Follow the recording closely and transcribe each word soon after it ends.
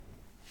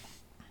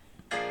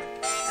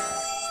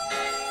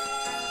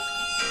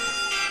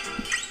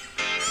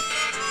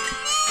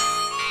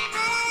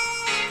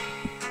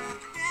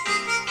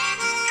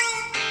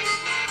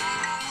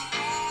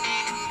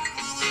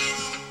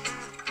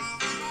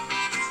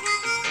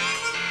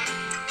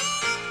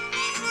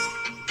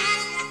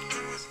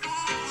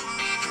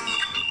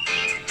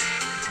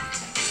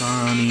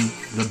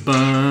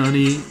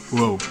bunny,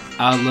 whoa,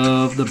 I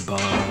love the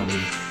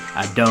bunny.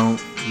 I don't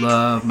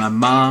love my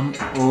mom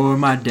or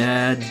my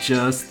dad,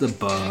 just the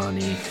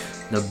bunny,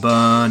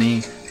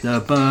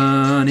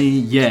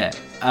 yeah,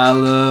 I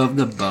love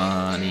the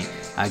bunny.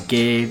 I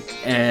gave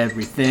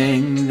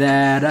everything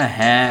that I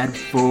had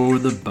for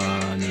the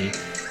bunny.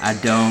 I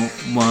don't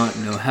want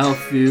no health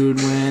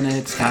food when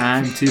it's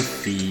time to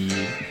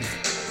feed.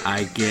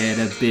 I get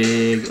a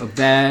big of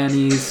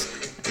bunnies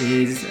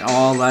is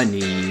all I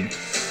need.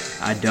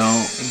 I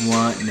don't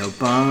want no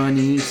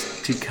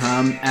bunnies to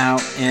come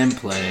out and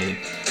play.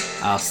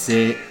 I'll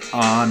sit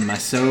on my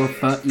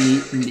sofa,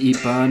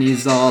 eat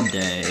bunnies all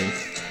day.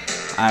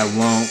 I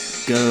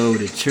won't go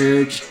to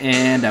church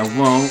and I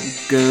won't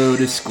go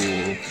to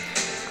school.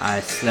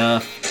 I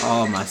stuff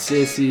all my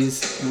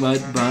sissies,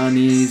 but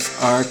bunnies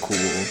are cool.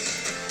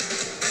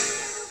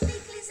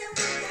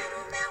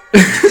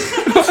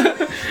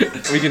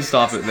 We can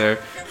stop it there.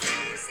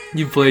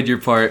 You played your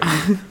part.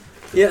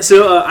 Yeah,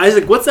 so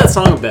Isaac, what's that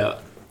song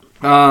about?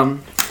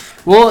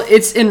 Well,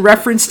 it's in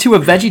reference to a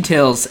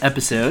VeggieTales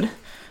episode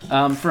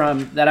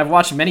from that I've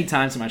watched many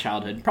times in my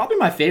childhood. Probably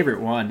my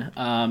favorite one.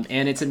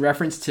 And it's in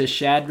reference to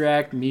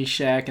Shadrach,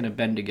 Meshach, and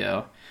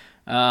Abednego,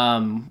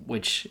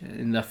 which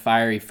in the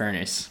fiery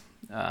furnace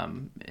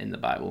in the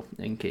Bible,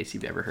 in case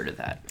you've ever heard of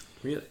that.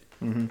 Really?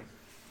 Mm-hmm.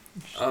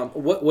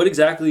 What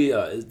exactly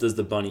does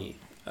the bunny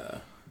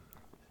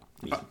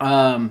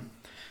mean?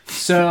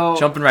 So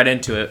jumping right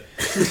into it.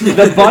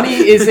 The bunny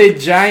is a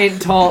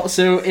giant tall.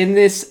 So in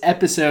this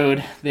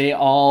episode, they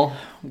all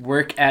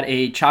work at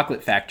a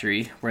chocolate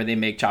factory where they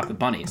make chocolate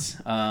bunnies.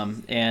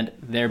 And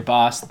their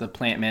boss, the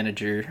plant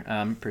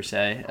manager per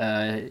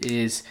se,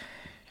 is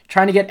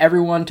trying to get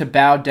everyone to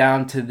bow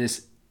down to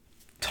this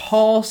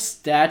tall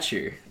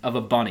stature of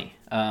a bunny,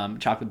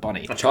 chocolate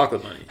bunny. A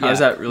chocolate bunny. How does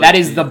that relate? That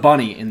is the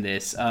bunny in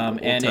this.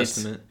 Old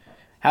Testament.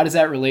 How does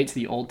that relate to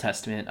the Old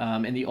Testament?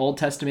 In the Old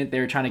Testament, they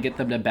were trying to get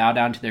them to bow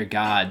down to their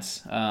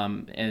gods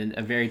in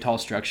a very tall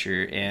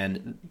structure,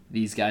 and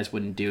these guys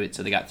wouldn't do it,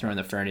 so they got thrown in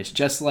the furnace,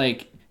 just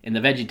like in the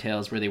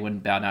VeggieTales where they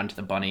wouldn't bow down to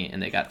the bunny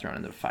and they got thrown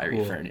in the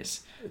fiery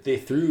furnace. They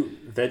threw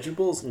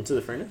vegetables into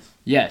the furnace?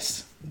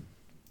 Yes.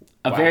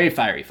 A very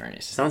fiery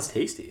furnace. Sounds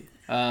tasty.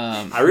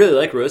 I really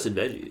like roasted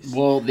veggies.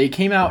 Well, they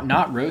came out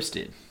not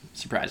roasted,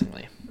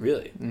 surprisingly.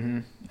 Really?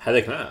 Mm-hmm. How'd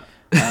they come out?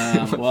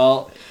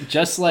 Well,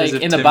 just like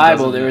in the Tim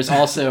Bible, doesn't there know. was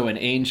also an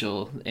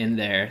angel in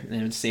there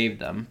and saved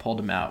them, pulled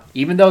them out.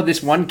 Even though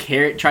this one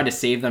carrot tried to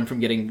save them from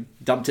getting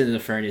dumped into the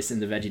furnace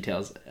in the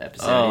VeggieTales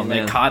episode. Oh, and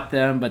man. They caught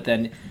them, but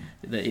then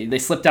they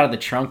slipped out of the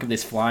trunk of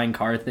this flying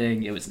car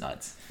thing. It was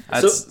nuts.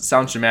 That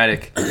sounds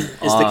dramatic.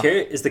 Is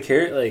the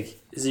carrot like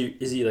is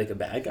he like a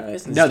bad guy?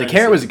 No, the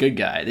carrot was a good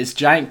guy. This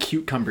giant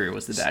cucumber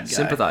was the bad guy.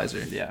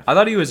 Sympathizer. Yeah. I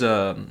thought he was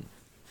a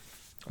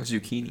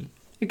zucchini.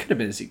 It could have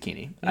been a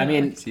zucchini. Yeah, I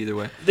mean, it's either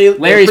way. They're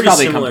Larry's pretty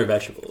probably similar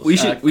comfortable.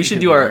 vegetables. We should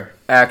do our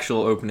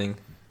actual opening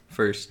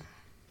first.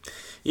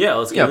 Yeah,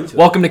 let's get into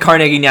Welcome to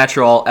Carnegie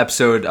Natural,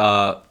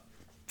 episode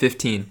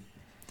 15.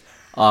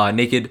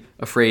 Naked,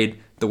 afraid,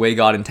 the way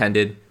God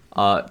intended.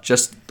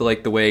 Just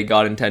like the way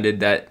God intended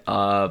that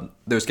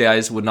those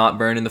guys would not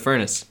burn in the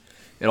furnace.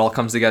 It all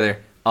comes together.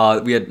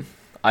 We had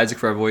Isaac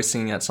for our voice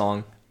singing that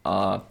song.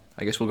 I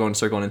guess we'll go in a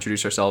circle and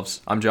introduce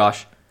ourselves. I'm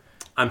Josh.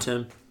 I'm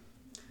Tim.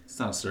 It's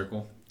not a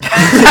circle.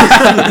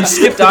 You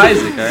skipped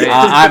Isaac, all right?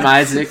 I'm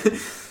Isaac.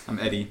 I'm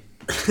Eddie.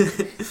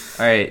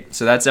 All right,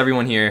 so that's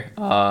everyone here.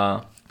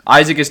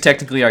 Isaac is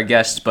technically our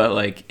guest, but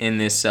like in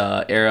this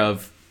era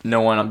of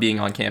no one being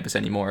on campus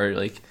anymore,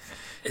 like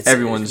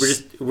everyone's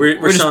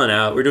we're selling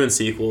out. We're doing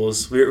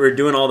sequels. We're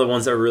doing all the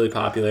ones that were really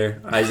popular.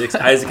 Isaac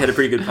had a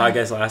pretty good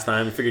podcast last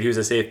time. I figured he was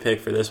a safe pick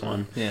for this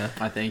one. yeah.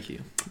 I thank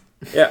you.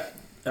 Yeah.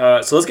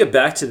 So let's get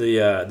back to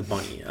the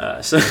bunny.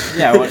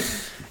 Yeah, what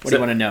do you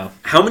want to know?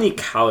 How many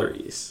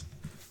calories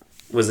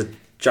was a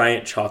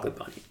giant chocolate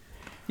bunny?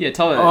 Yeah,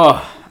 tell it.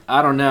 Oh,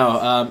 I don't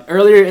know.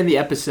 Earlier in the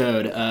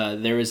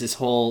episode, there was this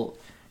whole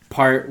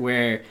part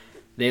where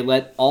they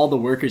let all the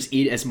workers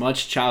eat as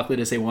much chocolate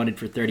as they wanted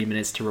for 30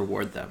 minutes to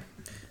reward them.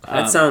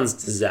 That sounds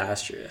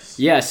disastrous.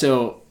 Yeah,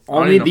 so don't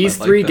only even know if these I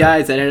like three that.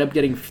 guys that ended up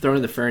getting thrown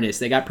in the furnace,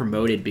 they got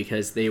promoted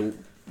because they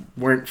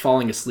weren't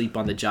falling asleep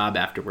on the job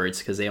afterwards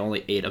because they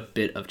only ate a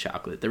bit of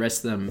chocolate. The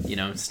rest of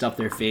them, stuffed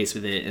their face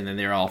with it, and then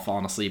they're all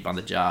falling asleep on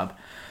the job.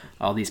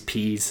 All these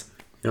peas.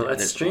 No, that's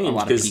There's strange. a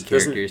lot of because pea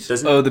characters.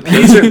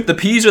 The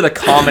peas are the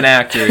common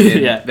actor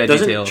in Yeah.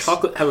 Doesn't VeggieTales.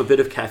 chocolate have a bit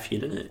of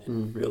caffeine in it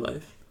in real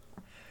life?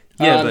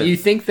 Yeah, but you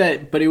think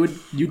that, but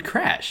you'd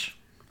crash.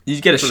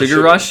 you'd get a From the sugar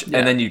sugar. rush Yeah.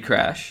 and then you'd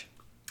crash.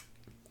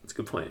 That's a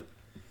good point.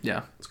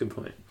 Yeah. That's a good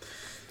point.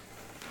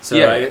 So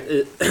Yeah.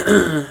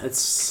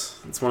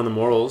 it's one of the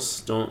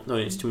morals. Don't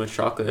eat too much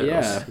chocolate. Or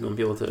else Yeah. you won't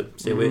be able to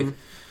stay awake.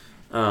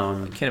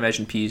 I can't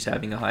imagine peas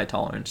having a high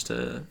tolerance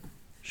to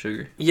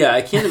sugar. Yeah,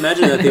 I can't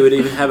imagine that they would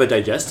even have a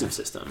digestive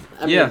system.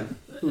 Yeah.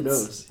 Who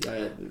knows?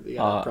 They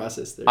got a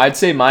process there. I'd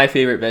say my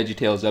favorite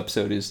VeggieTales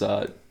episode is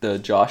the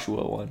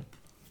Joshua one.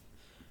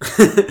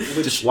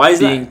 Why is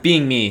that?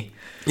 Being me.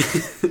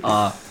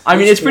 I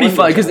mean, it's pretty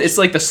fun because it's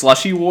like the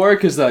slushy war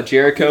because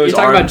Jericho You're is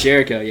talking armed. about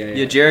Jericho, yeah.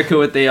 Yeah, Jericho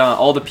with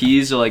all the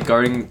P's are like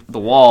guarding the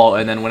wall,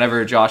 and then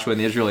whenever Joshua and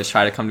the Israelites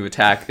try to come to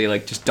attack, they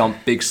like just dump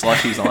big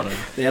slushies on him.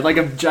 They had like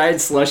a giant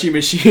slushy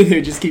machine they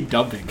would just keep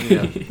dumping.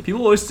 Yeah.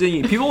 People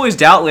always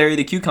doubt Larry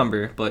the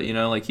Cucumber, but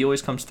like he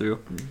always comes through.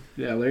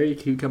 Yeah, Larry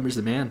Cucumber's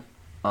the man.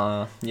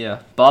 Yeah.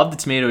 Bob the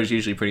Tomato is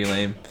usually pretty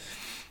lame.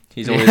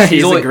 He's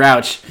He's always a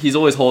grouch. He's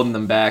always holding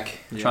them back,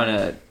 Yeah. trying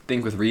to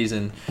think with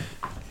reason.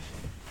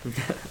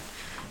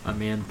 My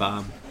man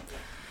Bob.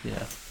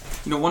 Yeah.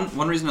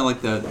 One reason I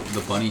like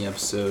the bunny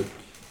episode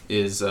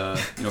is in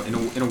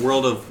a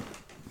world of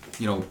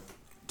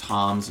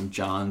Toms and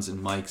Johns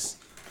and Mikes,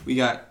 we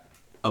got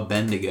a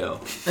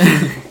Bendigo,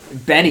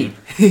 Benny.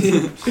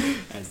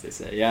 As they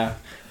say, yeah.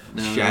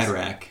 No,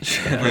 Shadrach.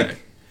 Like,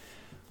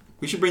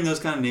 we should bring those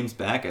kind of names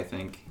back. I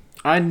think.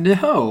 I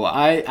know.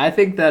 I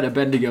think that a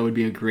Bendigo would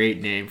be a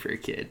great name for a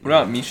kid. What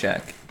about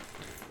Meshach?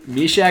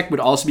 Meshach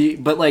would also be,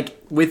 but like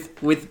with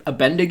a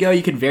Bendigo,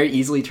 you could very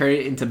easily turn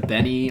it into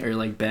Benny or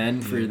like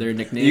Ben for their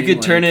nickname. You could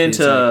like, turn it it's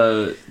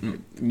into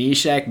like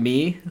Meshach,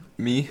 me.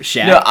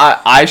 Shaq. No,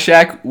 I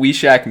Shack, we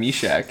Shack,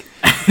 Meshach.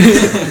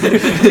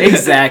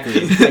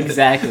 Exactly.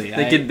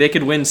 They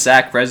could win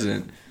Sack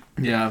President.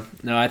 Yeah.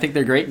 No, I think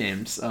they're great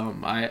names.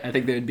 I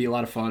think they would be a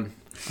lot of fun.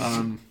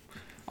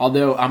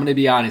 Although I'm gonna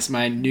be honest,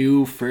 my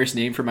new first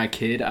name for my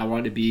kid I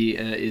want to be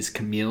is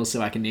Camille,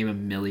 so I can name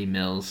him Millie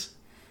Mills.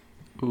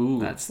 Ooh,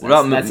 That's what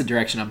about the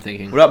direction I'm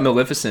thinking. What about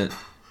Maleficent?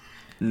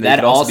 That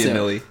could also be a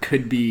Millie.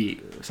 could be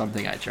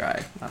something I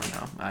try. I don't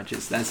know.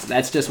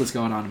 That's just what's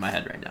going on in my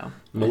head right now.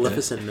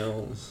 Maleficent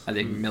Mills. I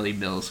think Millie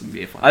Mills would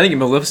be a fun. I think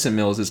Maleficent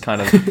Mills is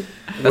kind of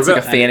that's like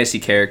a fantasy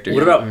character.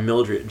 What about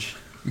Mildred?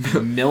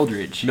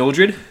 Mildred.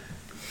 Mildred?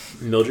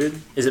 Mildred?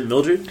 Is it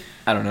Mildred?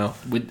 I don't know.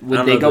 Would I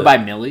don't they know go the- by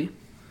Millie?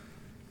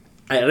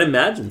 I'd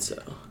imagine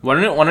so. Why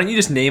don't you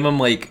just name them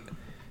like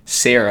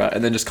Sarah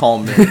and then just call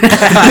them?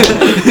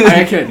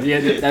 I could.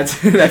 Yeah,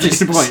 that's just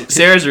the point.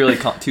 Sarah's really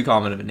too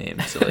common of a name,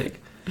 so like.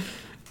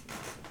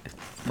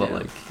 But Yeah.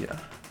 like, yeah.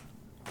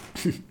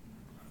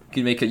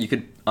 You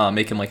could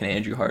make him like an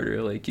Andrew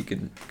Harder. Like you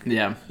can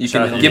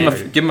Shout out to give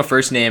Andrew. him a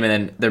first name and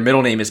then their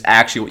middle name is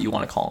actually what you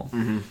want to call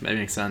them. That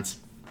makes sense.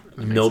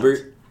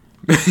 Milbert?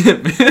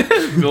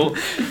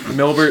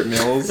 Milbert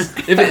Mills.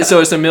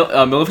 So it's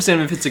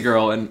Maleficent if it's a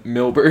girl and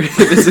Milbert if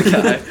it's a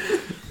guy.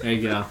 There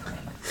you go.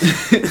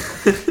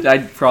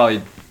 I'd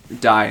probably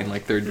die in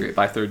like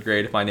by third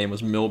grade if my name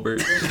was Milbert.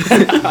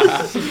 Like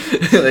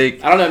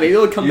I don't know. Maybe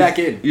it'll come back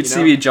in. you'd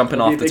see me jumping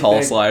It'll be off a the big tall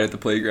thing. slide at the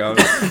playground.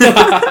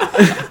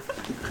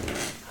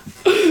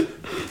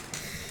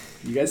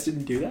 You guys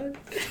didn't do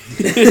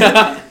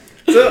that?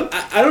 So,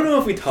 I don't know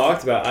if we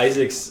talked about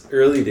Isaac's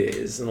early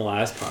days in the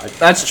last podcast.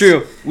 That's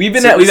true. We've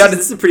been So we've had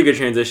this is a pretty good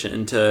transition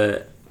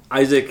into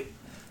Isaac.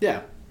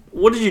 Yeah.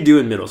 What did you do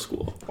in middle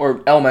school?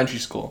 or elementary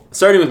school.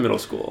 Starting with middle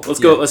school. Let's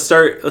go. Let's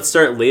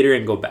start later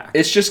and go back.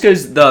 It's just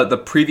because the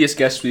previous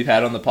guests we've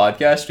had on the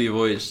podcast,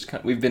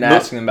 we've been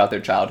asking them about their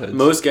childhoods.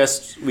 Most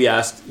guests, we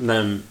asked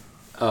them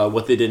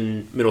what they did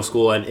in middle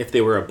school and if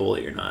they were a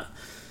bully or not.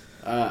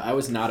 I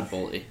was not a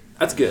bully.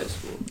 That's good.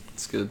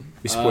 It's good.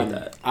 We support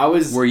that. I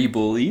was. Were you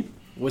bullied?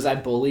 Was I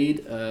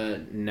bullied?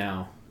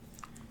 No.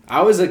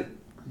 I was a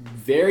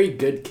very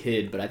good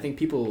kid, but I think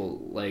people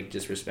like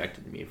just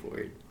respected me for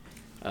it.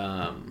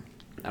 I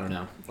don't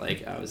know.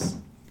 Like I was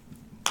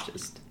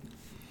just.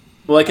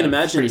 Well, I can a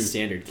imagine pretty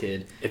standard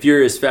kid. if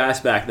you're as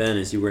fast back then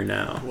as you were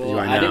now. as you Well,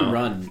 are I now. didn't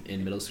run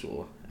in middle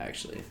school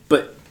actually.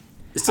 But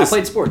it's I still,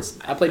 played sports.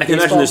 I played. I can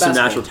imagine baseball, there's some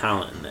basketball. natural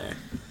talent in there.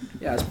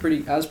 Yeah,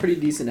 I was pretty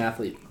decent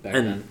athlete back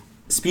And then.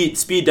 speed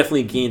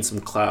definitely gained some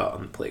clout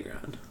on the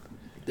playground.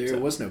 There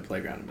was no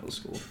playground in middle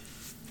school.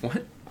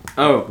 What?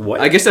 Oh,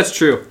 What? I guess that's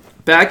true.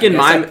 Back in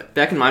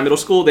my middle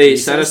school, they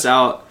sent Recess? us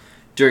out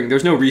during. There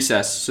was no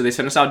recess, so they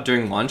sent us out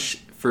during lunch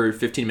for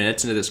 15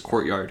 minutes into this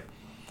courtyard.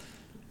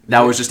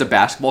 That was just a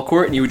basketball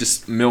court, and you would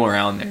just mill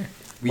around there.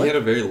 We had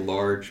a very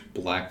large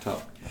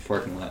blacktop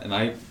parking lot, and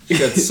I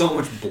got so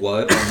much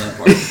blood on that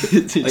parking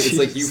lot. Like, it's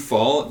like you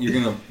fall,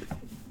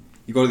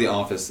 you go to the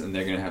office, and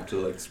they're gonna have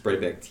to like spray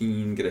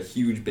Bactine, get a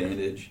huge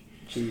bandage.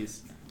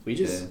 Jeez. We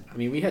just. Yeah. I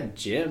mean, we had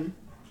gym.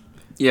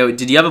 Yeah,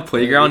 did you have a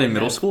playground we in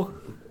middle had- school?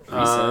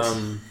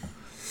 Recess.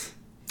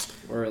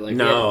 Or like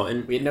No, we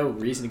and had no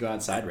reason to go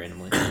outside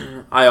randomly.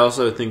 I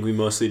also think we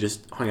mostly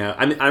just hung out.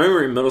 I mean, I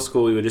remember in middle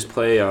school we would just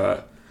play,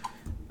 I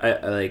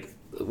like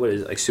what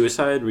is it, like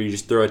suicide, where you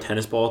just throw a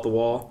tennis ball at the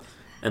wall,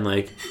 and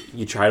like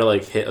you try to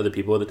like hit other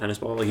people with a tennis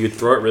ball. Like you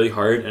throw it really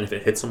hard, and if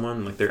it hits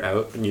someone, like they're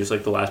out, and you just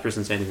like the last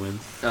person standing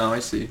wins. Oh, I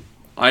see.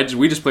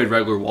 We just played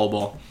regular wall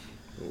ball.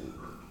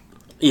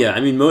 Yeah,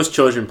 I mean most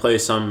children play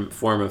some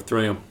form of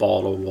throwing a ball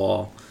at a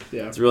wall.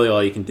 Yeah. It's really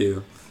all you can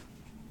do.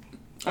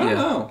 I don't Yeah.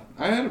 know.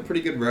 I had a pretty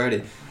good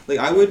variety. Like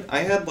I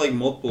had like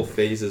multiple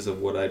phases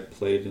of what I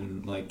played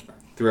in like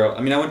throughout.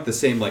 I mean, I went to the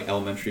same like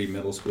elementary,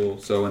 middle school,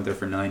 so I went there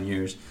for 9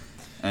 years,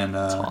 and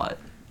It's hot.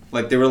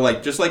 like they were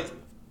like just like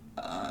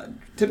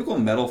typical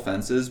metal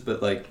fences,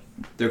 but like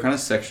they're kind of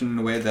sectioned in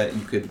a way that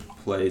you could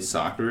play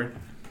soccer.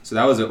 So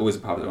that was always a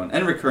popular one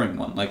and a recurring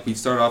one. Like we'd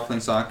start off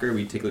playing soccer,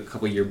 we'd take like a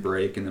couple year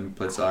break, and then we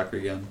played soccer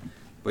again.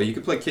 But you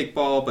could play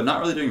kickball, but not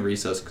really during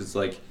recess because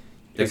like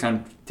it kind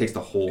of takes the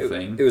whole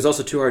thing. It was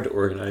also too hard to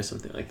organize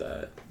something like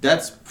that.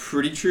 That's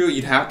pretty true.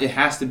 It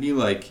has to be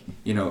like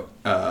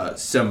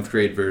 7th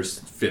grade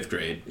versus 5th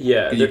grade.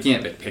 Yeah, you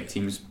can't pick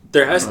teams.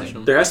 There has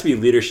to be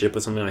leadership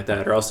with something like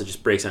that, or else it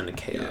just breaks down to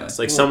chaos.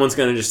 Yeah. Someone's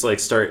gonna just like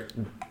start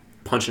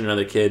punching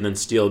another kid and then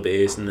steal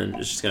base, and then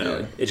it's just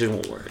gonna it just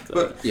won't work.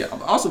 But yeah,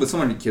 also with so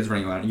many kids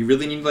running around, you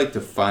really need like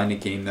to find a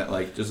game that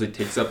like just like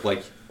takes up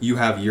like you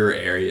have your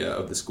area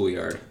of the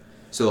schoolyard.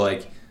 So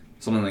like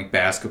something like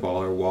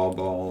basketball or wall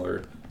ball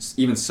or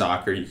even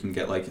soccer, you can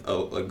get like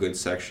a good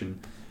section.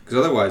 Because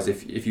otherwise,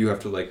 if you have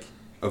to like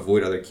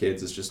avoid other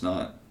kids, it's just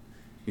not.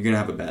 You're gonna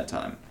have a bad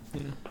time.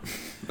 Yeah.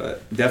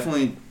 But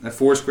definitely,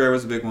 Foursquare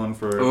was a big one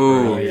for.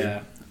 Oh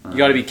yeah. You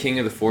got to be king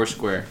of the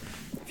Foursquare.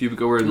 If you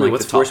go where Wait, like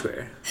what's the top.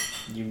 Foursquare?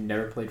 You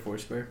never played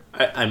Foursquare?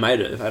 I might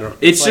have. I don't.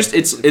 It's like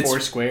just it's 4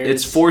 squares.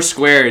 It's 4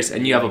 squares,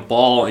 and you have a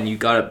ball, and you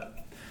gotta.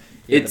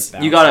 You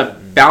You gotta gotta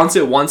bounce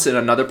it once in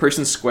another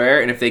person's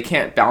square, and if they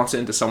can't bounce it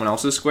into someone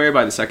else's square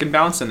by the second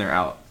bounce, then they're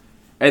out.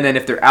 And then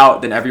if they're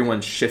out, then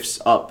everyone shifts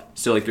up.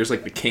 So like there's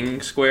like the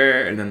king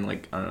square, and then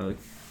like I don't know, like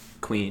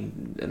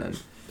queen, and then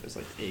There's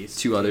like ace,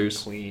 two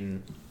others.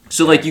 queen.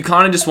 So like you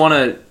kind of just want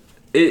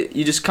to,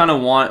 you just kind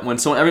of want when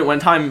one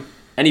time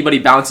anybody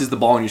bounces the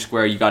ball in your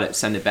square, you got to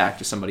send it back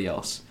to somebody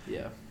else,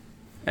 Yeah,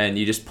 and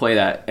you just play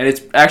that, and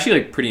it's actually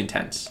like pretty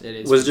intense. it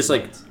is. Was it just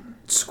like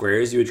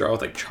squares you would draw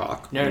with like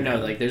chalk? no,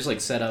 like there's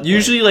like set up.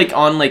 Usually like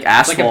on like it's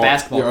asphalt, like a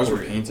basketball Yeah, ours were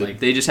court. painted. Like,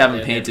 they just haven't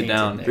they're painted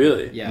down. there.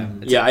 Really? Yeah.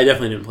 Mhm. It's Yeah, I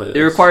definitely didn't play this.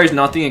 It requires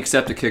nothing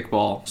except a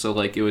kickball, so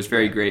like it was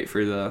very great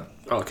for the.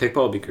 Oh,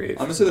 kickball would be great.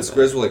 Honestly, the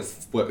squares were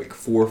like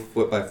 4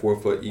 foot by 4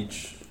 foot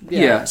each.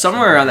 Yeah,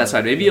 somewhere around that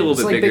side, maybe a little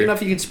It's bit like big bigger.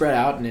 enough you could spread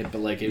out in it,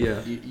 but like Yeah.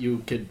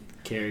 you could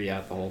carry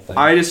out the whole thing.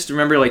 I just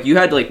remember like we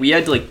had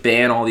to like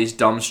ban all these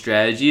dumb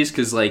strategies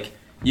because like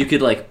you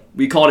could like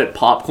we called it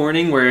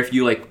popcorning, where if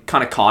you like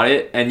kind of caught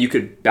it and you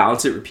could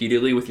bounce it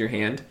repeatedly with your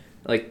hand,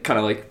 like kind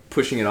of like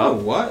pushing it Oh,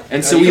 up. what?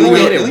 And so you we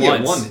only did it only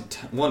get once.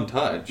 one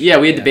touch. Yeah,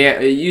 we had to Yeah.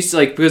 ban. It used to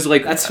like because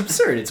like That's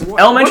absurd. It's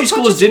elementary what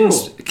schools touch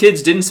is rule?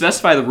 kids didn't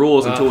specify the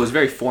rules until Ugh. it was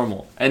very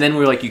formal, and then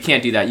we were like, you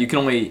can't do that. You can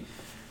only.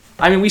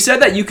 I mean, we said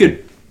that you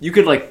could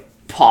like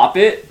pop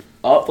it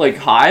up like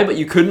high, but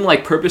you couldn't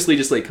like purposely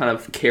just like kind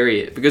of carry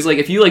it because like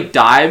if you like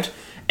dived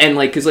and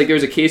like because like there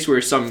was a case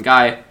where some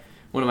guy,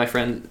 one of my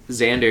friends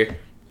Xander,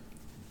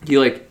 he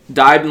like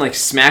dived and like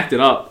smacked it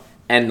up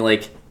and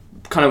like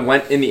kind of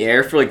went in the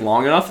air for like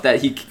long enough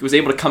that he was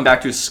able to come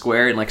back to his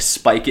square and like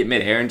spike it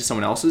midair into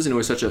someone else's, and it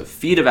was such a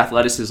feat of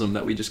athleticism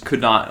that we just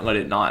could not let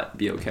it not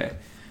be okay.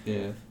 Yeah.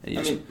 And he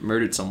I just mean-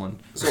 murdered someone.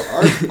 So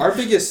our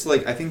biggest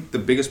I think the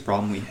biggest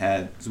problem we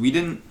had is we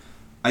didn't.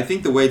 I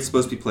think the way it's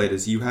supposed to be played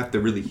is you have to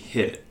really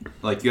hit it.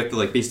 Like you have to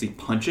like basically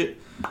punch it,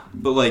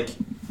 but like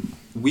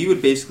we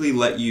would basically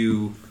let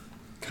you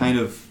kind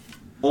of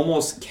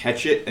almost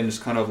catch it and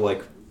just kind of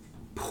like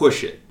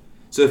push it.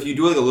 So if you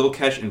do like a little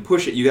catch and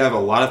push it, you have a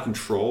lot of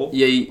control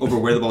Yeah, over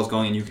where the ball's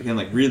going, and you can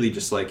like really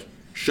just like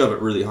shove it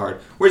really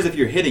hard. Whereas if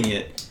you're hitting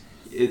it,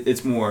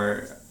 it's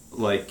more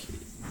like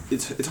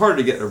it's harder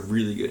to get a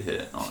really good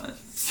hit on it.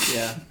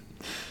 Yeah.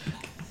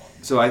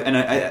 So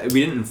we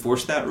didn't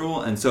enforce that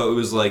rule, and so it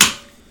was like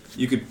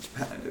you could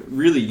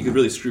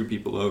really screw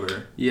people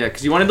over. Yeah,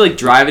 because you wanted to like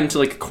drive into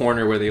like a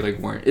corner where they like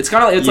weren't. It's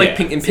kind of like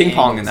Yeah, ping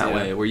pong in that yeah.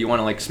 way, where you want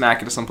to like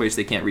smack it to someplace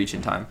they can't reach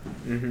in time.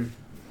 Mm-hmm.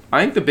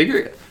 I think the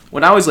bigger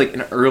when I was like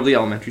in early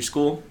elementary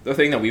school, the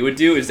thing that we would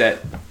do is that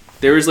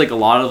there was like a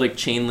lot of like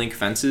chain link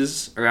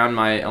fences around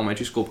my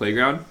elementary school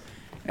playground,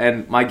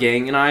 and my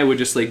gang and I would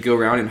just like go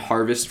around and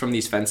harvest from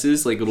these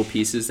fences like little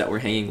pieces that were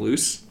hanging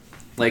loose.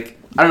 Like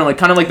I don't know, like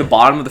kind of like the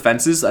bottom of the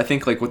fences. I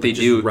think like what they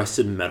Just do.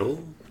 rusted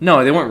metal.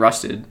 No, they weren't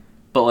rusted.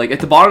 But like at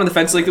the bottom of the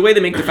fence, like the way they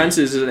make the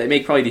fences is they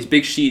make probably these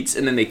big sheets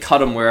and then they cut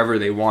them wherever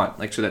they want,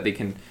 like so that they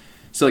can.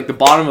 So like the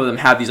bottom of them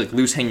have these like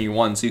loose hanging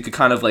ones, so you could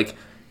kind of like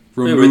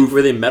Wait, remove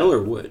were they metal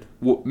or wood?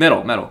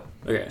 metal.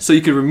 Okay. So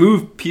you could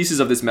remove pieces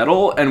of this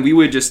metal, and we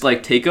would just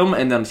like take them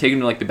and then take them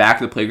to like the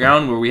back of the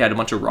playground where we had a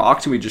bunch of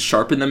rocks, and we just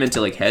sharpen them into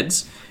like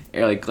heads,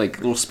 or, like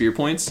little spear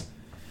points.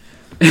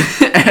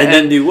 And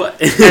then do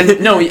what? and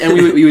no, and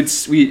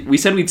we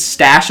said we'd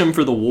stash them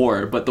for the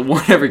war, but the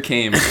war never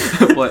came.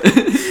 But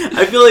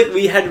I feel like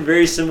we had a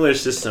very similar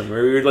system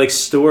where we would like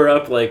store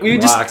up like We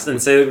would rocks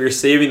and say that we were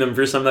saving them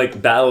for some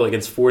like battle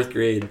against 4th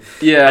grade.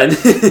 yeah, and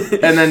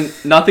then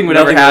nothing would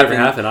ever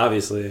happen.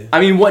 Obviously. I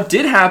mean, what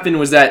did happen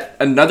was that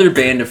another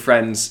band of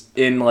friends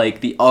in like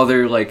the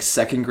other like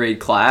 2nd grade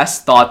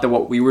class thought that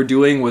what we were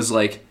doing was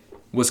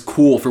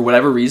cool for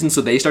whatever reason,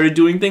 so they started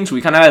doing things.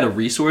 We kind of had a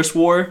resource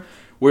war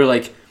where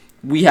like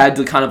we had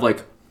to kind of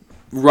like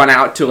run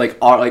out to like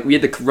our we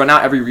had to run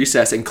out every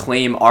recess and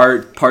claim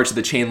our parts of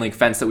the chain link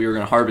fence that we were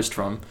going to harvest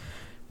from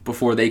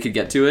before they could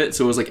get to it.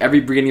 So it was like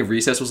every beginning of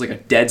recess was like a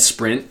dead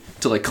sprint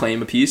to like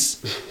claim a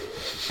piece.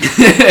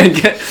 and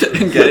get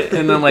it.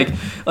 And then like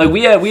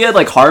we had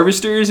like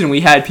harvesters, and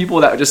we had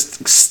people that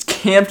just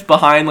camped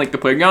behind like the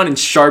playground and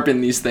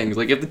sharpened these things.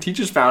 Like if the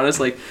teachers found us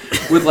like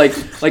with like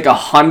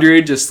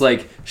 100 just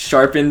like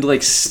sharpened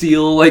like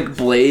steel like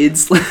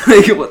blades, like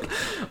what,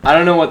 I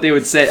don't know what they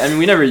would say. I mean,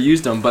 we never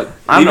used them, but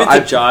Leave it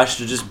to Josh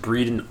to just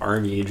breed an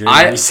army during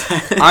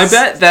recess. I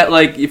bet that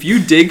like if you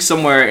dig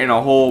somewhere in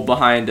a hole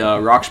behind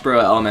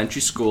Roxborough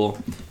Elementary School,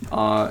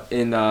 I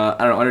don't know,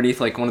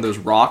 underneath like one of those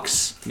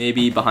rocks,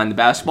 maybe behind the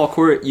basketball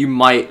court, you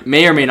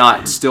may or may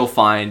not still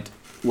find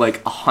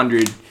like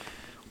 100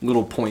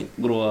 little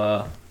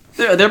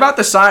they're about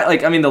the size,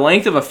 like I mean the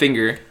length of a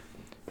finger.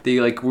 They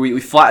like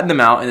we flatten them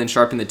out and then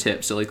sharpen the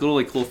tip, so like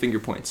little finger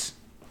points,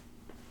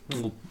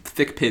 little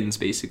thick pins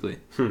basically.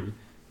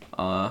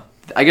 I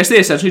guess they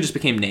essentially just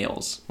became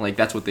nails. Like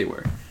that's what they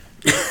were.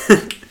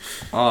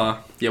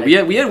 Yeah, we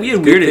had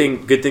weird.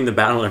 Good thing the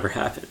battle never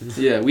happened.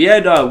 Yeah, we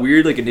had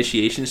weird like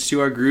initiations to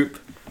our group.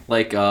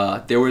 Like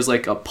there was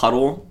like a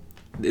puddle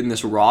in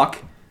this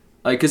rock.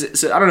 Like,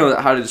 so I don't know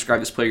how to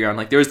describe this playground.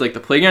 Like there was like the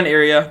playground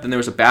area, then there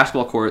was a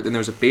basketball court, then there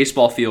was a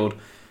baseball field.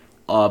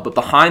 But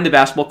behind the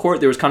basketball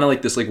court, there was kind of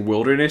like this like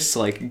wilderness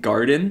like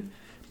garden.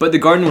 But the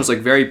garden was like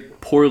very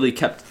poorly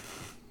kept,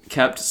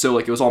 so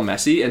like it was all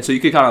messy, and so you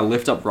could kind of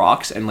lift up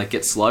rocks and like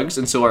get slugs.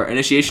 And so our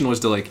initiation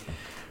was to like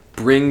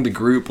bring the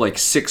group like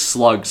 6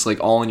 slugs like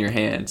all in your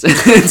hands.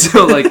 And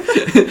so like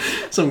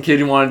some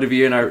kid who wanted to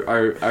be in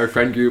our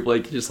friend group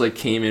like just like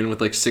came in with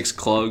like 6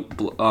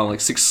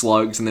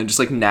 slugs, and then just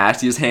like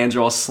nasty. His hands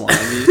are all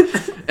slimy.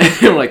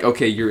 And we're like,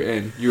 okay, you're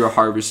in. You're a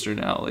harvester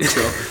now. Like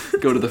so,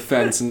 go to the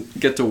fence and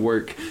get to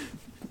work.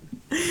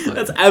 But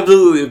that's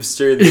absolutely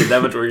absurd. There's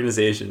that much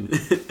organization.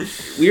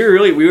 we were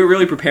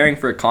really preparing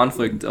for a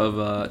conflict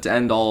of to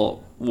end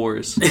all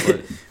wars.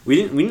 But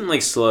we didn't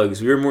like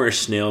slugs. We were more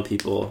snail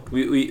people.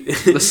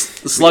 The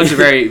slugs are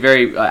very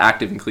very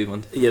active in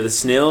Cleveland. Yeah, the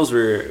snails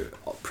were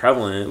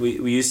prevalent.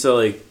 We used to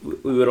like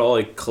we would all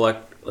like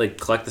collect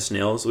the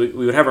snails. We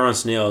would have our own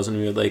snails, and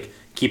we would like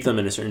keep them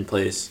in a certain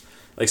place.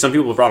 Like some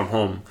people brought them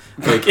home.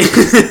 Like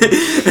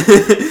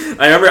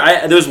I remember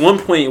there was one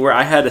point where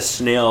I had a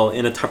snail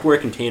in a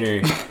Tupperware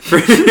container for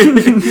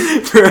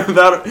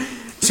about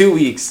 2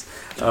 weeks.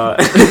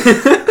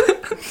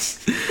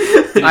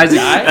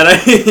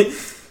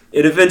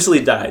 It eventually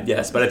died,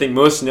 yes, but I think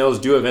most snails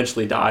do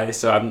eventually die,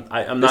 so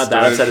I'm not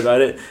that upset about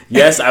it.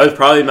 Yes, I was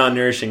probably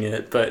malnourishing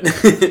it, but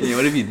yeah,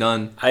 what have you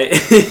done?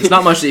 There's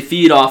not much they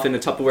feed off in a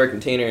Tupperware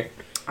container.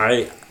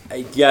 I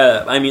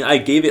mean I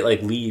gave it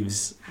like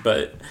leaves,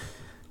 but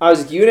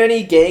Isaac, you in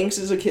any gangs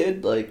as a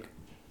kid? Like,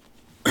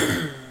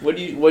 what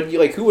do you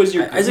like? Who was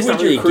your Isaac's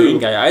not really a gang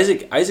guy.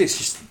 Isaac's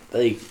just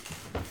like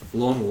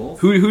lone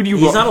wolf. Who do you?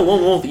 He's not a lone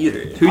wolf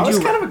either. I was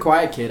kind of a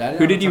quiet kid.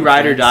 Who did you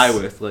ride or die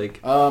with? Like,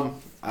 I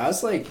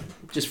was like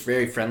just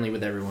very friendly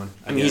with everyone.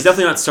 I mean, he's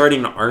definitely not starting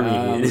an army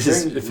in his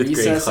during 5th grade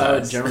recess, class. I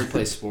would generally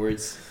play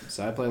sports,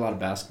 so I play a lot of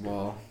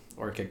basketball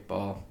or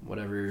kickball,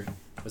 whatever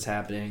was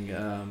happening.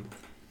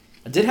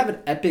 I did have an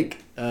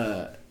epic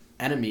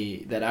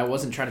enemy that I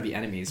wasn't trying to be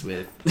enemies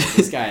with.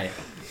 This guy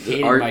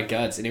hated my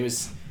guts, and it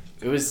was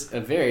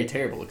a very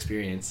terrible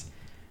experience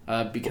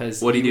because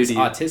he was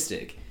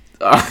autistic.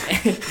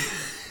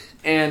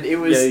 And it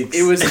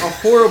was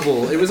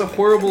a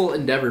horrible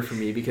endeavor for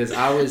me because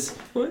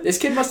this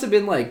kid must have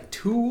been like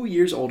 2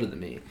 years older than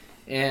me,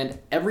 and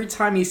every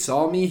time he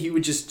saw me, he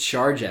would just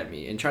charge at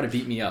me and try to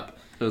beat me up.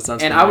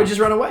 And I would just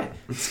run away.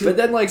 But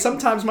then, like,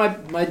 sometimes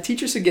my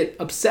teachers would get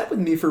upset with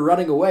me for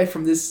running away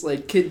from this,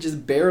 like, kid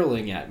just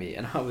barreling at me.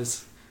 And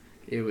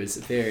it was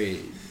a very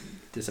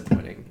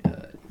disappointing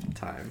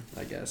time,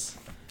 I guess.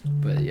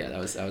 But, yeah, that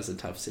was a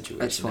tough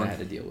situation I had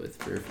to deal with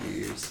for a few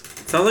years.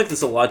 It sounds like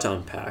there's a lot to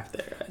unpack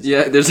there.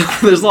 Yeah, there's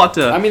a lot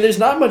to... I mean, there's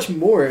not much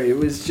more. It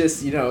was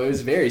just, it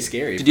was very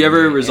scary. Did you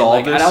ever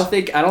resolve this?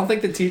 I don't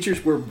think the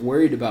teachers were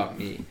worried about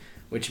me,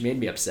 which made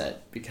me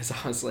upset because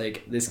I was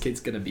like, this kid's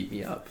going to beat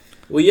me up.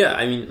 Well, yeah,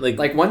 I mean,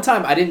 like one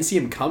time I didn't see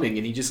him coming,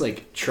 and he just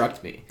like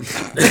trucked me.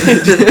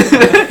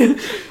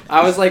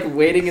 I was like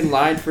waiting in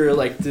line for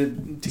like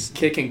to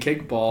kick and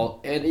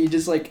kickball, and he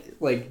just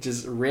like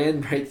just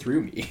ran right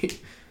through me.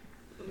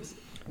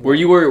 Were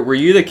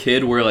you the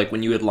kid where like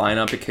when you would line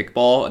up a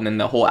kickball and then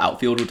the whole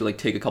outfield would like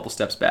take a couple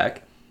steps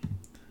back?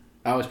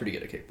 I was pretty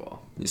good at kickball.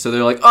 So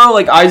they're like, oh,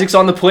 like Isaac's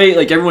on the plate,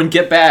 like everyone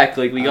get back,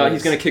 like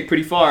he's gonna kick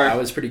pretty far. I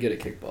was pretty good at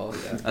kickball.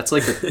 Yeah, that's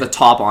like the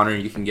top honor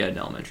you can get in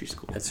elementary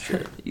school. That's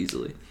true,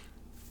 easily.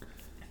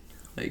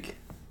 Like,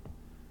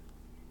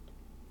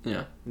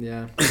 yeah,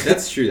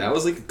 that's true. That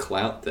was like a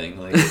clout thing.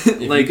 Like, if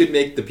you could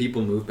make the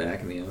people move back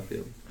in the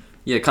outfield.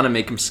 Yeah, kind of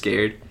make them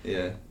scared.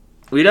 Yeah,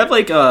 we'd have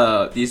like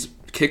these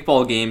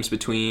kickball games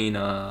between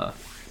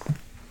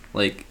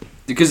like.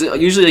 Because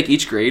usually, like,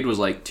 each grade was,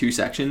 like, 2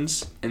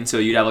 sections, and so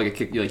you'd have, like,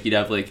 you'd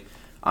have, like,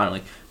 I don't know,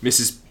 like,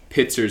 Mrs.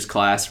 Pitzer's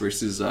class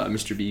versus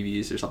Mr.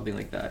 Beebe's or something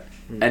like that.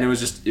 And it was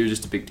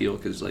just a big deal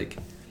because, like,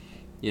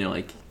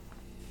 like,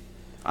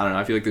 I don't know,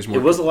 I feel like there's more...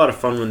 It was a lot of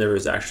fun when there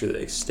was actually,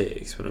 like,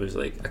 stakes, when it was,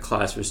 like, a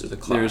class versus a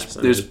class.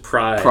 There's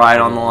pride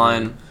on the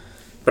line.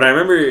 But I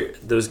remember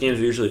those games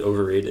were usually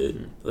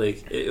overrated.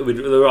 Like there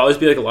would always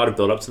be like a lot of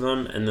build up to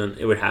them, and then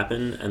it would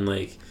happen, and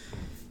like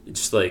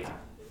just like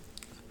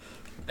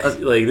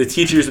the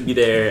teachers would be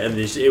there, and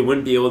it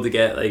wouldn't be able to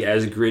get like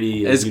as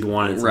gritty as you'd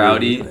want it to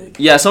rowdy. be. Like,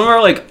 Yeah, some of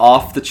our like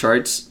off the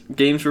charts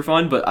games were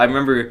fun, but I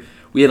remember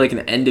we had like an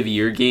end of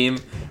year game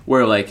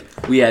where like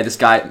we had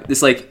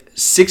this like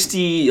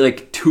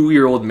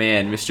 62-year-old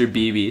man, Mr.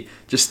 Beebe,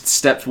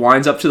 just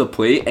winds up to the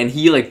plate and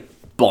he like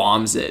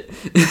bombs it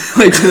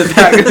like to the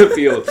back of the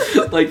field.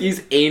 Like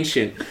he's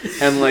ancient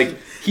and like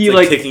he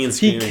like kicking and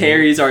he screaming.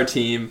 carries our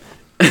team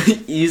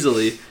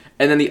easily.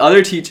 And then the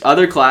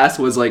other class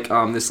was like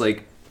this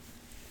like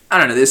I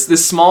don't know,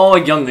 this small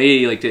like young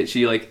lady like that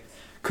she like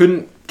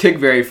couldn't kick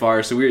very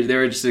far, so they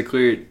were just a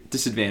clear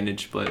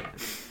disadvantage. But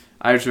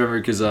I just remember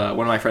because one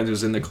of my friends who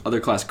was in the other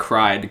class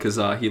cried because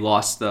he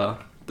lost the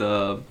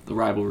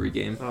rivalry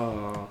game.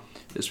 Oh.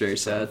 It's very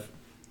sad.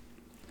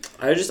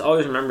 I just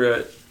always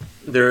remember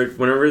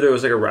whenever there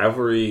was like a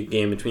rivalry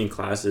game between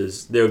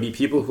classes, there would be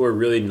people who are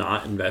really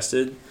not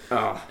invested,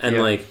 Oh. and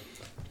Yeah. like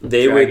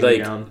they Dragging would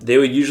you down. they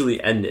would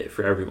usually end it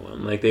for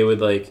everyone. Like they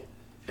would like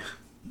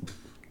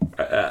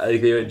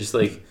they would just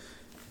like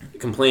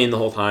complain the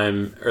whole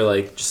time, or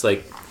like just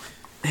like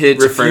Hit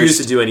it refuse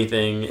first. to do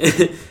anything,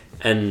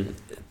 and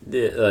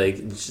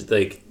just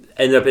like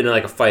end up in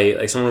like a fight.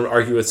 Like someone would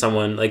argue with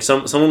someone, like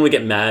someone would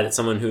get mad at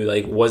someone who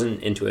like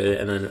wasn't into it,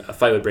 and then a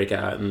fight would break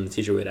out, and the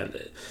teacher would end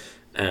it,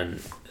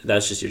 and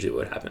that's just usually what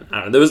would happen.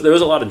 I don't know. There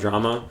was a lot of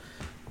drama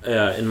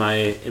in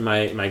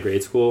my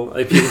grade school.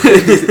 Like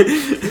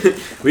people,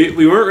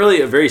 we weren't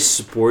really a very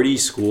sporty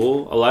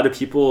school. A lot of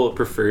people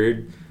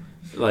preferred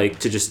like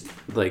to just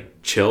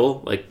like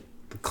chill, like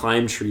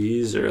climb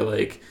trees or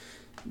like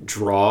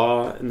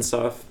draw and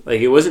stuff.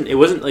 Like it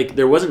wasn't like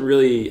there wasn't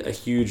really a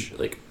huge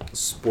like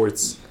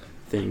sports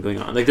thing going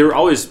on. Like there were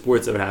always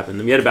sports that would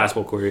happen. We had a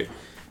basketball court,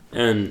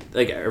 and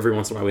like every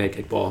once in a while we had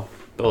kickball.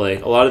 But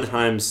like a lot of the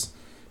times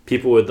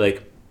people would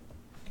like,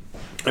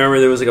 I remember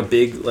there was like a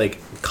big like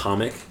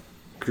comic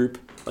group.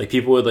 Like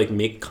people would like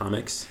make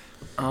comics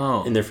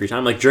Oh. in their free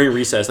time. Like during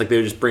recess, like they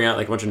would just bring out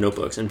like a bunch of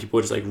notebooks, and people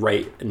would just like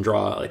write and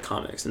draw like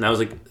comics. And that was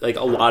like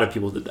a lot of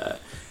people did that,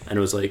 and it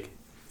was like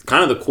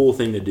kind of the cool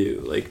thing to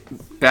do. Like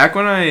Back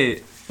when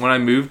I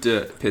moved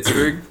to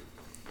Pittsburgh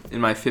in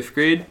my 5th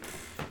grade,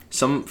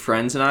 some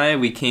friends and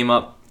we came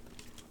up.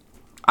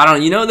 I don't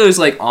know, you know those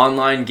like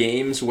online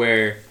games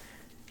where,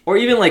 or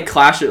even like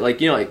Clash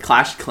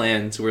of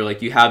Clans, where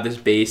like you have this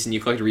base and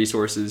you collect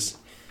resources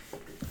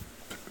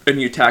and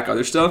you attack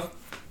other stuff.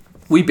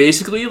 We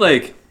basically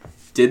like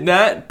did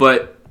that,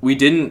 but we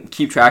didn't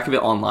keep track of it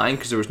online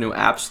because there was no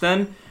apps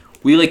then.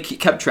 We like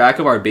kept track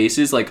of our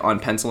bases like on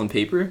pencil and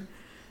paper.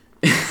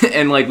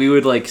 And like we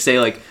would like say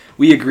like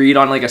we agreed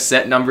on like a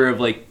set number of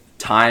like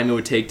time it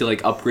would take to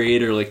like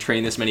upgrade or like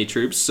train this many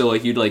troops. So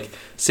like you'd like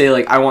say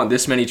like I want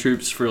this many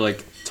troops for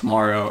like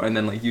tomorrow, and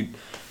then like you'd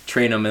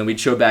train them, and we'd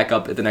show back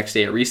up at the next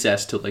day at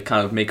recess to like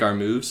kind of make our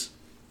moves.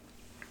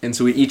 And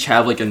so we each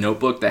have like a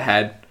notebook that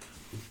had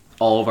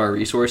all of our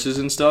resources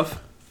and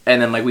stuff,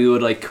 and then like we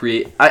would like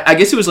create. I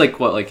guess it was like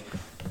like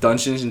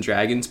Dungeons and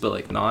Dragons, but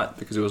like not,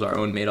 because it was our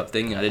own made up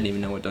thing. I didn't even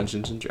know what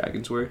Dungeons and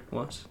Dragons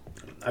was.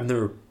 I've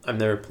never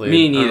played.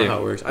 Me I don't neither. know how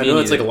it works. I Me know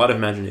it's like neither. a lot of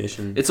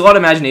imagination. It's a lot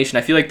of imagination.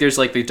 I feel like there's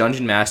like the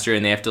dungeon master,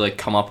 and they have to like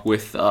come up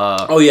with.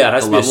 Oh yeah, it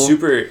has the to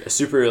be level. a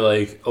super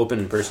like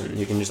open person.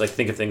 You can just like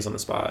think of things on the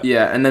spot.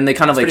 Yeah, and then they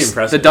kind of That's like pretty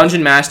impressive. the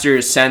dungeon master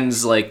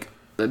sends like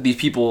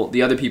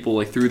the other people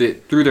like through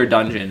their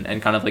dungeon, and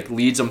kind of like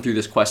leads them through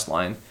this quest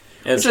line,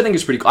 It's, which I think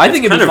is pretty cool. I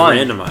think it'd kind be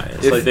of fun.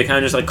 randomized. If- Like they kind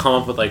of just like come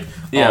up with like,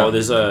 Yeah. oh,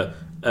 there's a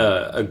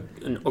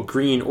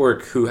green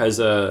orc who has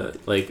a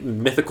like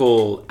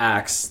mythical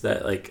axe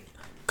that like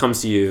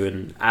comes to you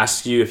and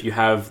asks you if you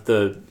have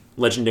the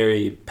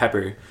legendary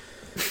pepper.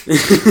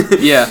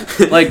 Yeah,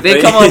 like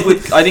they come up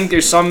with. I think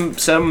there's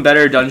some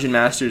better dungeon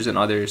masters than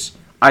others.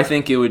 I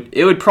think it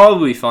would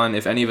probably be fun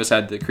if any of us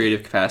had the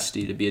creative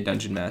capacity to be a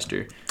dungeon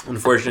master.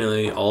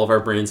 Unfortunately, all of our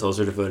brain cells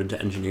are devoted to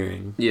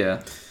engineering.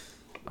 Yeah.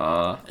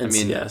 I And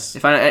mean, yes.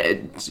 if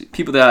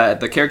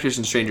the characters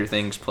in Stranger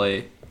Things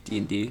play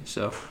D&D,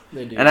 so.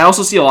 They do. And I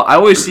also I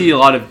always see a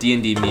lot of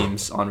D&D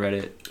memes on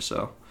Reddit,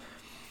 so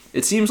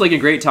it seems like a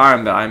great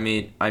time that I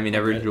may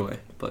never enjoy.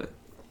 But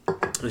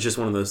It's just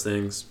one of those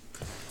things.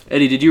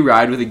 Eddie, did you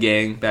ride with a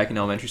gang back in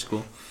elementary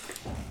school?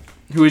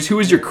 Who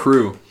was your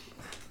crew?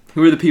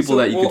 Who were the people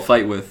that you could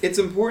fight with? It's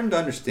important to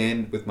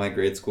understand with my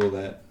grade school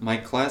that my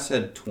class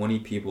had 20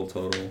 people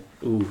total.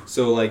 Ooh,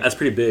 So like, that's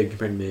pretty big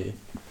compared to me.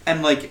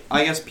 and like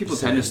I guess people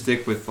tend to Same.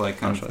 stick with like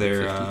kind I'll of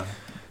try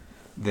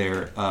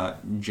their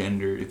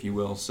gender, if you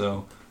will.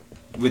 So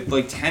with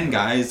like 10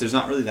 guys, there's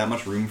not really that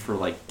much room for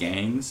like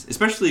gangs.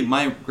 Especially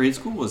my grade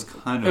school was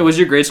kind of Wait, was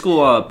your grade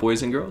school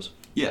boys and girls?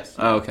 yes.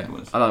 Oh, okay. It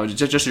was. I thought it was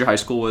just your high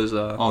school was.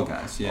 All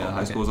guys, yeah. Oh, High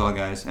okay. school was all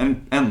guys,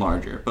 and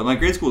larger. But my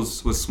grade school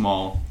was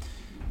small,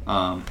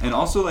 and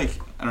also like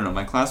I don't know,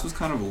 my class was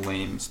kind of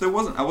lame. So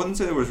I wouldn't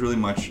say there was really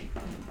much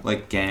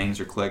like gangs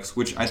or cliques,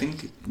 which I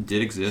think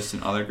did exist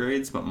in other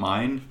grades, but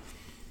mine,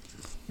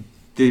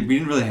 we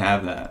didn't really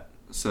have that.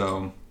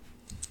 So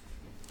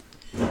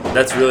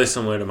That's really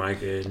similar to my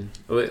grade.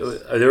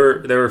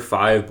 There were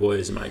 5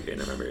 boys in my grade.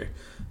 I remember.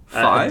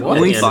 5? At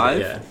Only the end of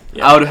it, 5?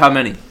 Yeah. Out of how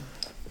many?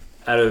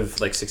 Out of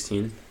like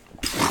 16.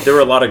 There were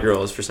a lot of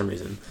girls for some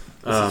reason.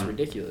 This is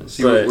ridiculous.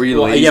 So were you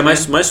the ladies' yeah, man?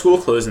 my school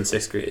closed in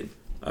 6th grade.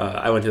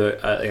 I went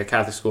to a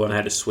Catholic school and I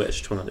had to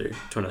switch to another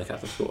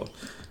Catholic school.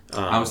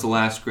 I was the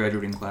last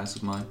graduating class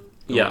of mine.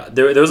 Yeah,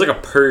 there was like a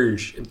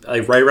purge,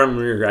 like right around when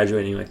we were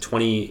graduating, like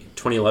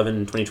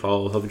 2011,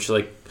 2012, which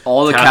like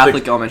All the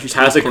Catholic elementary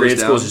schools Catholic closed grade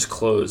down. schools just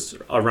closed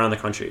around the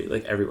country,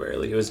 like everywhere.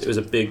 Like it was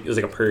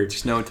like a purge.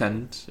 Just no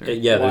attendance. Or-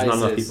 Yeah, there's Why not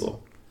is enough this?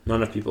 people. Not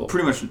enough people.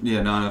 Pretty much,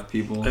 yeah, not enough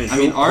people. I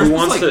mean, ours who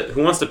was wants like,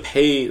 who wants to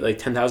pay like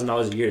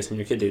 $10,000 a year to send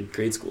your kid to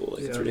grade school?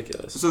 Like it's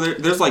ridiculous. so there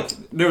was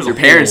Your a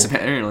parents, whole,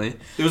 apparently.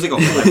 there was like a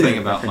whole thing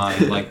about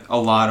mine, like a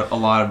lot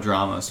of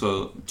drama.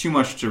 So too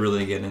much to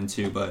really get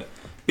into, but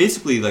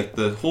basically, like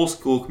the whole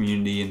school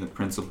community and the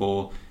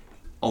principal,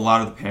 a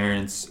lot of the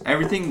parents,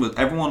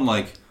 everyone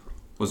like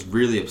was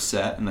really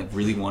upset and like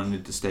really wanted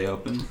it to stay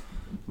open,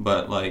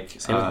 but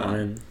like Same with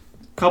mine.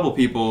 couple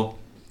people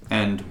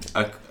and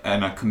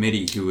a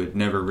committee who had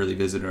never really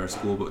visited our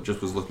school but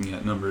just was looking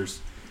at numbers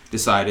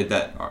decided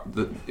that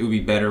it would be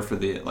better for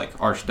the like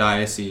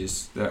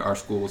archdiocese that our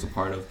school was a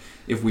part of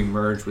if we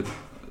merged with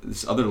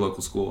this other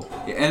local school.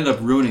 It ended up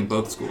ruining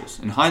both schools.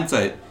 In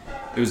hindsight,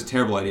 it was a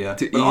terrible idea,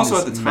 but also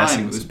at the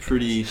time it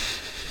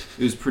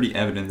was pretty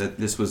evident that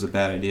this was a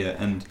bad idea.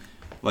 And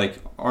like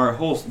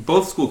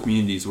both school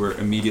communities were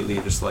immediately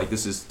just like,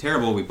 this is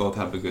terrible. We both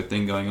have a good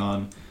thing going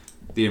on.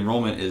 The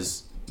enrollment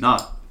is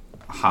not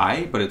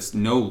high, but it's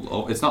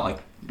it's not like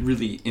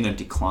really in a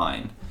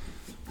decline.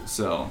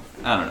 So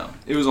I don't know.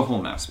 It was a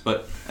whole mess.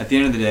 But at the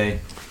end of the day,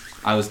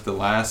 I was the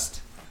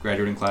last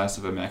graduating class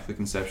of Immaculate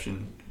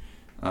Conception,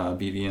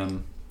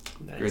 BVM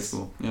Nice. grade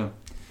school. Yeah,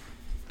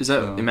 Is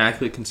that So-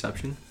 Immaculate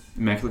Conception?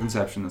 Immaculate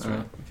Conception. That's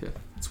right. Okay.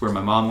 It's where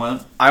my mom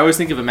went. I always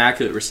think of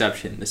Immaculate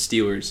Reception, the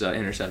Steelers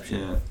interception.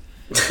 Yeah.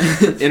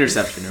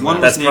 Interception. Or One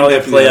whatever. That's named probably a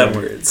after play the on other.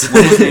 words.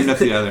 One was named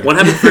after the other. One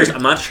happened first.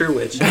 I'm not sure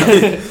which.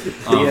 That's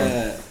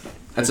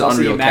There's an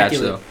also the unreal catch,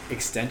 Immaculate though.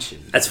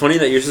 Extension. That's funny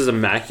that yours is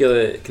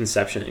Immaculate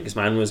Conception because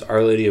mine was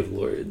Our Lady of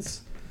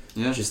Lourdes.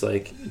 Yeah. Just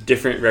like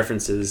different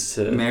references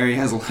to Mary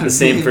has a lot the of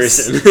same names.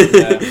 person.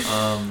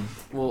 Yeah.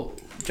 Well,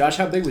 Josh,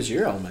 how big was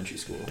your elementary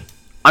school?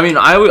 I mean,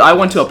 I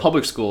went to a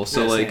public school,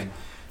 so Yeah, like same.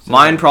 So-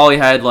 mine probably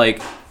had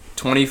like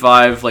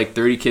 25, like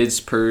 30 kids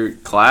per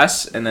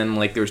class, and then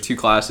like there was 2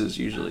 classes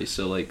usually,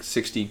 so like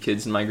 60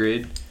 kids in my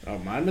grade. Oh,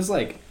 mine was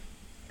like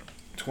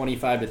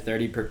 25 to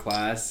 30 per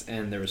class,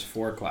 and there was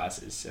 4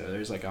 classes, so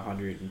there's like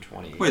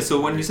 120. Wait, so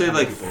when you say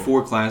 100 like people.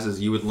 4 classes,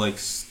 you would like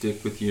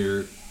stick with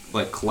your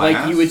like class?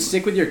 Like you would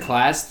stick with your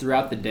class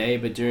throughout the day,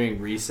 but during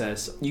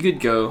recess, You could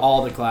go.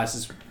 all the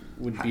classes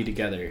would be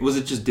together. Was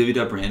it just divvied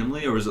up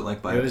randomly, or was it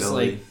like by It was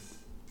ability?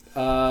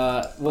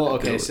 Well,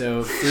 okay,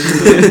 so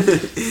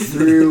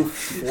through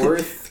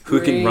 4th Who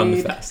can run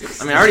the grade-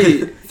 fastest? I mean, I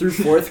already. Through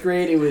 4th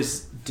grade, it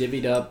was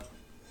divvied up.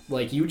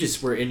 Like you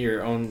just were in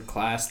your own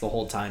class the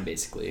whole time,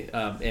 basically,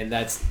 and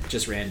that's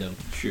just random.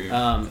 Sure.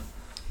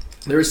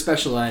 There was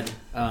special ed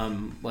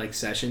like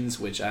sessions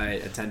which I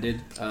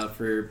attended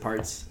for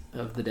parts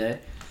of the day,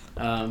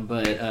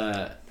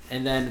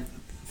 and then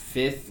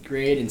 5th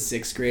grade and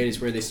 6th grade is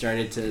where they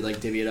started to like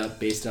divvy it up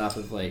based off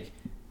of like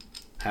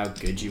how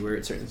good you were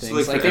at certain So, things.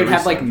 like, Like for they would every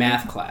have like subject?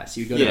 math class.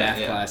 You'd go to Yeah, math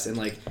yeah. class and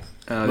like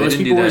They most didn't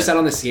people do were that. set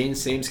on the same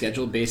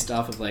schedule based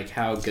off of like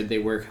how good they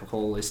were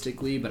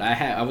holistically. But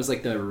I was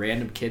like the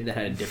random kid that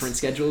had a different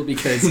schedule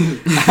because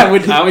I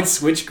would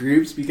switch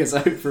groups because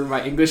for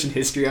my English and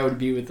history I would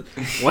be with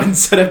one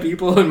set of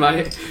people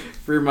and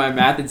for my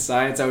math and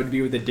science I would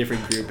be with a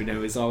different group, and it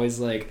was always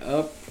like,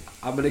 oh,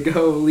 I'm gonna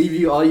go leave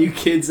you all you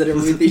kids that are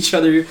with each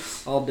other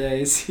all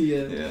day. See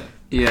ya. Yeah.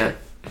 Yeah,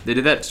 they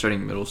did that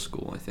starting middle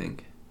school, I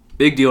think.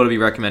 Big deal to be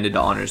recommended to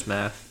honors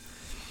math.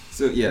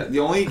 So yeah, the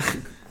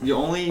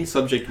only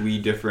subject we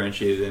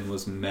differentiated in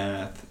was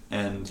math,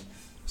 and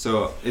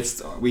so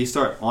we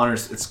start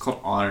honors. It's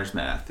called honors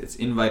math. It's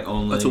invite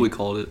only. That's what we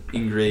called it.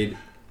 In grade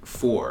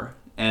 4,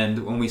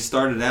 and when we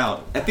started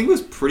out, I think it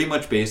was pretty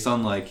much based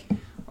on like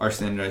our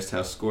standardized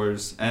test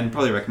scores and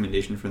probably a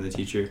recommendation from the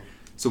teacher.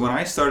 So when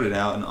I started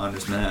out in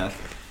honors math,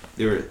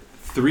 there were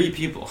 3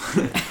 people,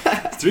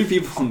 3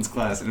 people in this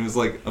class, and it was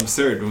like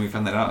absurd when we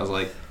found that out. I was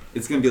like,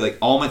 it's gonna be like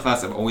all my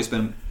class. I've always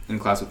been in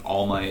class with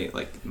all my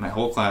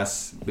whole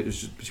class. It was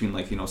just between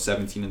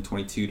 17 and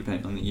 22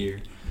 depending on the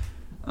year.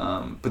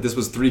 But this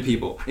was 3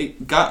 people.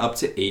 It got up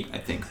to 8, I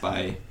think,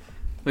 by.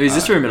 Wait, is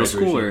this for middle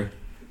graduation. school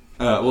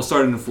or? We'll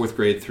start in 4th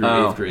grade through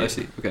 8th grade. I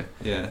see. Okay.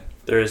 Yeah,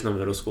 There is no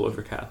middle school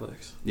for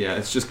Catholics. yeah.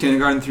 It's just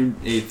kindergarten through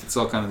 8th. It's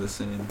all kind of the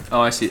same.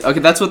 Oh, I see. Okay,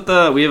 that's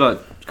what we have a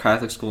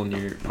Catholic school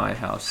near my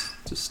house,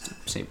 just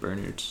St.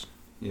 Bernard's.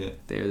 Yeah.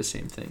 They're the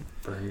same thing.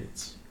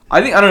 Birds.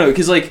 I don't know,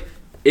 because like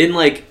in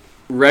like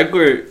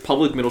regular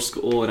public middle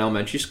school and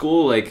elementary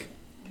school, like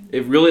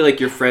it really like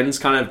your friends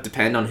kind of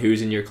depend on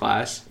who's in your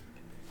class.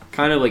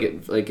 Kind of like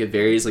it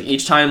varies. Like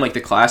each time like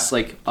the class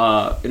like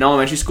in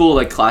elementary school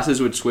like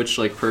classes would switch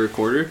like per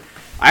quarter.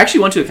 I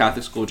actually went to a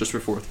Catholic school just for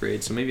 4th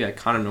grade, so maybe I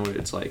kind of know what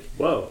it's like.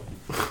 Whoa.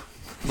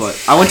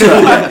 But I went to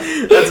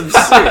That's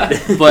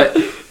absurd. but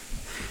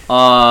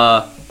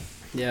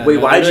Yeah. Wait,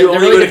 no, why did they're you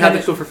only really go to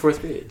Catholic dependent- school for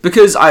 4th grade?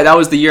 because that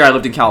was the year I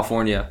lived in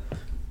California.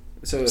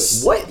 So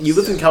What? You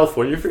lived in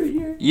California for a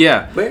year?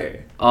 Yeah.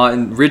 Where?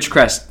 In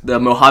Ridgecrest, the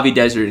Mojave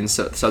Desert in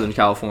Southern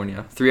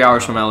California. 3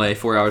 hours from LA,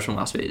 4 hours from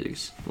Las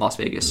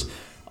Vegas.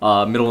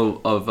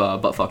 Middle of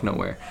buttfuck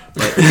nowhere.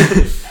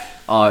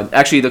 But,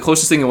 actually, the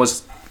closest thing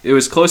it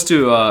was close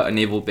to a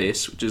naval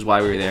base, which is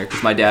why we were there.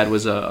 Because my dad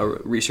was a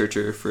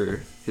researcher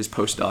for his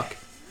postdoc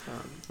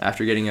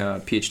after getting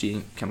a PhD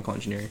in chemical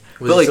engineering.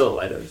 Was But, it like,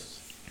 still at Leidos?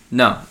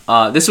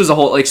 no, this was a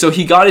whole so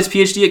he got his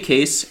PhD at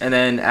Case, and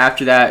then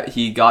after that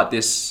he got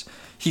this.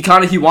 He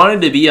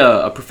wanted to be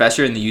a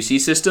professor in the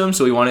UC system,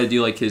 so he wanted to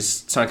do like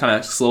his kind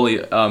of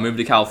slowly move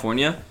to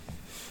California,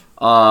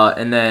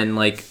 and then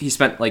like he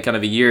spent like kind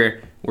of a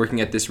year working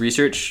at this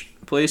research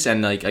place,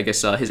 and like I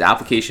guess his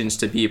applications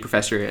to be a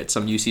professor at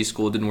some UC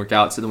school didn't work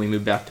out, so then we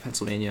moved back to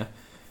Pennsylvania,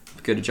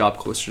 get a job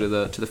closer to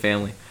the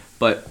family.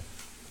 But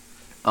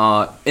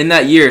in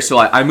that year, so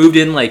I moved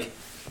in like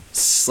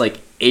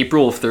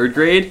April of 3rd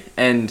grade,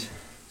 and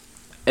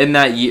in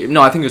that year,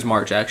 no, I think it was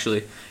March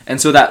actually. And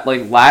so that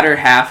like latter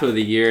half of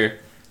the year,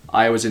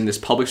 I was in this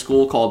public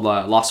school called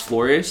Los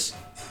Flores,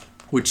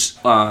 which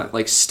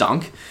like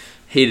stunk,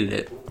 hated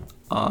it,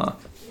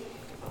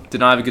 did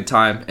not have a good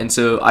time, and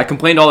so I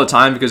complained all the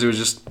time because it was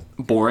just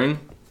boring.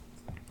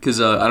 Because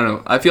I don't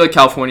know, I feel like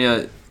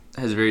California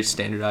has a very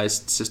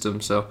standardized system,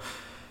 so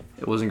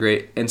it wasn't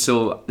great. And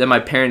so then my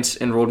parents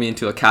enrolled me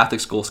into a Catholic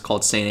school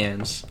called St.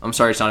 Anne's. I'm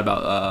sorry, it's not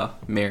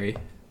about Mary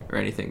or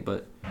anything,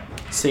 but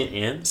St.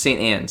 Anne's? St.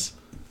 Anne's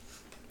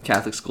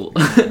Catholic school.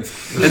 so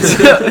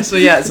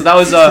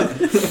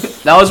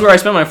that was where I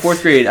spent my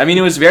 4th grade. I mean,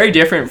 it was very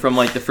different from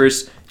like the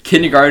first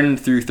kindergarten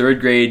through 3rd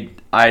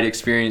grade I had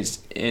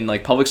experienced in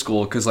like public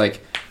school, because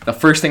like the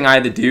first thing I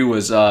had to do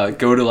was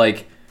go to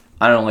like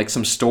I don't know, like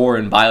some store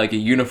and buy like a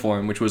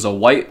uniform, which was a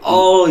white.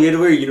 Oh, you had to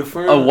wear a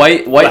uniform. A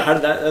white. How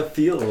did that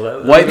feel?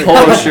 White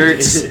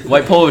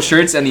polo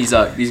shirts, and these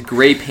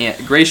gray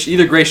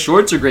either gray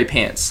shorts or gray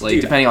pants, like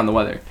Dude, depending on the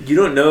weather. You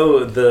don't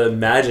know the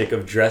magic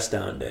of dress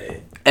down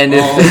day. And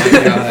Oh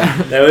my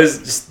god. That was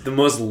just the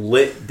most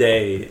lit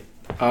day.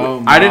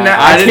 Oh, I didn't.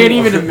 I I can't didn't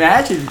even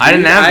imagine. I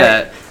didn't dude. have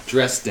that.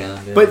 Dress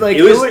down. Yeah. But like,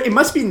 It was- it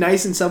must be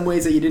nice in some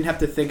ways that you didn't have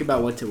to think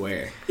about what to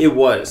wear. It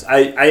was.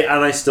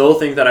 I still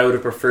think that I would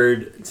have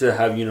preferred to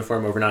have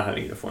uniform over not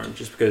having uniform,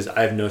 just because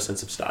I have no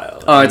sense of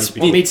style. Oh, it's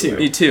Well, me too.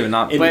 Me too.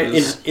 Not. In, but in,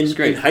 it's in,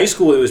 great. in high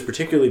school, it was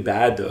particularly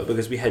bad though,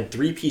 because we had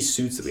 3-piece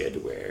suits that we had to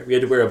wear. We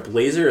had to wear a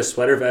blazer, a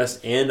sweater vest,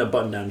 and a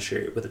button-down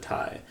shirt with a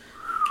tie.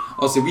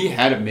 Oh, so we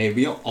had it made.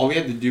 All we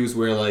had to do was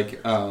wear like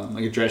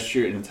a dress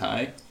shirt and a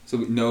tie. So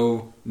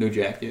no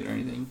jacket or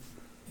anything.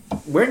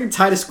 Wearing a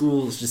tie to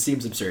school just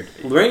seems absurd.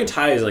 Wearing a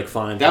tie is like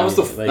fine. That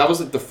for was me. that was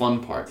like the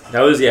fun part.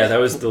 That was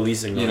the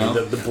least thing. You know?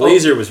 The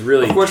blazer was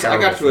really. Of course, I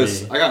got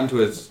terrible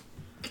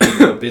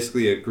into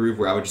basically a groove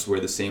where I would just wear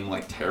the same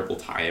like terrible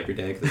tie every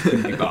day because I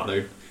couldn't be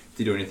bothered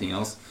to do anything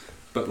else.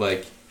 But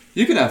like,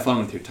 you can have fun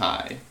with your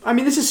tie. I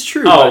mean, this is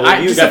true. Oh, but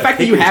well, you just got the to fact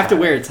that pick you your have to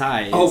tie. wear a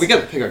tie. Oh, is- we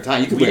got to pick our tie.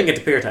 You can We wear didn't get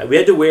to pick our tie. We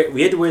had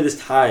to wear this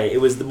tie.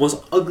 It was the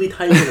most ugly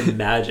tie you can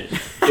imagine.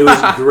 It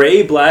was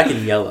gray, black,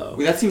 and yellow,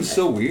 That seems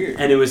so weird.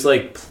 and it was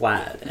like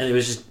plaid, and it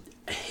was just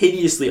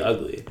hideously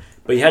ugly.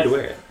 But you had to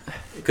wear it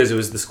because it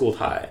was the school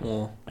tie.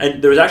 Well,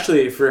 And there was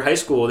actually for high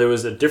school there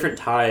was a different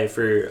tie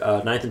for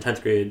 9th and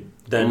 10th grade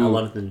than Ooh.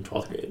 11th and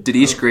 12th grade. did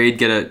each grade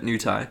get a new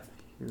tie?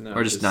 No,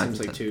 Or just it not seems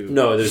like content. two.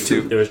 No, there's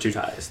Two. two. There was 2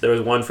 ties. There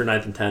was one for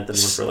 9th and 10th, and one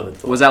for 11th. And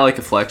 12th. Was that like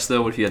a flex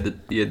though? What if you had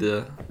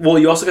the Well,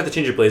 you also got to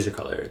change your blazer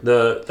color.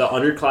 The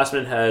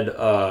underclassmen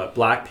had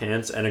black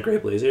pants and a gray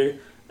blazer,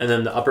 and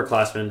then the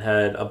upperclassmen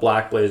had a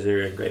black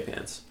blazer and gray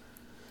pants.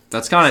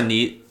 That's kind of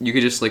neat. You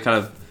could just like kind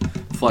of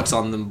flex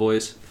on them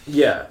boys.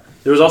 Yeah.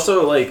 There was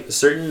also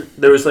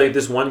there was like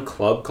this one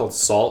club called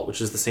SALT,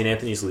 which is the St.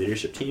 Anthony's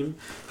leadership team,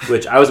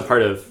 which I was a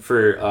part of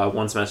for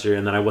one semester,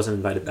 and then I wasn't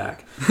invited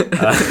back.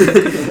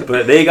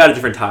 But they got a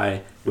different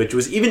tie, which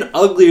was even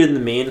uglier than the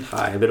main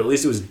tie, but at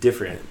least it was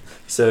different.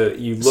 So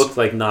you looked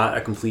like not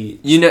a complete.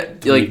 You know,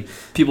 dweeb. like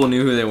people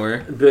knew who they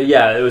were. But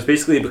yeah, it was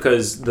basically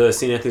because the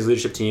St. Anthony's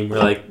leadership team were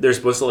like they're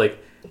supposed to like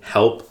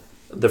help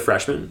the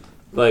freshmen,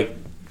 like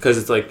because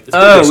it's like it's a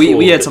Oh, big school.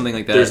 we had something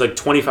like that. There's like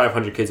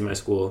 2,500 kids in my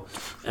school,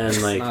 and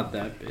It's like not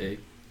that big.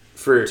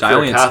 for So for I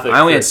only had- Catholic, I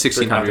only had for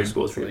 1,600. Catholic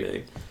school, it's pretty Like-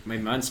 big. I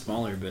mean, mine's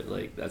smaller, but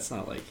like that's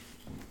not like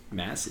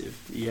massive.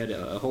 You had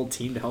a whole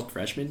team to help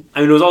freshmen. I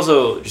mean, it was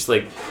also just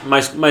like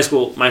my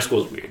school. My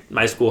school was weird.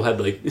 My school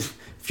had like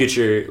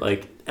future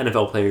like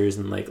NFL players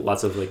and like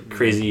lots of like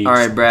crazy. All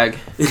right, brag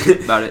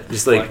about it.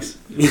 Just like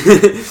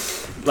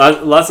Flex.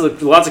 lots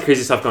of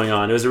crazy stuff going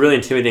on. It was a really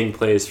intimidating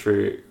place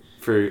for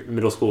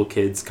middle school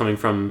kids coming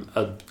from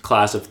a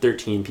class of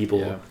 13 people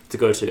Yeah. to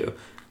go to.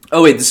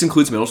 Oh wait, this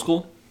includes middle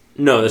school.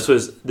 No, this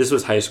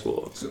was high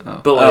school.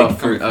 Oh. But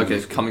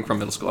like, coming from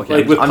middle school. Okay,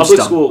 like with I'm public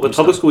just school, dumb. with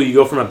public school, you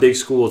go from a big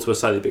school to a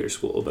slightly bigger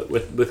school. But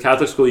with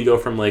Catholic school, you go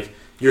from like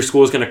your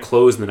school is going to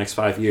close in the next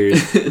 5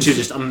 years to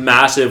just a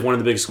massive one of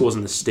the big schools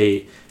in the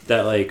state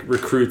that like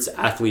recruits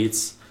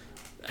athletes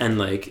and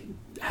like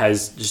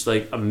has just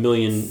like $1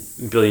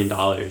 billion,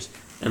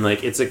 and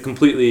like it's a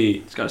completely.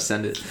 Just gotta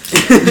send it.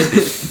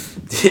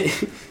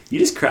 You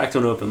just cracked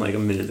one open like a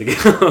minute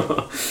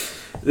ago.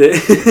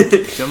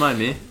 Don't mind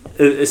me.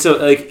 So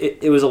like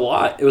it was a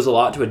lot. It was a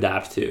lot to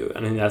adapt to. I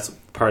mean that's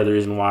part of the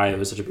reason why it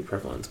was such a big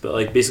prevalence. But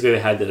like basically they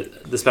had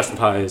the special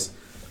ties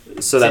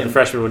so that Sam, the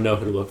freshmen would know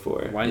who to look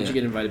for. Why didn't you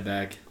get invited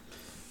back?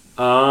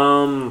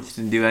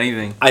 Didn't do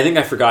anything. I think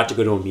I forgot to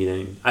go to a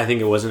meeting. I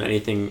think it wasn't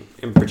anything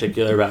in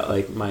particular about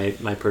like my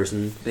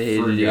person. They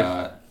hated you.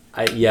 Forgot.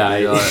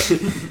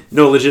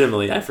 No,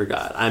 legitimately, I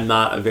forgot. I'm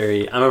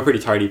a pretty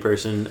tardy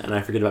person, and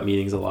I forget about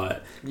meetings a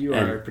lot. You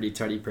And- are a pretty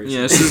tardy person.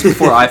 Yeah, this is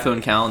before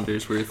iPhone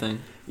calendars were a thing.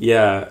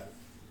 Yeah,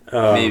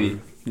 Maybe.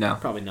 No.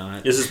 Probably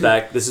not. This is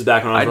back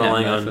when I was I'd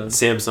relying have on an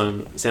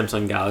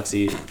Samsung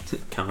Galaxy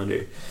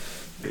calendar.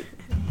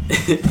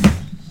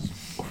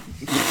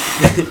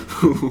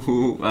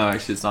 Oh,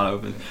 actually, it's not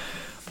open.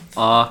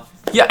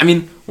 Yeah, I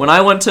mean, when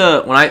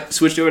I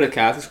switched over to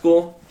Catholic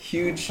school,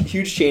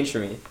 huge change for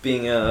me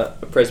being a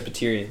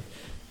Presbyterian.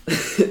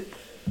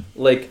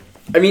 Like,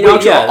 I mean,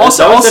 Wait, yeah,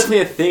 also, that was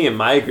definitely a thing in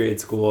my grade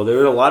school. There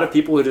were a lot of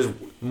people who just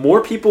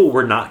more people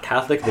were not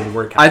Catholic than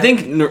were Catholic. I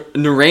think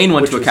Narain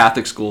went Which to a was-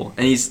 Catholic school,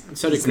 and he's not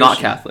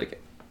Christian.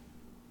 Catholic,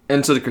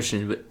 and so the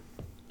Christian. But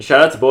Shout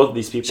out to both of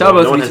these people. shout out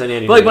no both one of has these.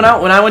 any. But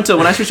like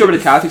when I switched over to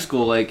Catholic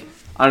school, like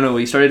I don't know,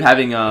 we started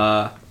having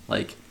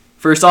like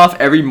first off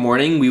every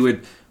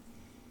morning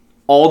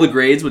all the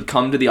grades would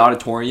come to the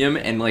auditorium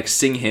and like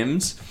sing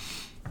hymns,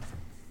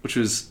 which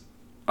was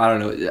I don't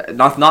know,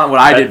 not what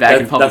I did back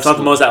in public That's not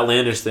school. the most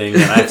outlandish thing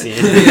that I've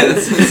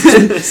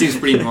seen. Seems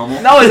pretty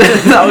normal.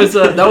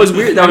 That was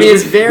weird. I mean,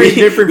 it's very we-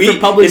 different we- from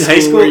public in school,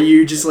 high school- where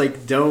you just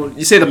like don't.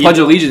 You say the Pledge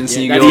of Allegiance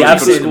and you that's go the to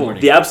absolute school.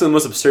 morning. The absolute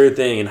most absurd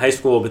thing in high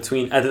school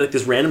between at like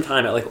this random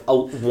time at like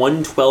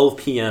 1:12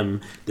 p.m.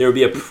 there would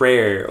be a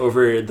prayer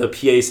over the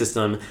PA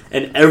system,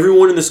 and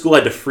everyone in the school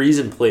had to freeze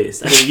in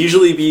place. And it would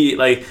usually be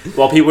like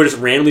while people were just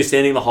randomly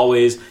standing in the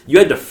hallways, you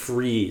had to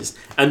freeze.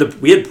 And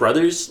we had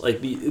brothers,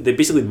 like they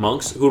basically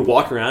monks who would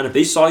walk around. If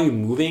they saw you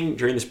moving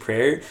during this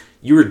prayer,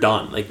 you were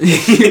done. Like,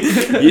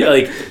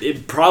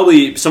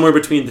 probably somewhere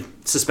between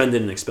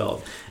suspended and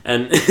expelled.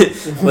 And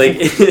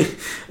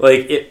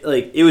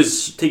it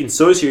was taken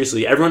so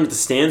seriously. Everyone had to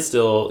stand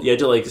still. You had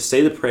to like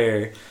say the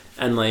prayer,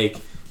 and like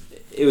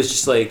it was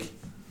just like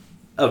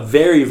a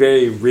very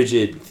very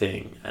rigid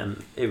thing.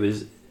 And it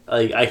was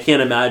like I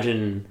can't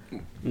imagine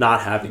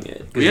not having it.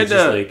 'Cause We had it's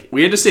just, to like,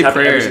 we had to say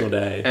happened every prayer single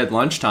day. at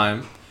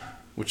lunchtime,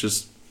 which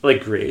is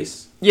Like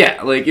grace.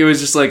 yeah, like it was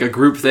just like a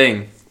group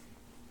thing.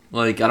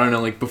 Like I don't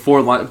know, like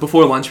before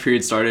lunch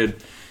period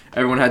started,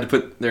 everyone had to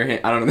put their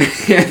their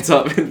hands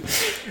up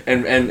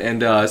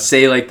and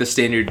say like the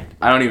standard.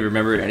 I don't even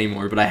remember it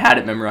anymore, but I had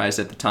it memorized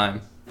at the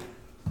time.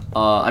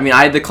 I mean,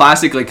 I had the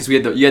classic like because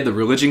you had the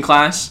religion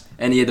class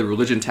and you had the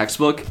religion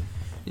textbook.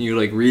 And you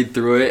like read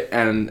through it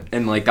and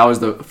like that was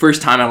the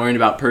first time I learned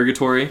about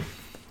purgatory,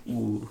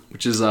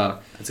 which is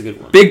That's a good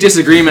one. big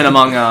disagreement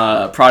among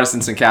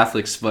Protestants and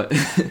Catholics, but.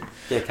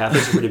 Yeah,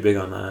 Catholics are pretty big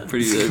on that.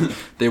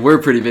 They were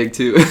pretty big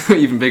too,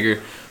 even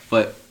bigger.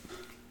 But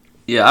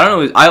yeah, I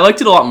don't know. I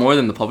liked it a lot more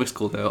than the public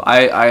school though.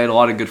 I had a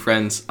lot of good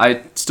friends.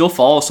 I still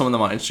follow some of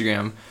them on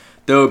Instagram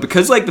though,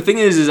 because like the thing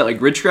is that like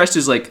Ridgecrest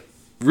is like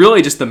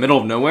really just the middle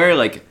of nowhere.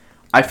 Like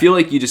I feel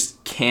like you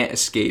just can't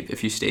escape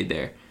if you stayed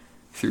there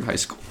through high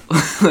school.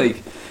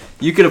 Like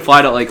you could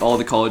apply to like all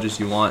the colleges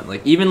you want.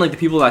 Like even like the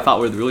people that I thought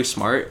were really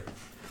smart.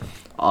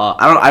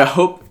 I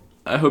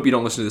hope you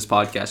don't listen to this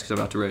podcast because I'm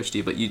about to roast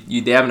you, but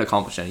they haven't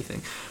accomplished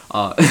anything.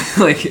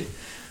 Like,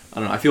 I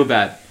don't know. I feel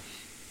bad.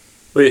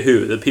 Wait,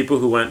 who? The people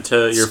who went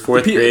to your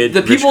fourth grade?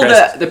 The people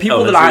Ridgecrest- that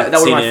Oh, that were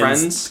St. my Anne's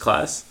friends.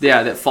 class.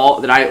 Yeah,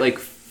 that I like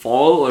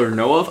follow or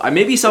know of.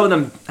 Maybe some of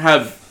them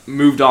have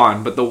moved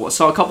on, but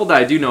so a couple that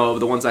I do know of,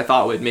 the ones I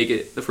thought would make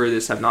it the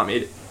furthest, have not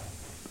made it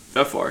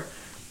that far.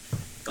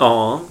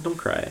 Aw, don't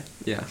cry.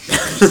 Yeah,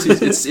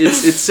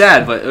 it's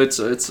sad, but it's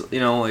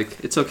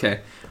like it's okay.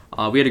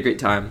 We had a great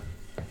time.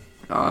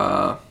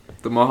 The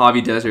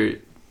Mojave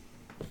Desert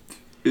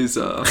is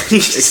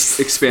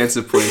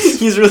expansive place.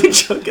 He's really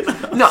choking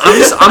up. No,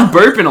 I'm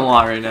burping a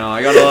lot right now.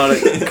 I got a lot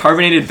of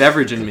carbonated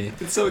beverage in me.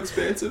 It's so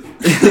expansive.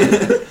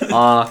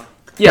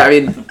 Yeah, I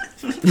mean,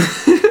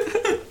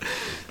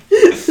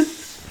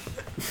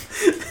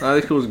 I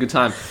think it was a good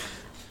time.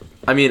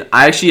 I mean,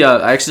 I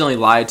accidentally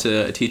lied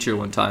to a teacher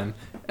one time,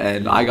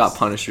 and I got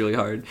punished really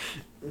hard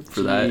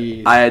for that.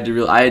 Jeez. I had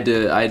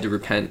to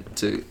repent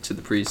to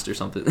the priest or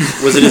something.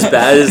 Was it as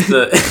bad as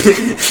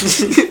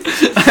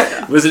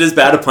Was it as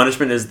bad a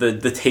punishment as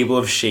the table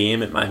of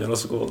shame at my middle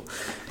school?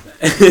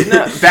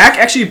 No, back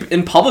actually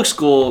in public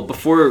school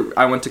before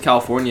I went to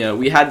California,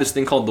 we had this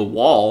thing called the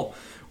wall,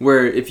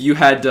 where if you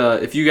had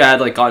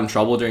like got in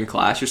trouble during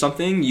class or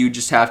something, you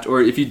just have to,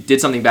 or if you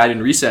did something bad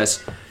in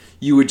recess,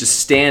 you would just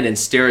stand and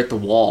stare at the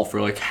wall for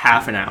like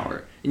half an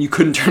hour. And you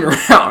couldn't turn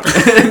around.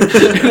 And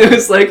it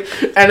was like,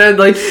 and then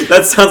like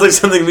That sounds like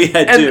something we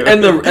had too.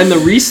 and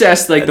the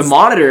recess, like the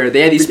monitor,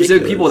 they had these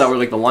specific ridiculous. people that were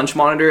like the lunch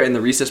monitor and the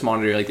recess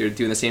monitor, like they were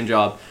doing the same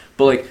job.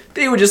 But like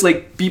they would just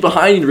like be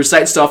behind you and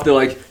recite stuff. They're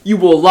like, "You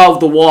will love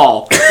the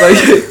wall."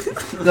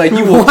 Like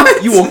you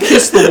will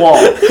kiss the wall.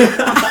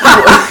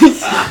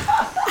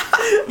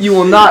 You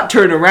will not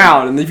turn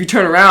around, and if you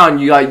turn around,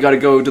 you got to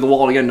go to the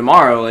wall again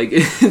tomorrow. Like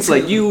it's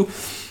like you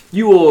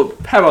will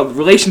have a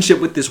relationship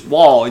with this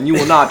wall, and you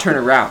will not turn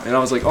around. And I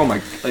was like, oh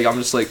my, like I'm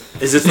just like,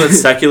 Is this what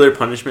secular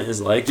punishment is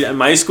like? Dude, at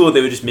my school,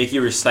 they would just make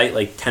you recite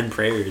like 10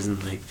 prayers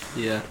and like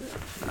yeah.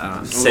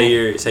 say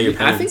your I think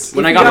penance.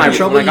 When if I you got my- in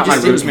trouble, when I got you my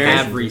just didn't Rosemary-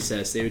 have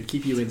recess. They would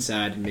keep you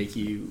inside and make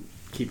you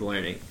keep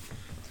learning.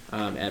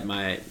 At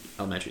my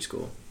elementary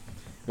school,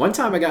 one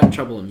time I got in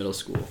trouble in middle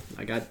school.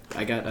 I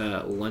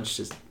got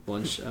lunch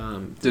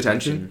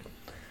detention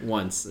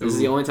once. This is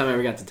the only time I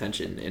ever got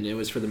detention, and it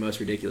was for the most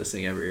ridiculous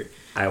thing ever.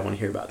 I want to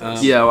hear about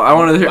this. Yeah, well, I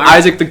want to hear My-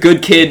 Isaac, the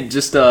good kid,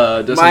 just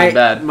does something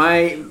bad.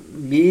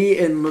 Me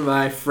and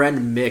my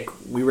friend Mick,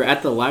 we were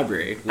at the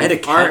library. I had a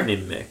with cat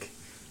named Mick.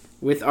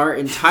 with our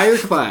entire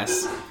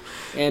class,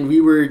 and we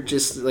were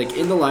just like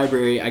in the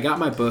library. I got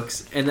my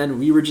books, and then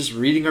we were just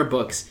reading our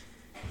books.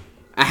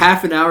 A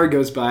half an hour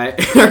goes by,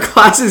 and our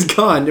class is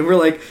gone, and we're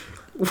like,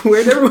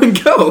 where'd everyone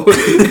go?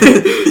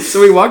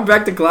 So we walk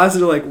back to class,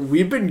 and they're like,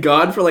 we've been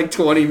gone for like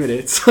 20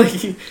 minutes.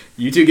 Like,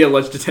 you two get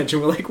lunch detention.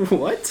 We're like,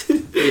 what?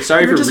 Hey,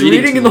 sorry we were for just reading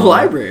reading too in the long.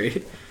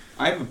 library.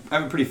 I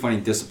have a pretty funny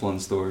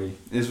discipline story.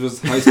 This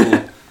was high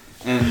school,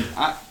 and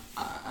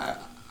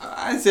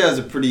I'd say I was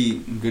a pretty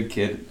good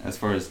kid as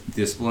far as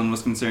discipline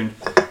was concerned.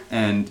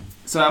 And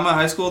so at my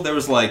high school, there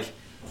was like,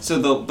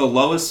 so the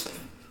lowest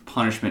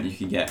punishment you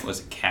could get was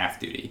a calf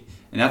duty,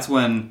 and that's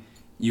when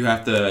you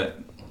have to,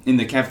 in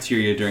the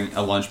cafeteria during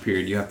a lunch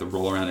period, you have to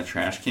roll around a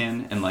trash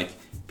can, and like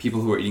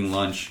people who are eating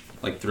lunch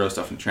like throw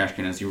stuff in the trash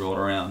can as you roll it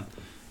around,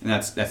 and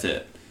that's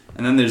it.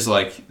 And then there's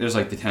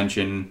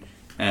detention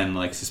and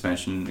like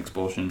suspension,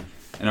 expulsion,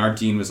 and our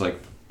dean was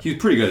like, he was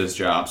pretty good at his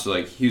job, so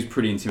like he was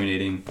pretty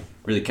intimidating,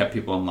 really kept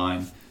people in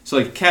line. So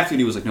like calf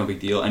duty was like no big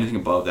deal. Anything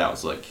above that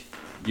was like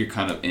you're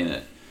kind of in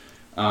it.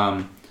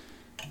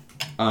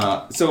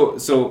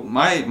 So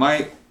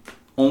my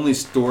only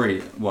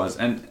story was,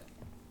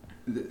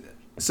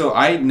 so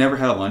I never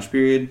had a lunch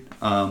period,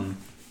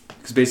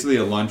 because basically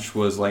a lunch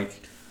was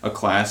like a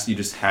class you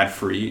just had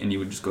free and you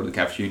would just go to the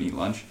cafeteria and eat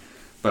lunch.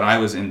 But I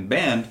was in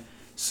band,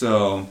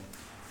 so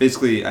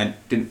basically I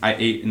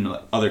ate in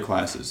other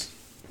classes.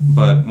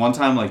 But one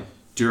time, like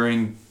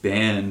during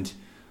band,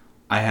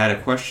 I had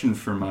a question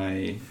for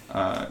my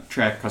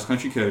track cross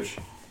country coach,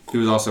 who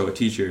was also a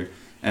teacher,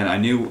 and I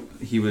knew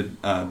he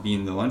would be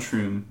in the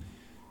lunchroom,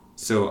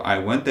 so I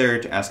went there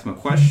to ask him a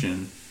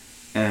question,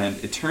 and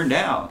it turned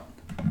out,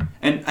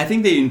 and I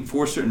think they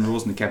enforce certain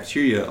rules in the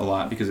cafeteria a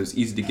lot because it was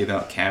easy to give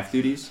out calf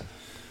duties.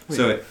 Wait.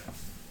 So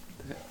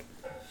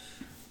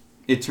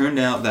it turned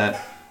out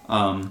that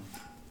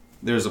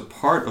there's a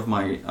part of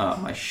my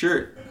my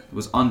shirt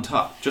was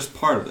untucked, just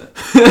part of it,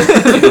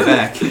 in the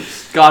back.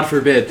 God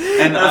forbid.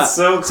 And That's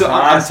so I'm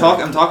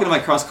classic. talking to my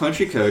cross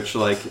country coach,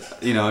 like,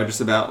 you know, just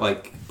about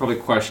like probably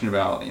a question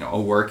about, you know, a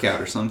workout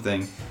or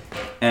something,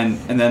 and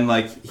then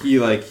like he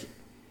like,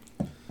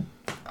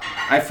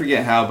 I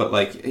forget how, but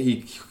like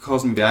he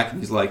calls me back and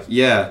he's like,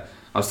 yeah,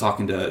 I was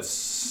talking to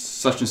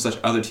such and such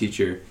other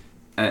teacher,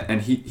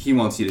 and he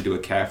wants you to do a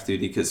calf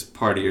duty because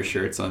part of your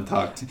shirt's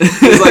untucked.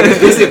 He's like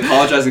basically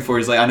apologizing for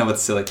it. He's like, I know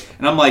it's silly,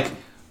 and I'm like,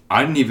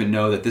 I didn't even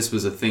know that this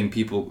was a thing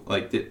people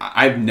like did.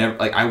 I've never,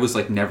 like, I was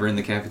like never in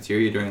the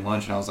cafeteria during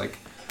lunch, and I was like,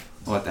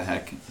 what the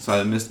heck? So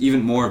I missed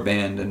even more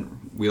band and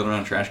wheeled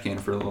around a trash can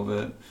for a little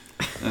bit,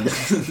 and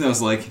that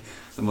was like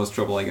the most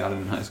trouble I got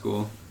in high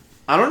school.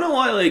 I don't know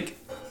why, like,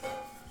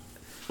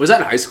 was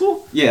that in high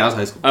school? Yeah, that was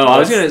high school. Oh, I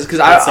was gonna, because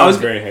That I was sounds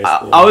very high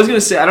school. I was gonna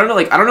say, I don't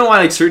know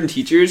why like certain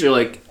teachers are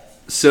like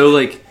so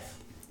like,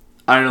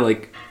 I don't know,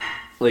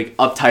 like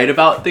uptight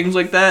about things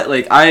like that.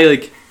 Like I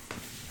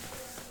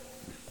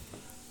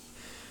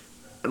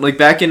like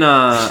back in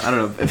I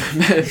don't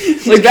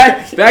know, like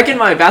back in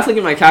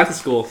my Catholic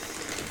school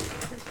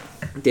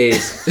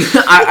days.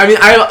 I mean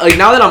I like,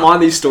 now that I'm on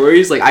these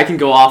stories, like I can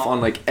go off on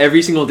like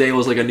every single day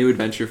was like a new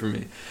adventure for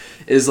me.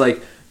 Is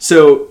like,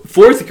 so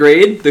 4th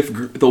grade,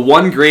 the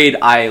one grade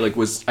I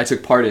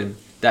took part in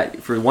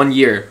that for 1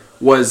 year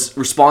was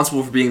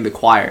responsible for being the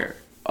choir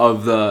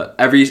of the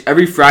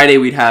every Friday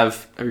we'd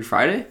have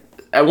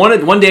at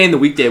one day in the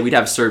weekday we'd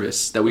have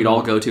service that we'd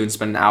all go to and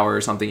spend an hour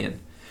or something in.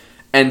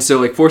 And so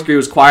like 4th grade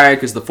was choir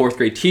because the 4th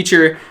grade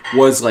teacher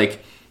was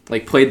like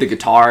played the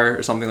guitar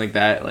or something like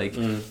that, like.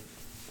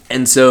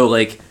 And so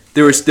like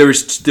there's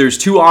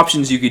 2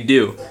 options you could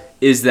do.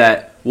 Is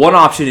that one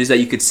option is that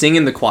you could sing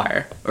in the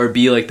choir or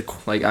be like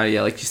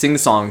you sing the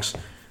songs,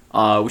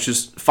 which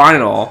is fine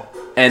and all.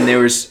 And there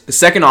was the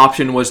second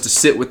option was to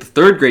sit with the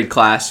third grade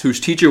class, whose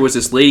teacher was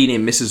this lady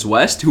named Mrs.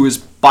 West, who was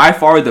by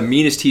far the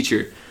meanest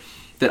teacher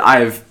that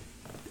I've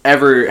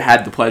ever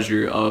had the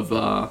pleasure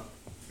of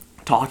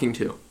talking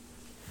to.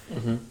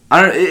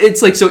 I don't.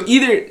 It's like so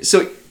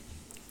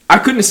I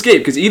couldn't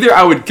escape because either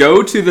I would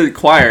go to the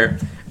choir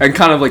and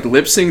kind of like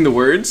lip sing the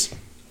words,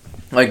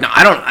 like no,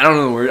 I don't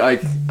know the word.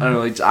 Like I don't know,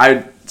 like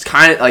I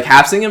kind of like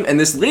half sing them, and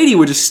this lady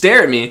would just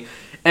stare at me,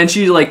 and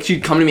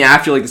she'd come to me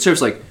after like the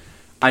service like,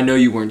 I know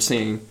you weren't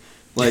singing,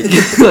 like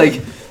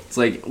like it's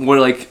like what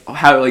like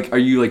how like are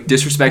you like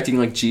disrespecting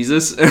like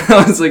Jesus? And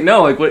I was like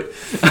no, like what,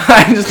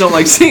 I just don't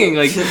like singing,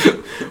 like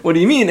what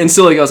do you mean? And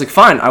so like I was like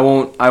fine, I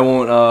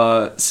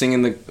won't sing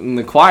in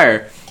the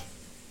choir.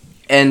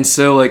 And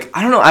so like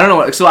I don't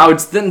know, so I would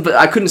then, but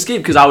I couldn't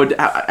escape because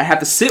I have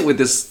to sit with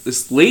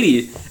this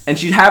lady, and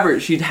she'd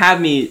have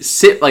me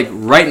sit like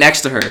right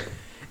next to her,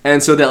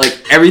 and so that like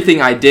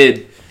everything I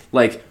did,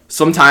 like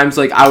sometimes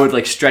like I would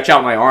like stretch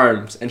out my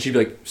arms, and she'd be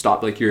like,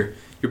 stop, like you're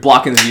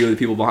blocking the view of the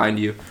people behind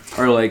you,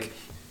 or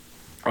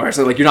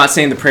so like you're not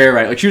saying the prayer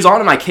right. Like she was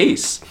on my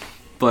case,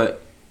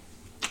 but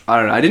I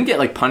don't know, I didn't get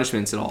like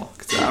punishments at all,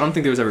 because I don't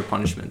think there was ever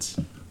punishments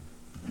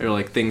or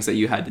like things that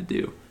you had to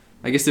do.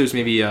 I guess there was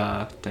maybe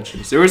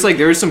detentions. There was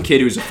some kid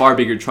who was a far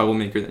bigger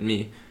troublemaker than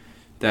me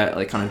that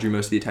like kind of drew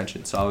most of the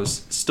attention. So I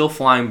was still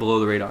flying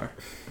below the radar.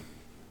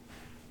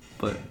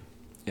 But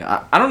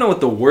yeah, I don't know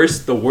what the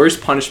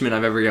worst punishment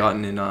I've ever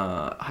gotten in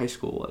high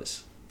school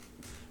was,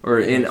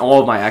 or in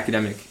all of my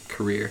academic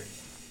career.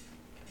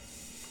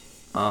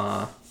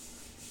 I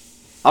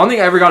don't think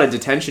I ever got a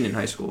detention in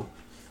high school.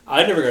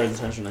 I never got a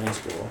detention in high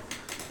school.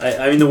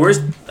 I mean the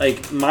worst,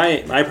 like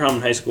my problem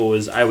in high school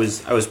was I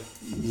was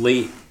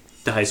late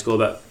to high school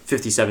about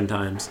 57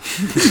 times.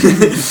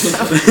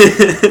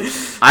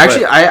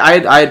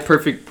 I had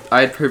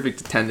perfect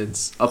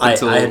attendance up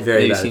until I had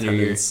very bad senior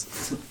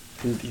attendance.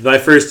 My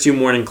first 2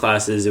 morning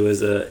classes, it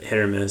was a hit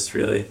or miss,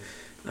 really.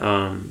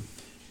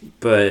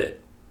 But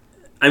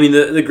I mean,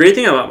 the great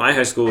thing about my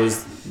high school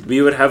was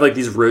we would have like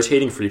these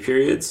rotating free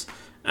periods,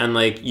 and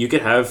like you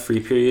could have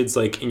free periods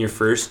like in your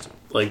first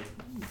like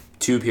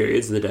 2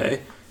 periods of the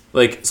day.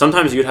 Like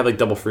sometimes you would have like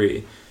double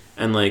free,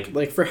 and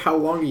like for how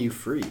long are you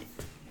free?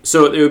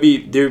 So it would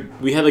be there.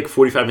 We had like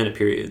 45-minute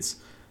periods,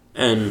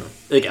 and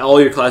like all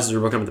your classes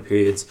were broken up into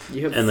periods.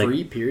 You have and,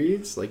 free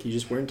periods? Like you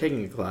just weren't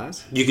taking a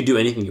class? You could do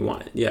anything you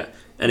wanted. Yeah,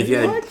 and if you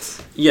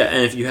What?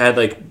 and if you had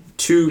like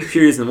 2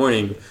 periods in the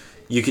morning,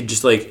 you could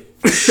just like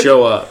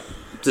show up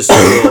to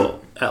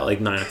school at like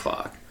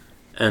 9:00,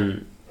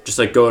 and just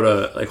like go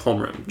to like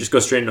homeroom. Just go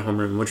straight into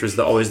homeroom, which was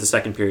always the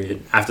second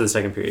period after the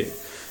second period,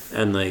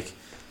 and like.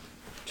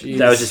 Jeez.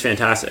 That was just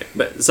fantastic,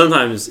 but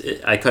sometimes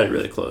I cut it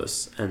really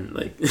close, and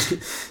like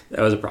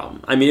that was a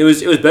problem. I mean, it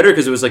was better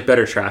because it was like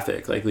better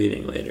traffic, like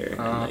leaving later.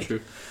 Like,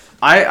 True.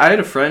 I had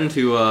a friend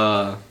who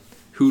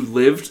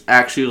lived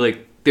actually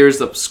like there's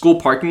the school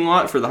parking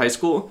lot for the high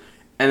school,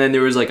 and then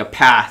there was like a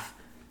path,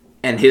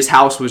 and his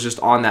house was just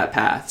on that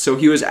path. So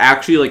he was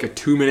actually like a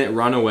 2-minute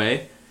run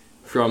away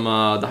from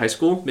the high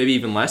school, maybe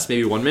even less,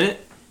 maybe 1 minute,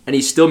 and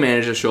he still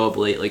managed to show up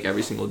late like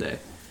every single day.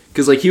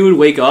 Because, like, he would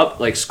wake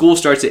up, like, school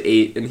starts at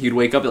 8, and he'd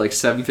wake up at, like,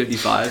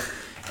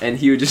 7:55, and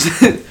he would just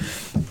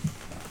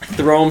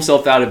throw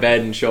himself out of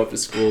bed and show up to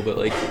school, but,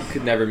 like, he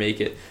could never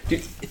make it.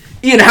 Dude,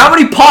 Ian, how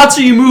many pots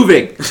are you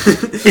moving?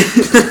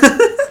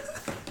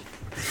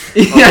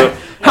 Yeah,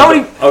 how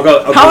many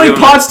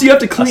pots do you have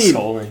to clean?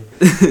 You've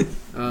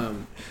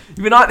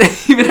been at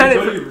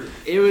it.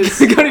 It was.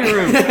 Go to your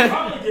room. I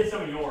probably did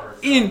some of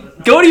yours. Ian,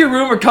 go to your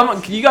room or come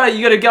on. You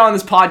gotta get on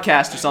this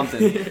podcast or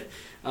something.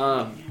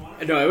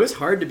 No, it was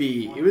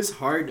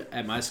hard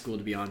at my school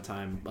to be on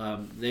time.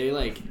 They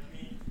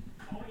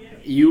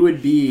you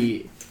would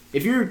be,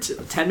 if you were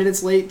 10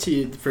 minutes late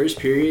to the first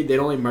period, they'd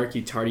only mark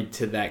you tardy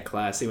to that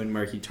class. They wouldn't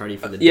mark you tardy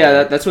for the day.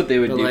 Yeah, that's what they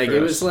would But do. like for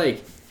it us. was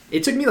like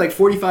it took me like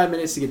 45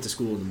 minutes to get to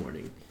school in the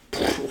morning.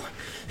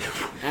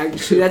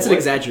 Actually, that's an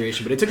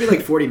exaggeration, but it took me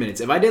like 40 minutes.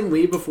 If I didn't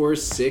leave before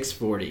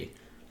 6:40,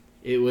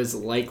 it was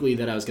likely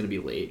that I was going to be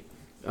late.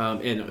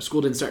 And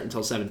school didn't start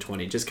until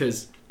 7:20, just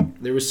because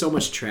there was so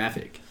much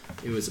traffic.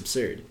 It was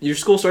absurd. Your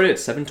school started at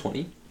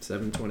 7:20.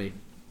 7:20.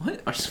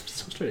 What? Our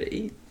school started at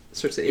 8. It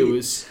starts at 8. It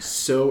was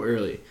so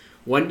early.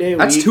 One day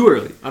That's too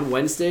early. On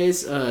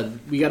Wednesdays,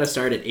 we got to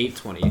start at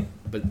 8:20,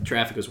 but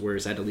traffic was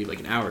worse. I had to leave like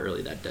an hour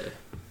early that day.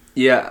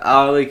 Yeah,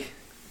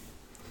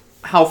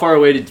 how far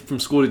away from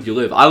school did you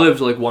live? I lived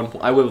like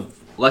I live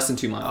less than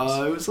 2 miles.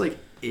 It was like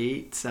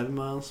 7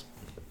 miles.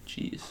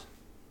 Jeez,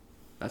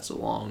 that's a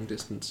long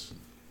distance.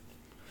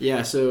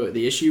 Yeah, so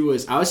the issue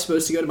was I was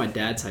supposed to go to my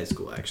dad's high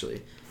school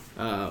actually,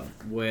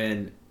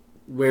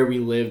 where we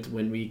lived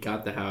when we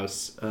got the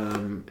house,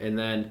 and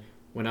then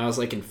when I was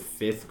like in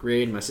 5th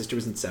grade, my sister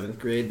was in 7th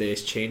grade. They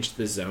changed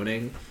the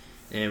zoning,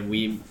 and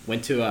we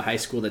went to a high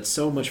school that's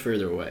so much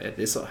further away.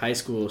 This high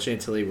school,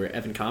 Chantilly, where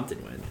Evan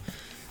Compton went.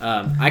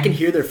 I can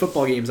hear their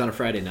football games on a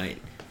Friday night,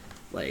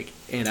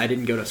 and I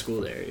didn't go to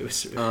school there. It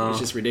was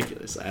just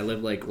ridiculous. I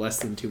live like less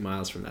than 2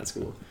 miles from that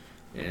school,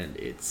 and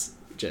it's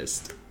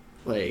just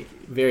like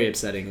very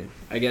upsetting.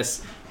 I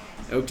guess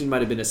Oakton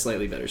might have been a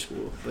slightly better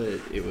school, but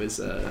it was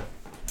a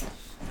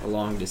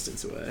long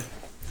distance away.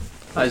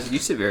 You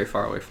sit very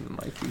far away from the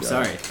mic. I'm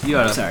sorry. You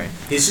gotta, I'm sorry.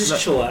 He's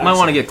just chillaxing. might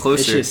want to get It's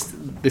closer.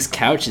 just this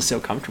couch is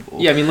so comfortable.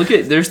 Yeah, I mean,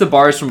 there's the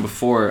bars from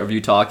before of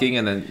you talking,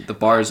 and then the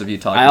bars of you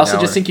talking. I also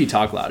now just are- think you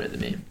talk louder than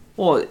me.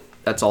 Well,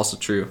 that's also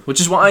true, which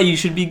is why you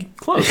should be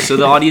close so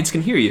the audience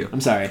can hear you.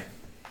 I'm sorry.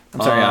 I'm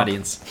sorry, Uh,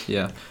 audience.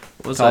 Yeah.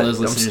 What's To all that? those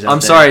listeners I'm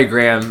out there. sorry,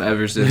 Graham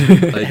Everson.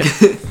 Like,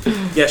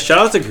 Yeah, shout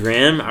out to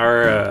Graham,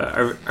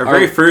 our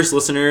very first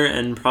listener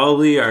and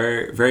probably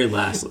our very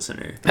last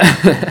listener. all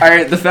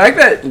right, the fact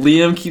that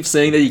Liam keeps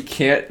saying that he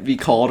can't be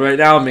called right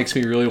now makes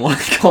me really want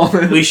to call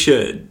him. We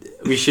should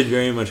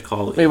very much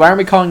call it. Wait, why aren't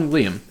we calling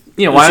Liam?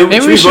 You know, why? Should, maybe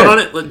should we we should.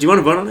 vote on it? Do you want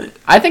to vote on it?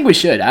 I think we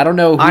should. I don't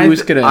know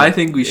who's gonna. I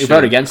think we should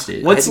vote against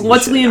it. What's I think we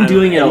should. I Liam don't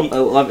doing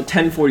know. at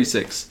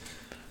 10:46?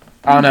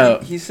 I don't know.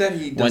 He said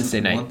he doesn't Wednesday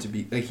night. want to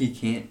be like he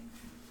can't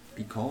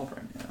be called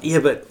right now. Yeah,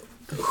 but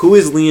who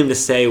is Liam to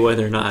say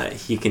whether or not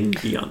he can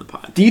be on the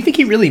pod? Do you think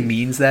he really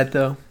means that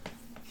though?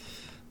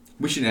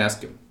 We should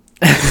ask him.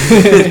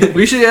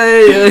 We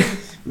should.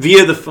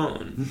 Via the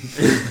phone.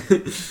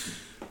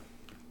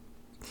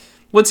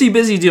 What's he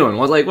busy doing?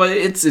 What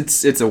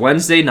It's a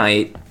Wednesday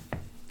night.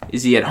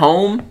 Is he at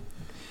home?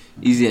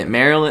 Is he at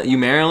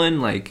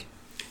Maryland? Like,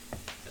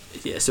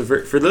 Yeah, so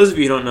for those of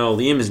you who don't know,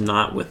 Liam is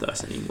not with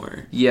us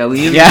anymore. yeah,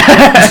 Liam. Yeah.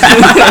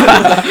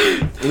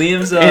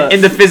 Liam's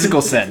in the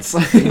physical sense.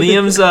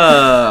 Liam's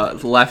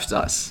left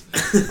us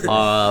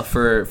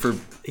for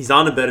He's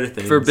on to better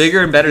things.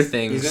 bigger and better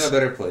things. He's in a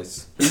better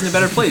place. He's in a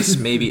better place,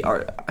 maybe.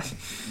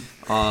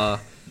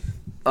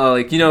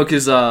 Like, you know,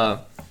 because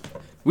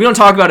we don't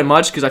talk about it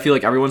much because I feel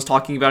like everyone's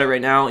talking about it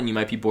right now, and you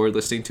might be bored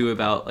listening to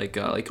about like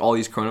all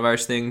these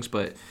coronavirus things.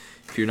 But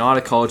if you're not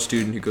a college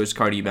student who goes to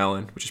Carnegie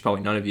Mellon, which is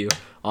probably none of you,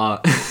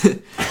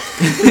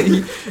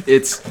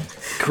 it's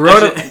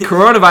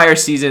coronavirus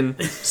season,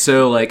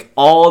 so like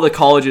all the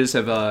colleges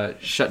have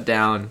shut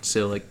down.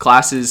 So like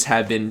classes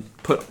have been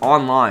put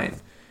online,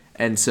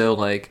 and so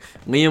like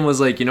Liam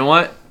was like, you know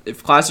what?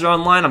 If classes are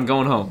online, I'm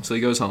going home. So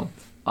he goes home.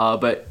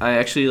 But I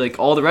actually, like,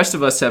 all the rest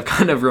of us have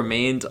kind of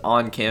remained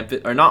on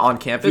campus, or not on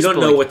campus. We don't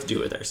but, know like, what to do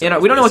with ourselves. you know,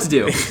 we don't know what to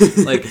do.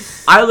 Like,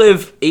 I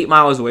live 8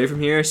 miles away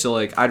from here, so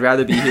like I'd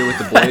rather be here with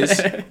the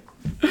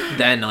boys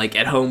than like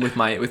at home with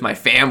my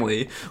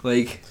family.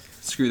 Like,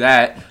 screw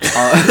that.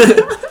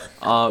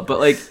 But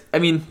like, I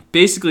mean,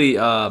 basically,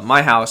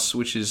 my house,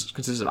 which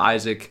consists of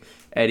Isaac,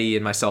 Eddie,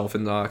 and myself,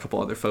 and a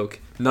couple other folk.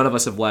 None of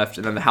us have left,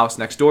 and then the house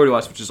next door to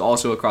us, which is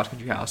also a cross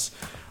country house.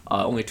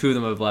 Only 2 of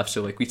them have left,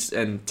 so like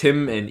and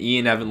Tim and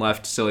Ian haven't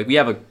left, so like we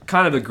have a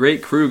kind of a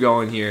great crew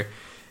going here,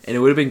 and it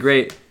would have been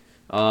great.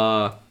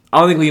 I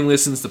don't think Liam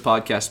listens to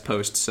podcast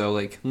posts, so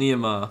like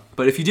Liam,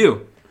 but if you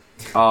do,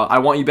 I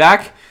want you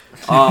back.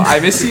 I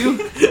miss you.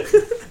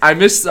 I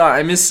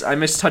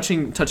miss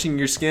touching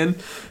your skin.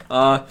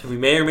 We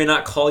may or may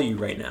not call you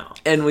right now.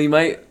 And we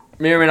may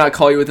or may not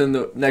call you within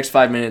the next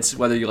 5 minutes,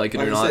 whether you like it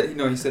or not.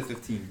 He said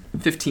 15.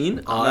 15?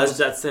 That's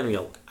gonna be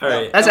a, all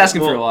right. That's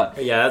asking for a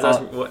lot. Yeah, that's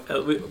asking.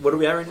 What are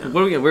we at right now?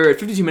 What are we? We're at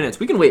 52 minutes.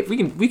 We can wait. We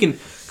can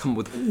come up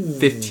with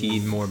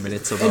 15 more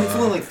minutes of. And it's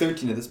only like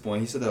 13 at this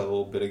point. He said that a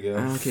little bit ago.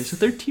 Okay, so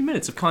 13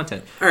 minutes of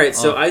content. All right,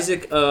 so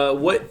Isaac,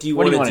 what do you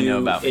want to wanna do know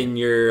about me? in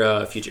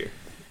your future?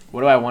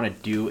 What do I want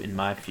to do in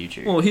my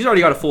future? Well, he's already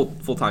got a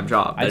full-time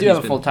job. I that do he's have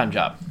a been full-time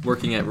job.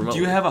 working at remote. Do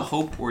you have a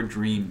hope or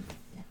dream?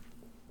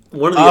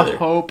 One or the A other.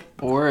 hope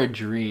or a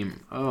dream?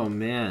 Oh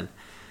man,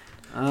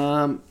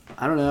 I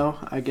don't know.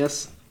 I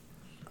guess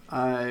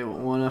I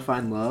want to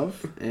find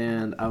love,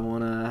 and I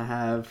want to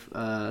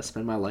have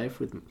spend my life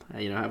with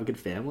have a good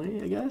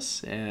family, I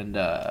guess, and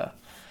I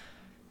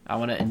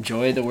want to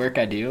enjoy the work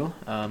I do,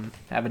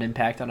 have an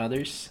impact on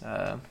others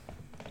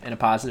in a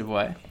positive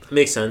way.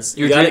 Makes sense.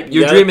 You're You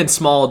gotta- dreaming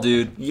small,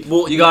 dude.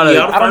 You You gotta-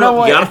 I don't know You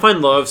what- gotta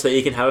find love so that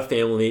you can have a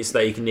family, so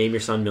that you can name your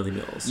son Millie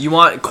Mills. You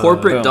want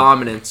corporate Boom.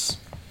 dominance.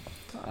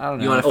 I don't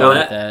know. You wanna if I found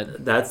want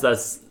that. That's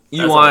You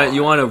that's want a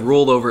you lot. want to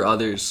rule over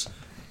others,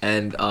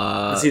 and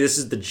See, this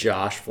is the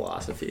Josh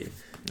philosophy.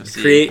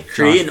 see,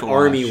 Create an Josh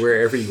army Flash.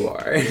 wherever you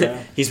are.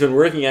 Yeah. He's been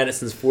working at it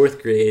since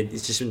 4th grade.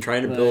 He's just been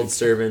trying to build Like,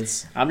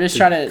 servants. I'm just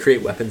trying to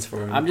create weapons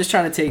for him. I'm just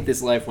trying to take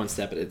this life one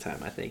step at a time.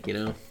 I think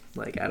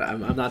Like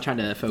I'm not trying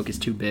to focus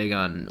too big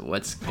on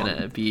what's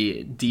gonna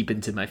be deep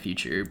into my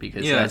future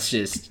because Yeah. that's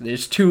just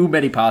there's too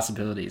many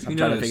possibilities. I'm Who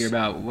trying to knows? figure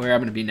out where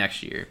I'm gonna be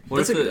next year. what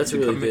That's if a- that's a the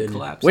really government good-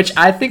 collapses? Which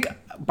I think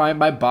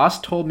my boss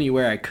told me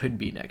where I could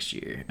be next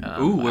year.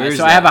 Ooh, where is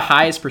so I that? have a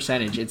highest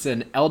percentage. It's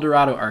in El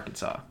Dorado,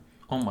 Arkansas,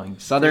 Oh my.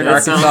 southern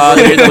That sounds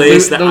Arkansas, like a near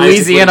place the that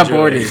Isaac Louisiana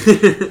would enjoy.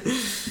 border.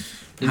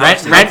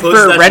 Rent How close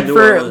is that to New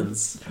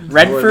Orleans?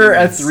 Rent New for a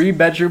Orleans.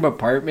 3-bedroom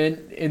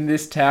apartment in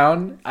this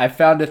town. I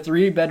found a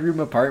 3-bedroom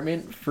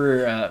apartment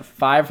for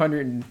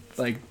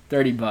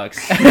 $530.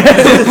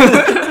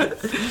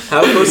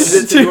 How close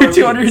is it to New Orleans?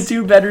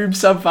 202 bedrooms,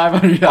 sub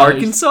 $500.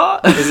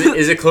 Arkansas?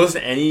 Is it close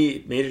to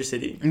any major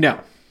city? No.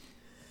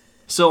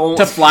 So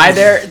To fly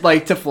there,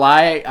 like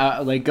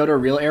like go to a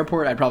real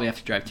airport, I'd probably have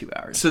to drive 2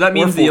 hours. So that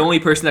means Or the 4. only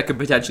person that could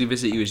potentially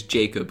visit you is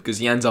Jacob, because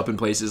he ends up in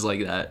places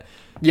like that.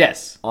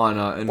 Yes. On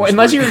Well,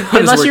 unless you're on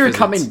his work visits.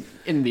 coming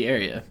in the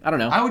area. I don't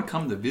know. I would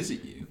come to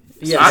visit you.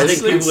 Yeah, I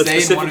think Honestly, people would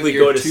stay in one of specifically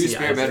your go to 2 see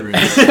spare Isaac.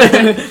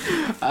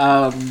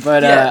 bedrooms.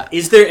 But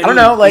Is there? Any, I don't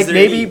know. Like is there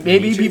maybe any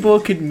maybe nature? people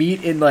could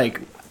meet in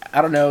like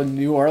I don't know.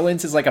 New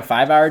Orleans is like a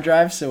 5-hour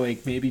drive, so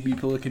like maybe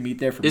people can meet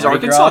there for Is Mardi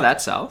Arkansas Gras.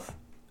 that south?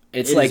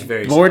 It's It is like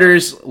very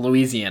borders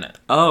Louisiana.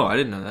 Oh, I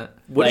didn't know that.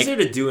 What is like,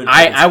 there to do in?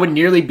 I would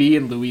nearly be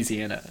in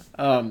Louisiana.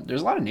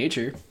 There's a lot of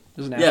nature.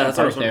 There's an Yeah, that's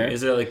what I was there. wondering.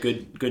 Is there like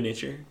good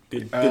nature,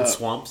 good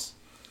swamps?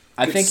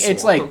 I Good think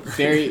it's like swamp.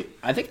 very.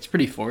 I think it's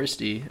pretty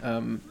foresty.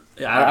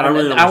 Yeah, I don't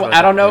really know. much about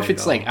I don't know that if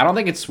it's at all. like. I don't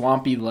think it's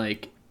swampy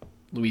like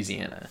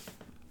Louisiana.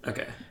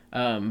 Okay,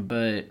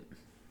 But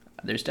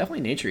there's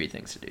definitely naturey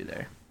things to do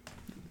there.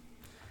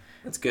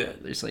 that's good.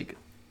 There's like,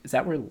 is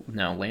that where?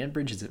 No,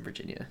 Landbridge is in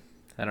Virginia.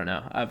 I don't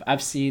know.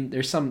 I've seen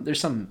there's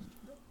some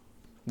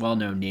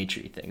well-known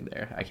naturey thing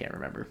there. I can't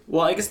remember.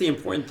 Well, I guess the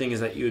important thing is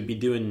that you would be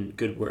doing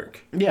good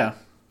work. Yeah.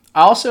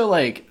 I also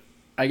like.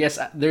 I guess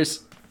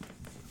there's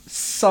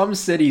some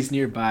cities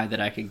nearby that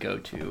I could go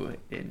to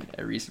in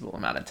a reasonable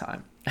amount of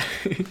time.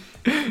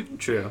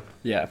 True.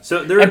 Yeah.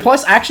 So there. And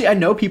plus, actually, I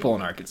know people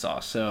in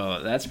Arkansas,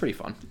 so that's pretty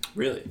fun.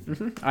 Really?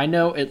 I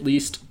know at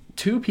least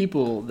 2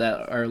 people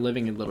that are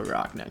living in Little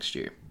Rock next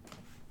year.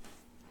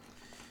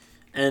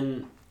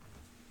 And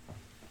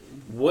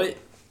what?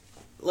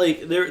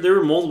 Like there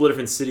were multiple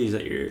different cities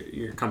that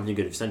your company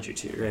could have sent you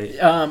to,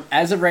 right?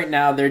 As of right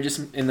now, they're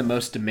just in the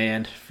most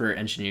demand for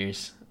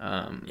engineers.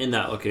 In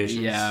that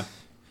location. Yeah.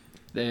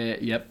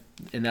 Yep,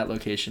 in that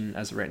location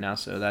as of right now.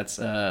 So that's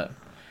the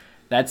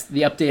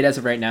update as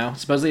of right now.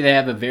 Supposedly they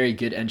have a very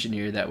good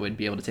engineer that would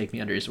be able to take me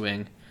under his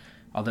wing,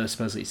 although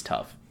supposedly he's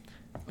tough.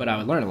 But I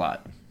would learn a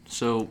lot.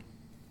 So,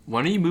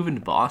 when are you moving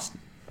to Boston?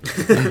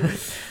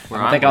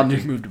 I think I'll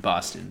move to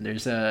Boston.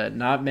 There's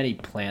not many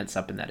plants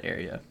up in that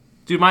area.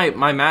 Dude,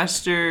 my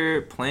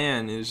master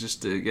plan is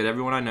just to get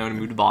everyone I know to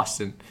move to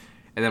Boston,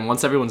 and then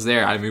once everyone's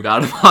there, I move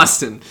out of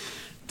Boston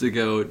to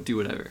go do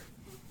whatever.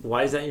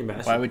 Why is that your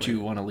master? Why would plan?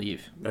 you want to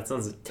leave? That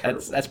sounds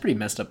terrible. That's pretty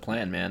messed up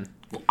plan, man.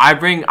 I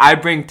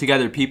bring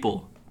together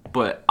people,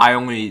 but I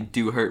only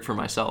do hurt for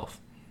myself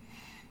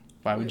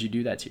Why would you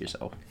do that to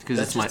yourself? because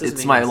That it's just my doesn't it's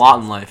make my any lot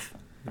sense. in life.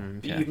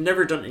 Okay. You've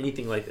never done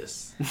anything like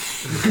this.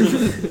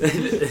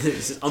 It's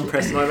just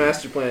unprecedented.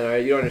 master plan. All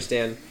right, you don't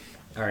understand.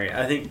 All right,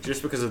 I think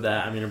just because of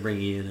that, I'm gonna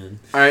bring Ian in.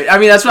 All right, I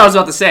mean that's what I was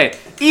about to say.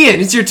 Ian,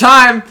 it's your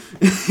time.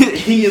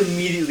 He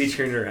immediately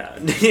turned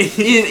around.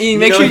 Ian,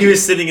 make sure he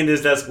was sitting in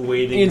his desk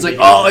waiting. Ian's to like,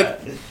 get oh,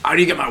 that. like, how do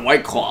you get my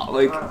White Claw?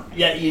 Like,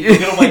 Yeah, you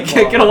get a white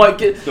claw. get a white.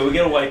 Get, Go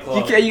get a white claw.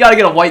 you gotta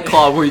get a White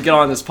Claw before you get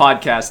on this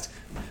podcast.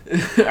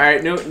 All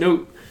right,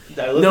 no.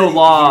 I love No that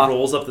law. He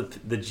rolls up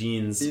the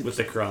jeans with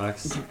the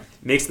Crocs,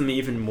 makes them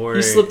even more.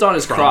 He slipped on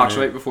his Crocs prominent.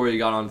 right before he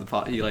got on the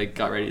pot. He like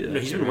got ready to. No,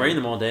 he's been wearing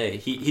them all day.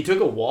 He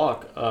took a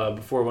walk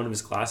before one of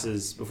his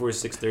classes before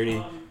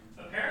 6:30.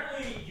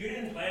 Apparently, you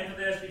didn't plan for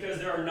this because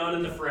there are none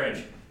in the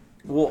fridge.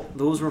 Well,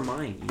 those were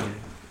mine. Ian.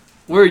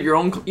 We're your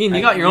own. Ian,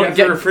 you got your You own. have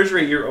to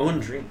refrigerate your own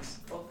drinks.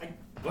 Well, I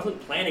wasn't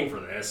planning for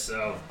this,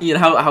 so. Ian,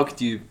 how could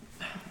you?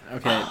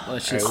 Okay, let's All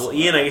right, just. well,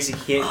 Ian, I guess you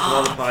can't come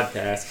on the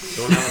podcast.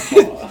 Don't have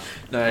a claw.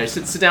 No,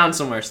 sit down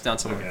somewhere. Sit down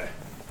somewhere. Okay.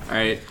 All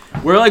right,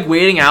 we're like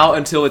waiting out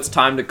until it's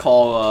time to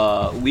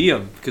call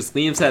Liam because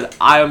Liam said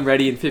I am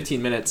ready in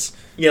 15 minutes.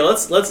 Yeah,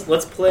 let's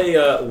play.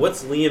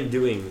 What's Liam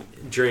doing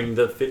during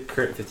the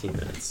current 15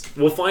 minutes?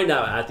 We'll find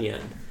out at the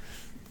end.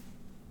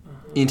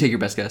 Ian, take your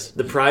best guess.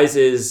 The prize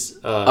is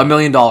 $1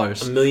 million.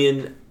 $1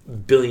 million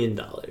billion.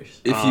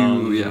 If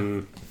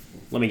you,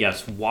 Let me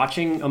guess.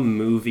 Watching a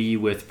movie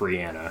with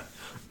Brianna.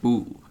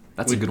 Ooh,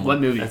 that's a good What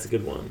one. movie? That's a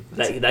good one.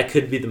 That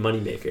could be the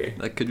moneymaker.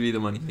 That could be the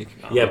money maker.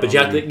 Yeah, but you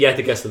have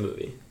to guess the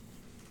movie.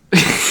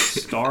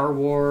 Star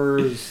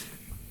Wars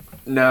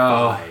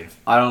No, 5.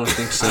 I don't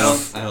think so.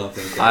 I don't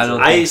think. I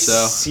don't I think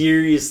so.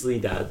 seriously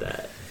doubt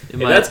that. It If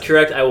might- that's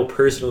correct, I will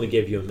personally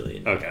give you $1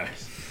 million. Okay.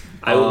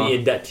 I will be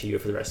in debt to you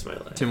for the rest of my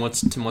life. Tim,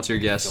 what's your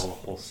guess? Fill the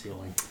whole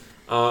ceiling.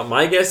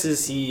 My guess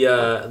is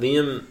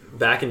Liam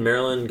back in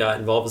Maryland got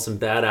involved with some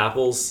bad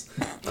apples.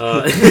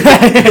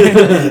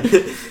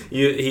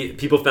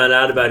 People found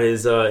out about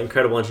his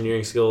incredible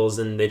engineering skills,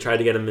 and they tried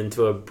to get him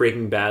into a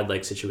Breaking Bad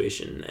like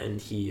situation, and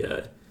he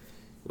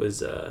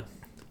was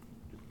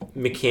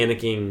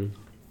mechanicking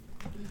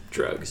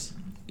drugs.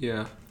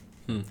 Yeah.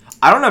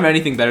 I don't have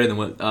anything better than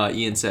what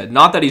Ian said.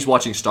 Not that he's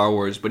watching Star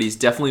Wars, but he's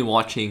definitely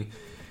watching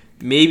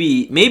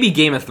maybe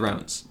Game of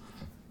Thrones.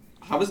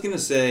 I was gonna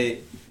say,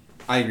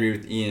 I agree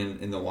with Ian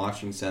in the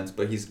watching sense,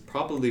 but he's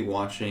probably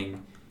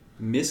watching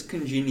Miss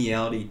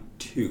Congeniality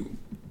 2.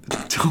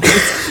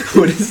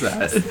 What is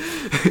that?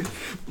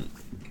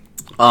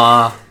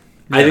 I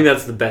think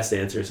that's the best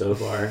answer so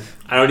far.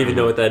 I don't even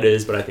know what that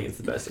is, but I think it's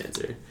the best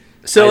answer.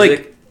 So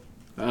Isaac?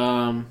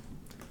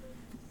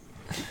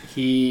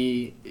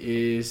 He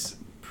is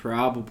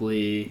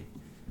probably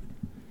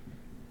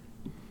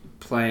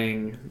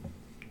playing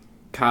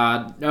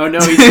COD. No,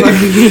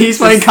 he's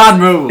playing COD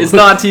Mobile. It's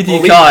not TT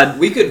Well, COD.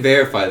 we could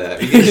verify that.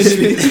 We could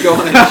just go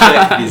on and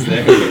check if he's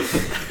there.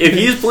 If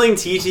he's playing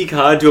TT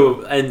COD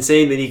and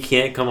saying that he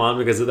can't come on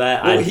because of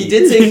that, Well, he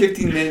did say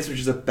 15 minutes, which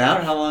is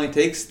about how long it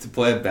takes to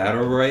play a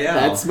battle royale.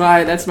 That's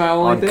my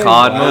only On thing.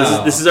 COD.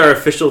 Wow. This is our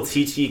official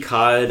TT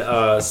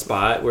COD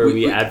spot where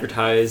we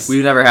advertise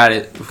We've never had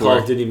it before. Call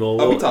of Duty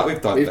Mobile. Oh, we've talked We've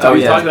about We've that.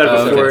 talked about it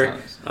Oh, before.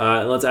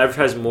 okay. Let's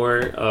advertise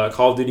more.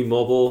 Call of Duty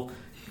Mobile,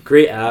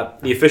 great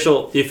app. The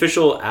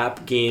official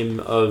app game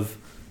of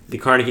the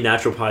Carnegie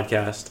Natural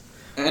podcast.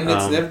 And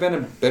it's never been a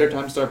better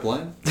time to start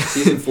playing.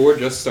 Season 4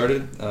 just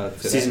started today.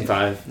 Season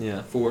 5.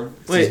 Yeah. 4.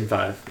 Wait. Season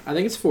 5. I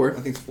think it's 4. I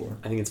think it's 4.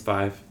 I think it's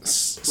 5.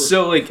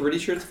 So like, Pretty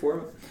sure it's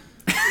 4.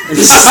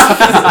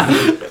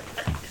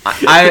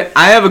 I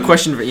have a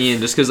question for Ian,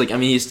 just because like, I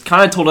mean, he's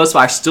kind of told us, but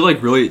I still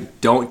like really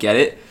don't get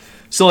it.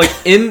 So like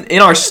in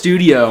our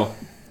studio,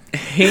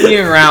 hanging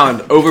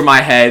around over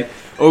my head,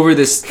 over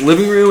this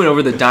living room and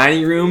over the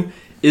dining room,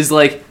 is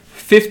like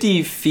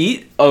 50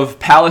 feet of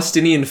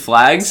Palestinian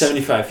flags.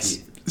 75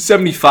 feet.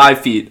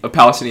 75 feet of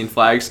Palestinian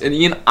flags, and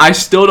Ian, I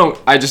just don't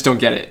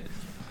get it.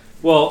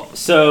 Well,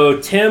 so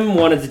Tim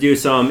wanted to do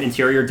some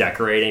interior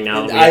decorating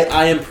now. And That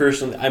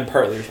I'm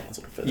partly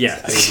responsible for this.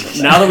 yes.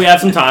 Now that we have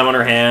some time on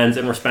our hands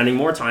and we're spending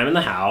more time in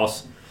the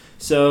house,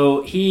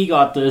 so he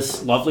got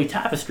this lovely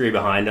tapestry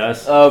behind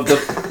us. So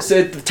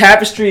the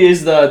tapestry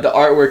is the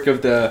artwork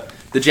of the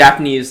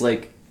Japanese,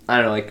 like,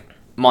 I don't know,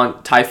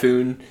 like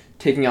typhoon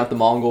taking out the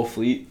Mongol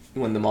fleet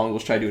when the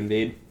Mongols tried to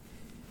invade.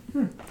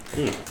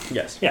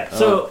 Yes. Yeah.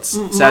 So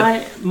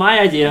my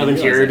idea of Didn't realize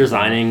interior that.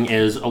 designing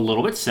is a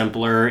little bit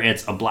simpler.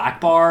 It's a black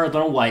bar,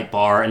 then a white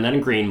bar, and then a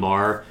green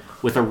bar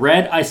with a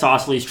red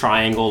isosceles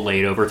triangle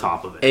laid over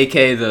top of it.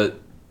 AK the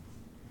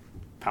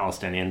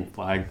Palestinian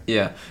flag.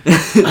 yeah.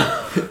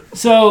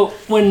 So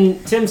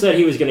when Tim said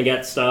he was going to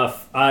get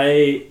stuff,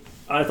 I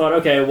thought,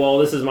 okay, well,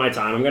 this is my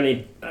time. I'm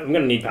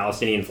gonna need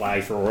Palestinian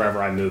flags for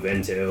wherever I move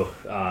into.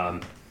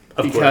 Of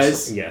Because?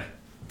 course, yeah,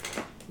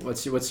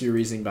 What's your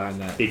reasoning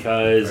behind that?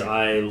 because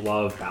I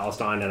love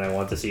Palestine and I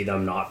want to see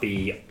them not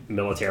be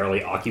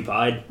militarily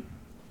occupied.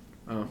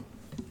 Oh,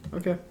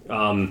 okay.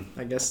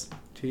 I guess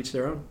to each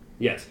their own.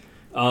 Yes.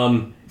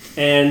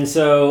 And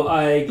so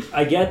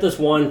I get this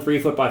one 3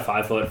 foot by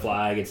 5 foot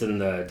flag. It's in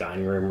the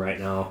dining room right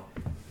now.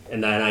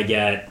 And then I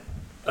get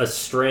a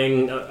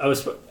string.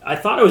 I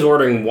thought I was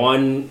ordering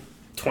one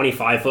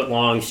 25 foot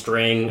long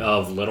string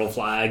of little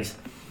flags,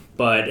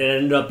 but it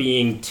ended up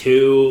being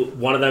two,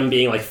 one of them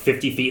being like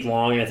 50 feet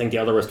long, and I think the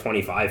other was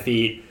 25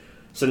 feet.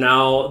 So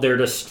now they're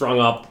just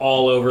strung up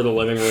all over the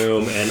living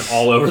room and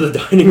all over the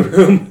dining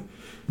room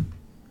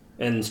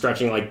and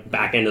stretching like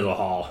back into the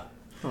hall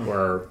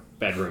where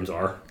bedrooms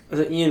are.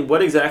 So, Ian,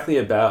 what exactly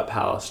about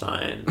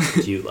Palestine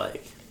do you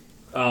like?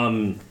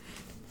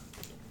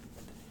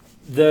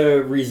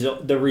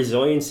 The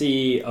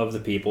resiliency of the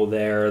people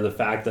there, the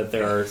fact that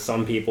there are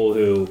some people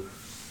who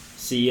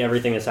see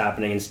everything that's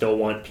happening and still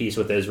want peace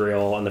with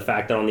Israel, and the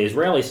fact that on the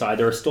Israeli side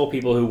there are still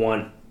people who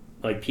want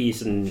like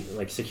peace and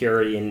like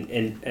security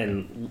and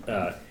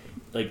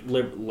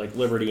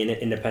liberty and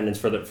independence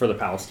for the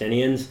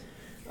Palestinians.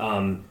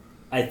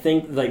 I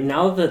think like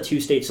now that the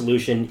two-state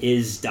solution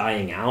is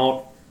dying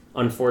out,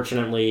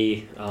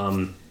 unfortunately,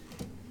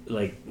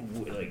 like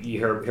you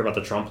hear about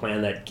the Trump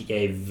plan that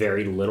gave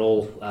very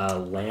little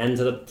land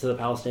to the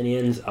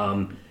Palestinians.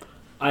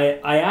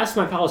 I asked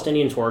my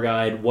Palestinian tour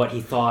guide what he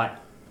thought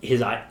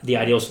the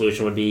ideal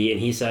solution would be,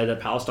 and he said that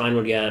Palestine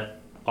would get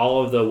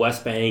all of the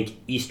West Bank,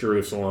 East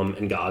Jerusalem,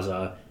 and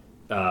Gaza.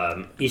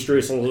 East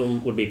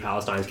Jerusalem would be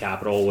Palestine's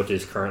capital, which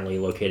is currently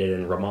located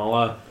in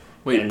Ramallah.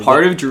 Wait, And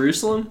part of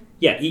Jerusalem?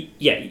 Yeah, he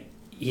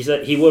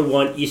said he would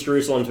want East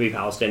Jerusalem to be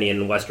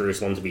Palestinian and West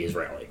Jerusalem to be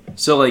Israeli.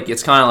 So like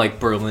it's kind of like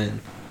Berlin.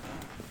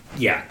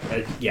 Yeah,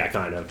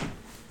 kind of.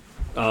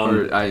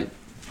 I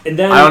And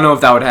then don't know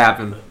if that would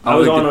happen. I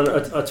was on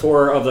a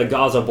tour of the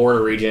Gaza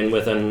border region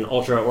with an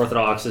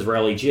ultra-Orthodox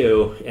Israeli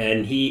Jew,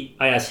 and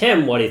I asked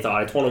him what he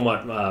thought. I told him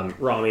what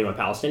Rami, my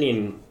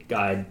Palestinian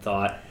guide,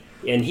 thought,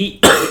 and he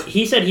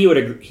said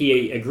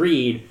he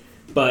agreed,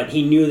 but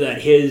he knew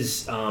that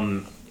his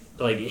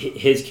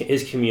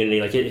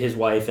community, like his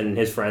wife and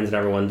his friends and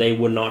everyone, they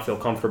would not feel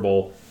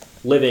comfortable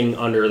living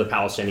under the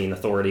Palestinian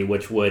Authority,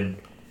 which would.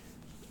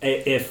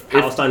 If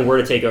Palestine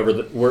were to take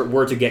over,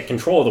 were to get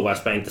control of the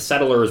West Bank, the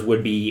settlers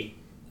would be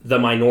the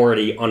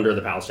minority under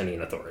the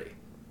Palestinian Authority.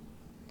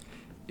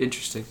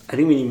 Interesting. I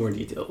think we need more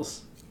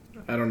details.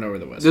 I don't know where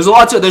the West. There's a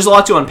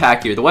lot to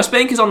unpack here. The West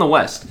Bank is on the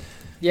west.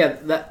 Yeah,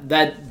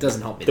 that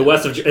doesn't help me. The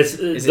west of it's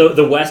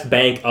the West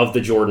Bank of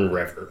the Jordan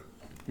River.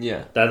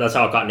 Yeah. That's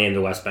how it got named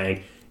the West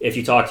Bank. If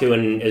you talk to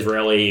an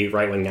Israeli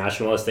right-wing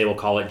nationalist, they will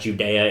call it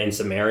Judea and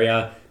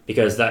Samaria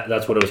because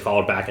that's what it was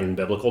called back in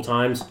biblical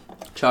times.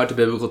 Shout out to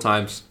biblical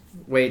times.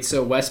 Wait,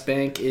 so West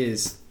Bank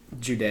is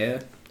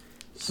Judea?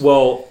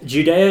 Well,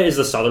 Judea is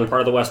the southern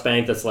part of the West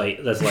Bank. That's like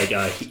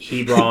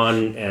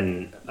Hebron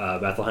and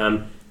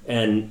Bethlehem,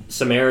 and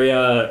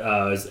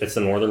Samaria it's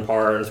the northern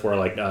part. It's where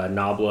like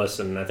Nablus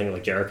and I think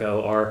like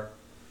Jericho are.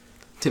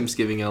 Tim's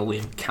giving a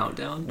Liam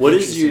countdown. What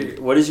is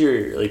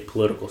your like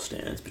political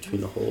stance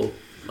between the whole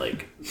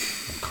like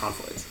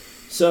conflict?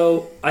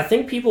 So I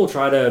think people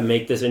try to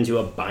make this into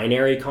a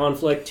binary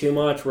conflict too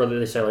much, where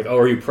they say like, "Oh,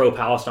 are you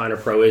pro-Palestine or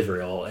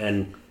pro-Israel?"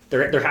 And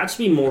there has to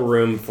be more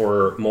room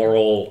for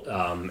moral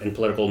and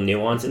political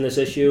nuance in this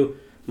issue.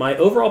 My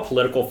overall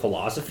political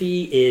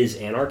philosophy is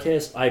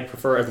anarchist. I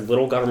prefer as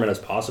little government as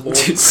possible,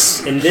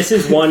 and this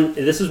is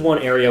one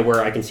area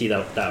where I can see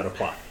that would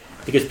apply,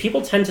 because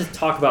people tend to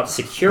talk about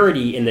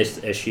security in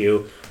this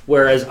issue,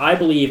 whereas I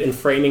believe in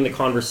framing the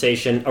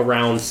conversation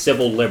around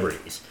civil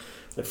liberties.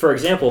 For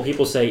example,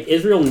 people say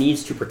Israel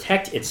needs to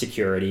protect its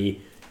security,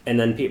 and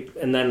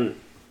then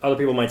other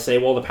people might say,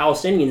 well, the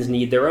Palestinians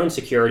need their own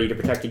security to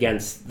protect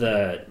against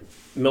the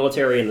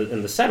military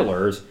and the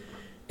settlers.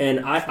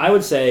 And I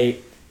would say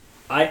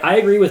I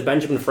agree with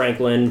Benjamin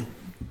Franklin.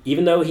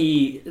 Even though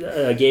he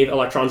gave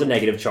electrons a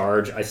negative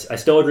charge, I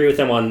still agree with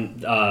him on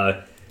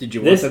Did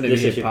you want them to be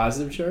a issue.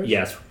 positive charge?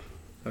 Yes.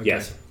 Okay.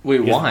 Yes.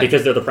 Wait, why?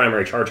 Because they're the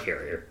primary charge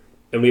carrier.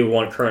 And we would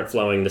want current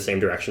flowing the same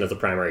direction as the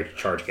primary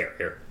charge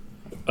carrier.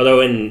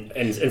 Although in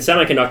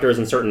semiconductors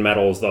and certain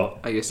metals,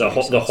 I guess the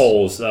that makes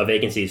holes,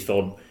 vacancies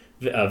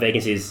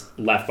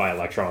left by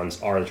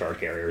electrons are the charge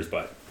carriers,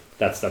 but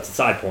that's a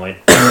side point.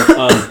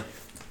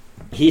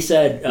 He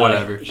said,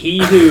 Whatever. He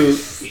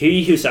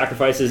who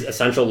sacrifices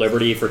essential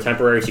liberty for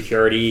temporary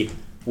security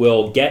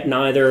will get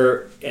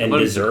neither and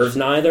deserves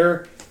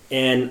neither.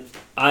 And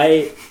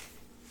I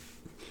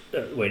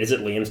wait, is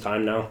it Liam's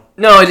time now?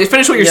 No,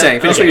 finish what you're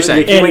saying. Finish what you're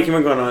saying. Keep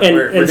going on.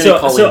 We're gonna So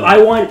call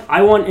Liam.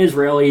 I want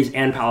Israelis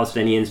and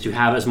Palestinians to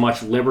have as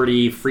much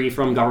liberty, free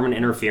from government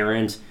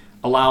interference,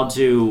 allowed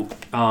to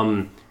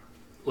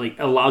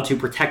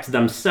protect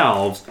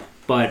themselves,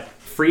 but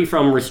free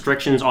from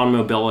restrictions on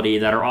mobility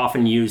that are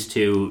often used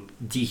to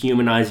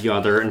dehumanize the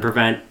other and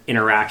prevent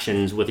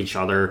interactions with each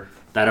other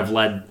that have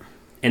led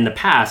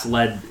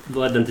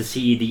them to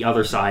see the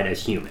other side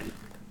as human.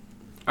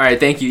 All right,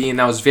 thank you, Ian.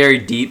 That was very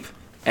deep,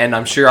 and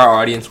I'm sure our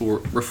audience will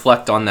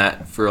reflect on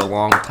that for a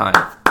long time.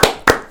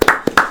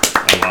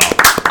 Oh wow!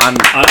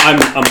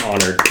 I'm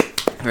honored.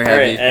 Very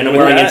happy. And I'm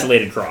wearing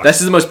insulated Crocs. This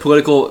is the most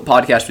political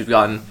podcast we've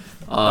gotten.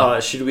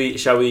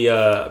 Shall we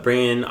bring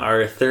in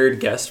our third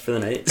guest for the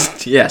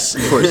night? Yes,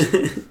 of course.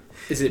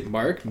 Is it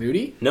Mark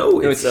Moody? No,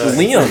 It's it's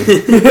Liam.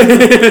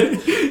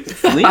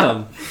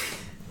 Liam.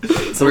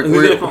 So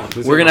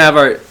We're gonna have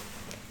our.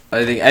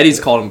 I think Eddie's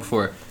called him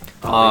before.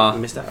 we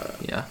missed out.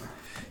 Yeah.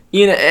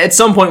 Ian, at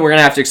some point we're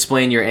gonna have to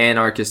explain your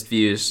anarchist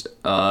views.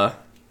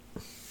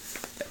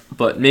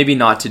 But maybe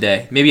not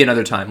today. Maybe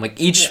another time. Like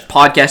each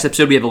podcast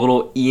episode, we have a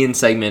little Ian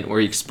segment where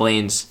he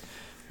explains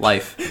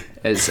life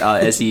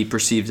as he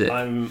perceives it.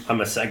 I'm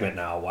a segment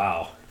now.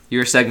 Wow.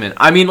 Your segment.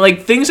 I mean,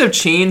 like things have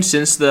changed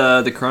since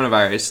the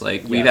coronavirus.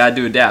 Like we've had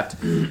to adapt.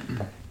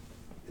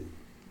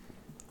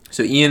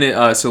 So Ian,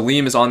 so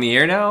Liam is on the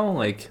air now.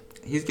 Like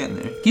He's getting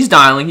there. he's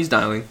dialing.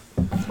 Oh,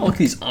 look at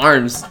these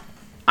arms.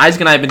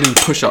 Isaac and I have been doing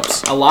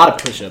push-ups. A lot of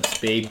push-ups,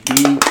 baby.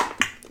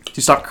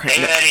 To stop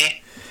cranking. Hey,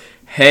 Eddie.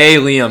 Hey,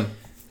 Liam.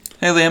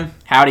 Hey, Liam.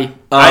 Howdy.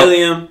 Hi,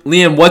 Liam.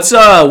 Liam,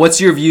 what's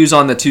your views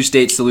on the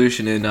two-state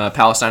solution in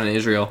Palestine and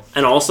Israel?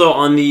 And also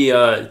on the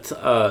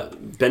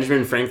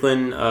Benjamin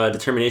Franklin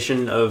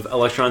determination of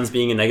electrons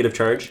being a negative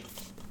charge.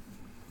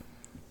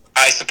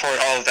 I support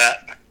all of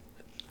that.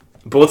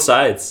 Both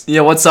sides.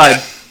 Yeah, what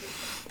side?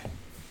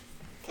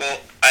 Well,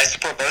 I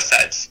support both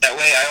sides. That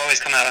way I always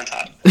come out on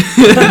top.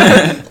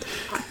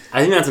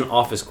 I think that's an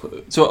office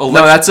quote. So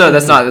No, that's not.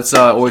 That's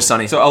Always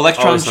Sunny. So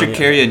electrons Always should Sunny,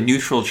 carry a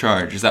neutral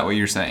charge. Is that what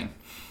you're saying?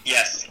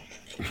 Yes.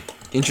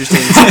 Interesting.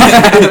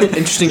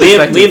 Interesting Liam's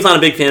perspective. not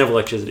a big fan of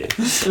electricity.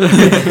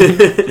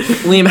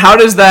 Liam, how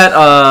does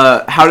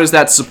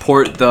that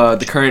support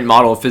the current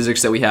model of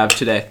physics that we have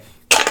today?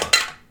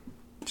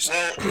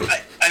 Well,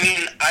 I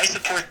mean, I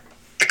support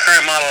the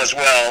current model as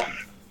well.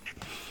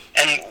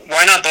 And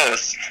why not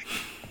both?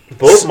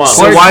 Both models.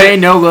 So why- Jorge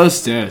no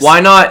los dos. Why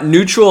not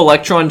neutral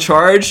electron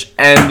charge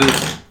and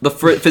the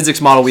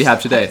physics model we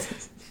have today?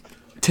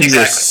 Tim,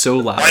 you're Exactly. so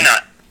loud. Why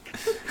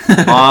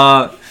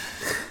not?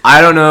 I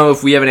don't know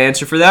if we have an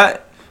answer for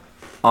that.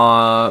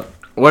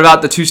 What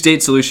about the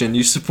two-state solution?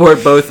 You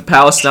support both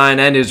Palestine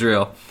and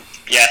Israel?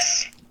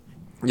 Yes.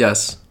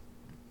 Yes.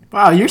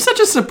 Wow, you're such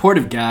a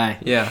supportive guy.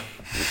 Yeah.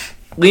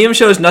 Liam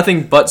shows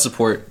nothing but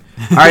support.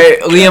 All right,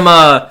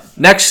 Liam.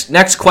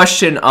 Next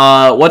question.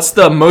 What's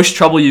the most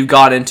trouble you've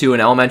got into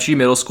in elementary,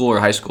 middle school, or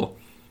high school?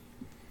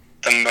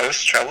 The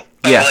most trouble?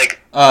 Yeah. Like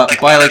by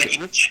one like- of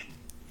each?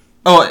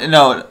 Oh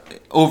no,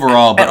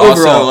 overall, but And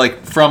overall. also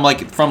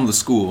from the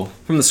school.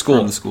 From the school.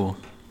 From the school.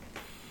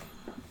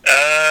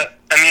 I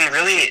mean,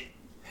 really,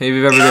 Have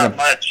you ever Not been a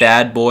much.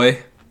 bad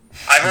boy?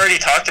 I've already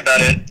talked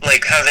about it,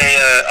 like how they,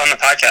 on the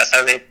podcast,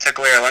 how they took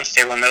away our lunch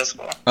table in middle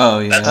school. Oh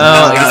yeah.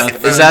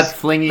 That's- Is that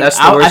Flinging. That's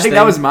the I worst think that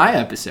thing? was my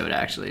episode,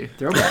 actually.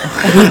 Throwback.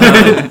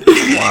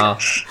 Wow.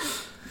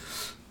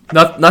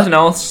 Nothing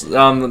else.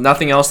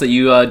 Nothing else that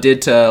you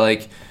did to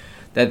like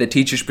that the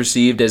teachers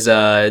perceived as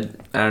I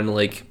don't know,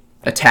 like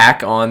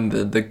attack on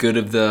the good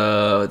of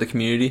the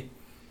community.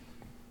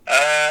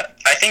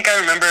 I I think I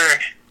remember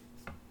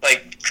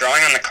like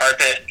drawing on the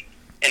carpet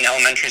in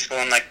elementary school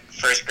in like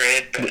first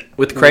grade, but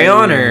With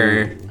crayon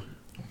or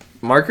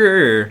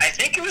marker or I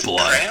think it was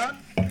Blood.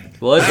 crayon.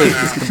 blood? I don't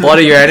Like, know. the blood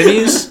of your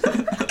enemies?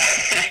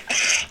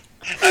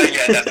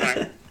 Yeah,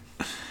 definitely.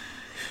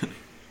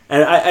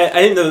 And I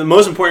think the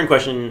most important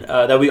question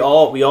that we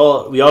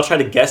all try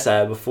to guess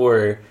at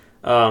before,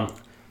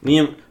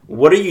 Liam,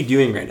 what are you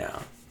doing right now?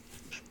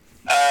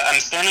 I'm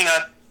standing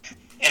up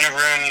in a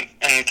room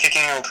and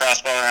kicking a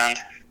lacrosse ball around.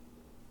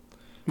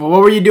 Well,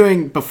 what were you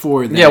doing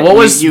before that? Yeah, what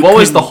was the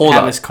couldn't hold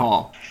have up? us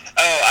call?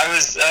 Oh, I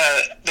was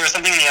there was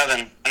something in the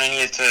oven and I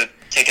needed to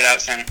take it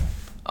out soon.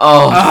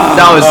 Oh,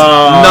 that was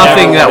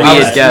nothing that we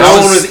had No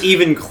one guessed. was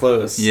even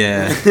close.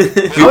 Yeah.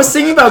 I was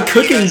thinking about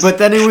cooking, but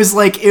then it was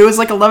like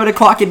 11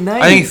 o'clock at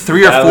night. I think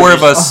three or That four was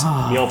of us.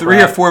 Meal Three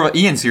or prep. four of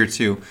Ian's here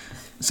too.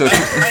 So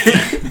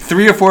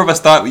three or four of us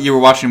thought you were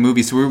watching a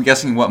movie, so we were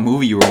guessing what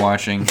movie you were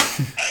watching.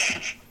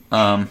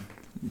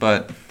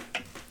 But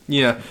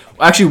Yeah.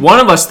 Actually, one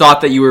of us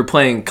thought that you were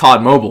playing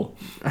COD Mobile,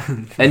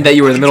 and that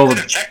you were in the middle of Could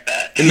have checked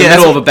that. in the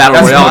middle of a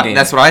battle royale game.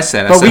 That's what I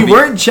said. I but said we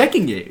weren't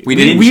checking it. We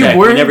didn't We check.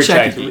 weren't We never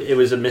checked. checking it. It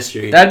was a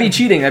mystery. That'd be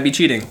cheating. That'd be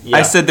cheating. Yeah.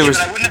 I said there was.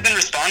 But I wouldn't have been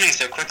responding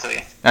so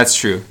quickly. That's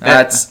true.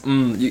 That's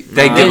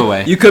They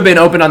giveaway. You could have been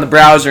open on the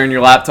browser in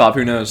your laptop.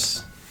 Who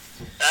knows?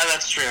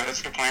 That's true. That's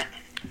a good point.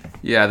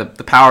 Yeah,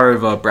 the power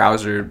of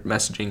browser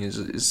messaging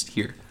is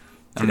here.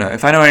 I don't know.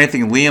 If I know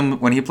anything, Liam,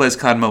 when he plays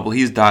COD Mobile,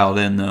 he's dialed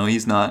in though.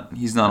 He's not on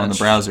the That's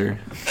browser.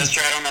 That's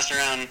true. I don't mess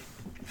around.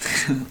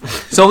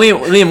 So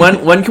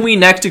Liam, when can we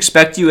next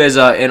expect you as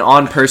an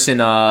on-person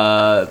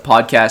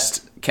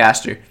podcast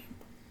caster?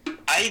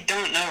 I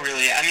don't know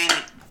really. I mean,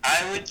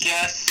 I would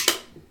guess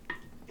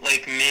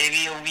like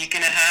maybe a week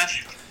and a half.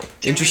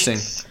 2 Interesting.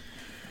 weeks.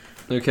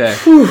 Okay.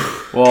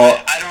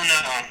 Well, I don't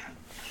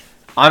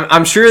know.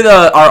 I'm sure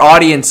our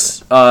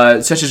audience,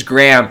 such as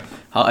Graham,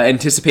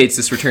 anticipates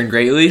this return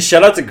greatly.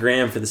 Shout out to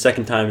Graham for the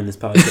second time in this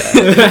podcast.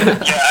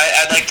 Yeah,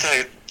 I'd like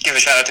to give a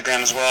shout out to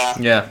Graham as well.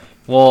 Yeah.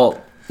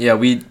 Well, yeah,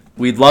 we'd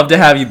love to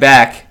have you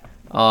back.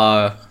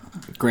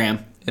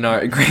 Graham. In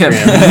our Graham.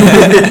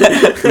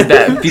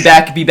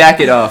 be back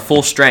at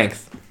full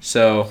strength.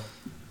 So.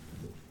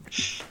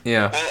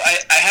 Yeah. Well,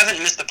 I haven't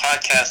missed the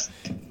podcast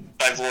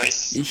by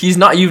voice. You've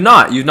not.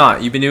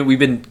 We've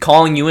been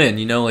calling you in.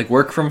 You know, like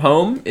work from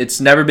home. It's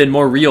never been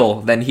more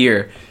real than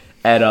here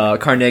at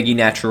Carnegie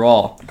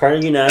Natural.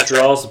 Carnegie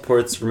Natural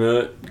supports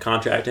remote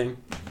contracting.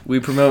 We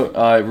promote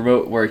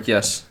remote work.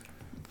 Yes.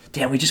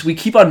 Damn, we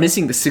keep on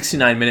missing the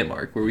 69-minute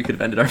mark where we could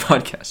have ended our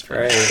podcast. All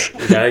right,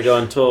 we gotta go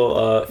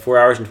until 4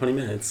 hours and 20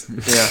 minutes. Yeah.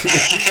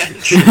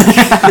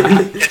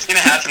 It's gonna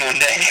happen one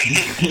day.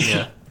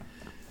 Yeah.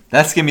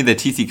 That's gonna be the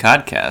TT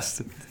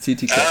Codcast.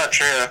 TTK. Oh,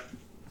 true.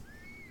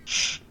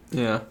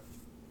 Yeah.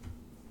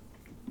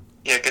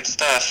 Yeah, good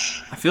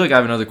stuff. I feel like I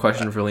have another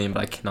question for Liam,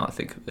 but I cannot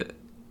think of it.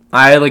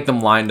 I had like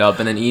them lined up,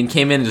 and then Ian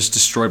came in and just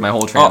destroyed my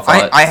whole train Oh, of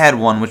thought. I had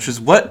one, which was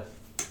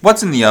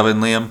what's in the oven,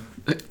 Liam?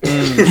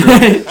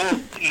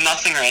 Well,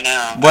 nothing right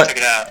now. What? I took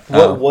it out.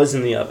 What was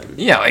in the oven?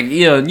 Yeah, like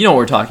you know what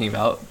we're talking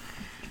about.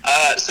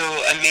 So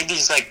I made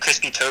these like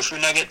crispy tofu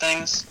nugget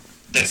things.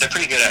 They're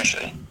pretty good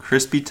actually.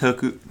 Crispy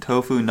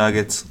tofu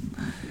nuggets.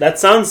 That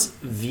sounds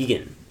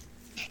vegan.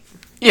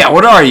 Yeah,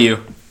 what are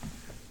you?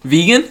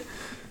 Vegan?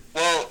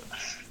 Well,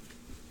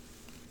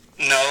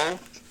 no.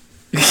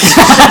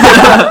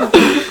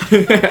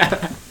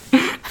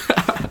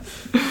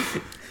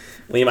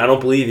 Liam, I don't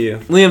believe you.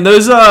 Liam,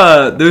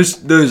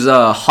 those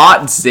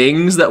hot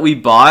zings that we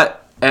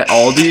bought at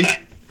Aldi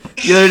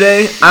the other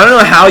day. I don't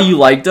know how you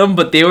liked them,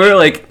 but they were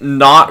like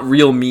not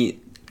real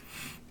meat.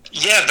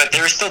 Yeah, but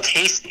they were still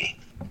tasty.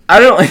 I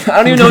don't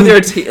even know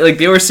if they were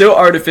they were so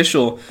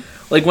artificial.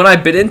 Like when I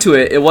bit into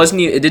it,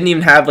 it didn't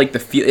even have like the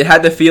feel. It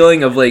had the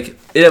feeling of like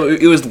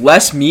it was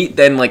less meat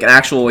than like an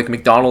actual like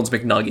McDonald's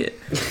McNugget.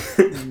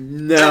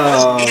 There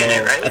was meat in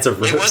it, right? That's a It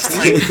roast. wasn't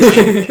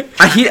like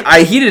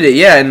I heated it,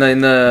 yeah, in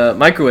the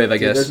microwave, I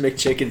guess. Those make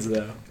chickens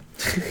though.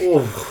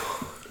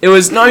 It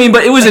was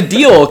but it was a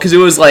deal because it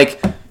was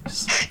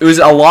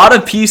a lot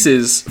of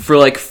pieces for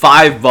like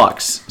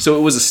 $5, so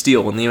it was a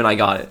steal when Liam and I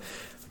got it.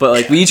 But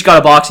like we each got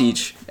a box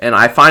each, and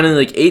I finally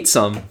like ate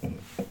some,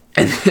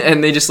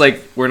 and they just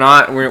like we're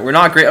not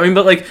great. I mean,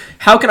 but like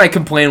how can I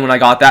complain when I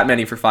got that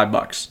many for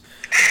 $5?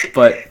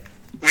 But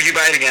would you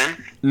buy it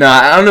again? nah,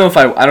 I don't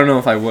know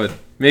if I would.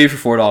 Maybe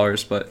for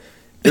 $4, but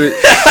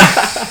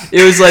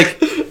it was like,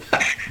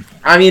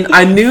 I mean,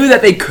 I knew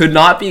that they could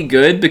not be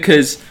good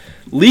because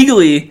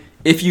legally,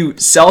 if you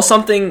sell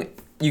something,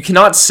 you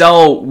cannot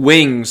sell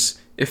wings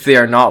if they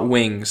are not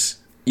wings.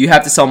 You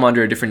have to sell them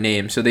under a different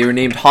name. So they were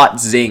named Hot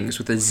Zings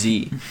with a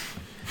Z.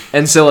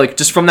 And so like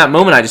just from that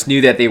moment, I just knew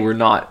that they were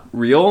not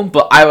real.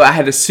 But I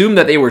had assumed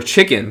that they were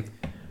chicken,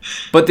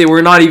 but they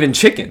were not even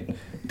chicken.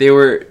 They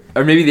were.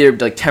 Or maybe they're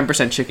like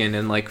 10% chicken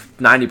and like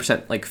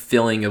 90% like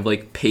filling of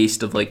like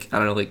paste of like I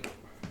don't know like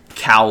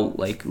cow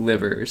like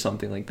liver or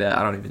something like that.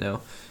 I don't even know.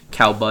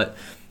 Cow butt.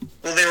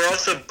 Well, they were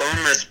also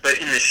boneless, but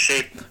in the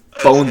shape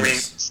of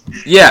Boneless.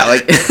 Yeah,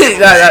 like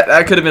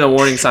that could have been a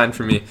warning sign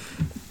for me.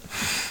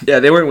 Yeah,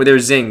 they weren't. They were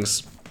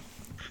zings.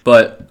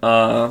 But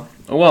oh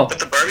well. But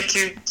the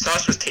barbecue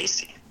sauce was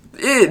tasty.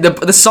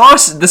 The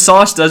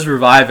sauce does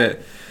revive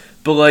it,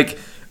 but like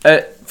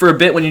for a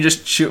bit when you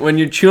just when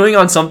you're chewing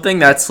on something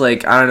that's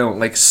like, I don't know,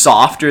 like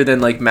softer than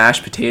like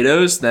mashed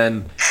potatoes,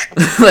 then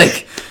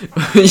like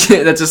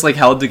that's just like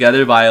held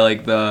together by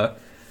like the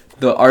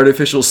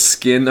artificial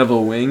skin of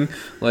a wing.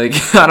 Like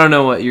I don't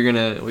know what you're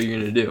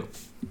gonna do.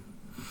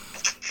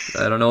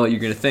 I don't know what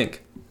you're gonna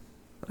think.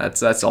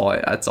 That's all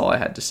I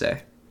had to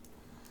say.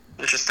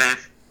 Interesting.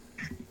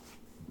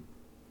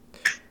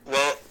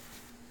 Well,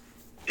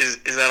 is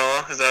that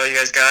all? Is that all you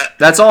guys got?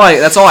 That's all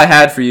I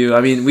had for you.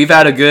 I mean, we've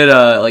had a good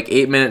like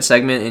 8-minute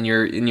segment in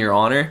your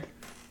honor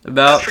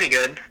about. That's pretty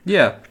good.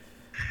 Yeah.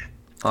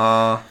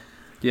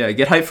 Yeah,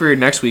 get hyped for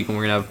next week when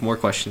we're gonna have more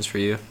questions for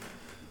you.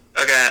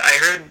 Okay, I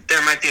heard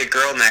there might be a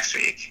girl next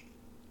week.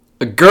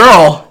 A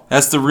girl?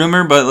 That's the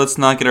rumor, but let's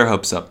not get our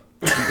hopes up.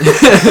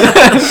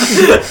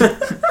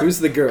 Who's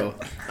the girl?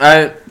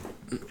 Yeah,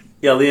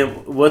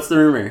 Liam, what's the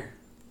rumor?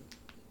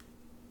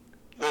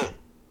 Well,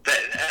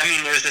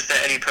 there's just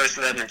that Eddie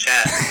posted that in the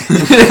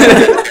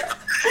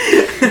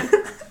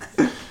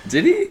chat.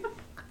 Did he?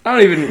 I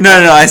don't even. No.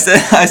 I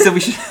said we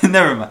should.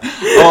 Never mind.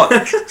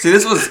 Oh, see,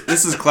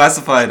 this is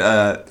classified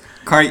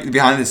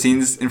behind the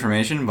scenes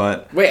information,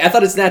 but Wait, I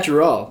thought it's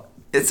natural.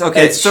 it's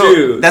okay. It's so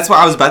true. that's what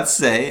I was about to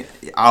say.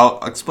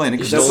 I'll explain it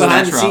because That's it's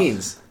behind the natural.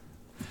 scenes.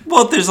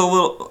 Well, there's a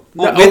little.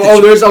 No, we have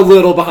to- there's a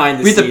little behind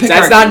the we have to scenes. pick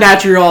That's our- not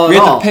natural we at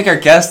have all. to pick our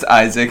guest,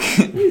 Isaac.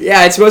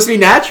 Yeah, it's supposed to be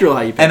natural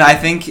how you pick. And I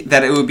think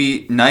that it would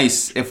be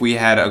nice if we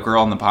had a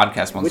girl on the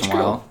podcast once Which in a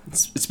while. girl?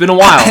 It's been a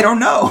while. I don't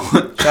know.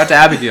 Shout out to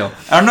Abigail.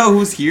 I don't know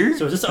who's here.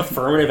 So is this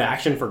affirmative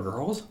action for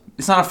girls?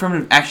 It's not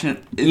affirmative action.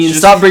 It's You need to just,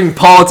 stop bringing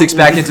politics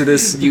back into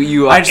this.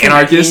 You I just think-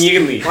 anarchist. You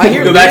can leave. Why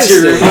here Go back to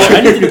your this? room.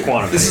 I need to do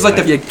quantum. This is like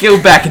the Yeah, go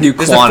back and do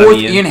This is the quantum. fourth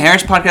Ian. Ian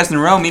Harris podcast in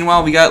a row.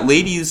 Meanwhile, we got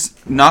ladies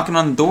knocking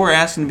on the door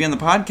asking to be on the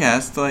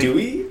podcast. Like, Do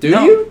we? Do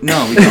no, you?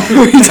 No, we don't.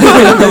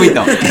 No, we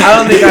don't. I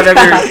don't think I've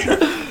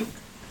ever.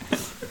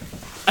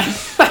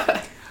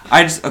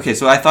 Okay,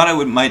 so I thought I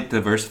might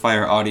diversify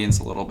our audience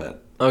a little bit.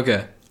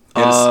 Okay.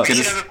 We Get should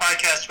us- have a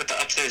podcast with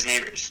the upstairs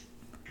neighbors.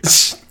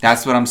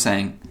 That's what I'm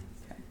saying.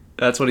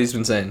 That's what he's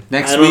been saying.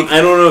 Next I week,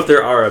 don't know if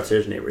there are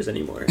upstairs neighbors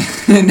anymore.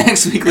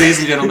 next week, ladies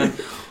and gentlemen,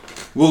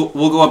 we'll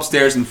go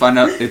upstairs and find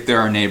out if there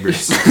are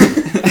neighbors.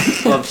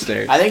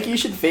 Upstairs. I think you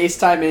should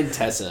FaceTime in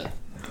Tessa.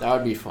 That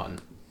would be fun.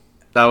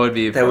 That would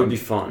be. That would be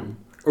fun.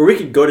 Or we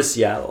could go to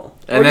Seattle.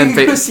 And Or then you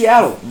can go to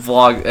Seattle.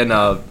 vlog and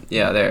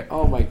yeah, there.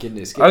 Oh my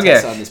goodness. Get Okay.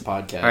 Tessa on this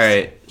podcast. All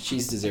right.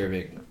 She's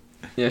deserving.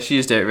 Yeah, she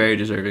is very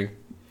deserving.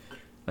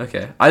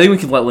 Okay, I think we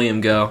can let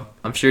Liam go.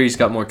 I'm sure he's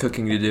got more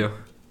cooking to do.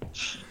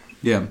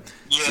 Yeah.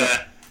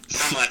 Yeah,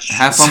 so much.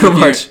 Have fun So with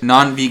much. your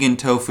non-vegan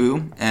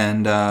tofu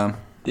and Yeah,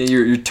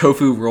 your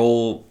tofu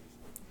roll,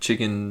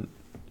 chicken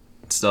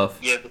stuff.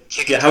 Yeah, the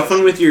chicken. Yeah, have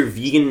fun with your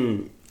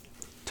vegan.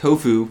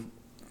 tofu.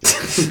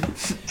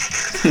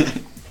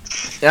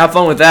 Yeah, have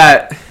fun with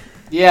that,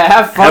 Yeah,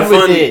 have fun Have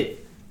with fun.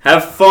 it.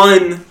 Have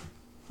fun.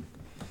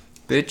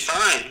 bitch.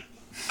 Fine,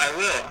 I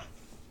will.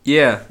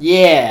 Yeah.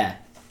 Yeah.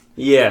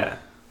 Yeah.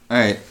 All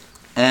right,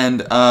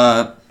 and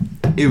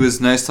it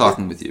was nice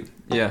talking with you.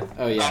 Yeah.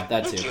 Oh yeah,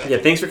 that too. Yeah,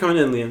 thanks for coming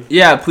in, Liam.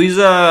 Yeah. Please.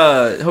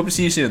 Hope to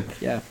see you soon.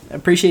 Yeah. I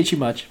appreciate you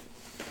much.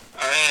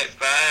 Alright,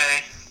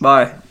 bye.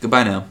 Bye.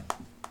 Goodbye now.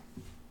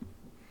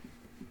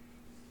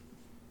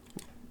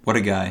 What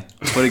a guy.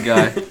 What a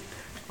guy.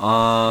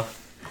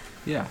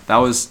 Yeah, that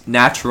was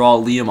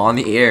natural Liam on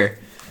the air.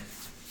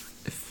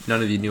 If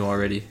none of you knew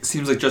already.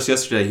 Seems like just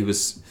yesterday he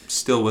was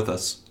still with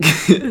us.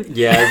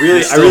 Yeah, I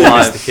really Still miss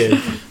alive. the kid.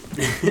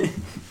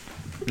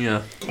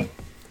 Yeah.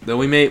 Though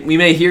we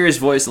may hear his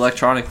voice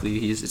electronically,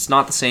 it's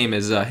not the same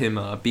as him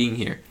being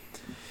here,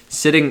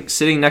 sitting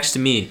next to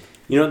me.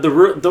 You know, the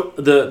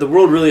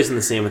world really isn't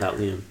the same without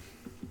Liam.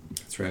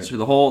 That's right. So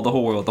the whole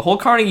world, the whole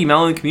Carnegie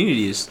Mellon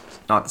community is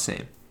not the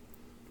same.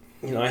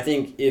 You know, I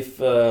think if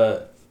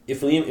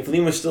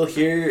Liam was still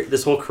here,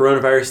 this whole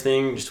coronavirus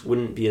thing just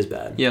wouldn't be as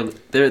bad. Yeah,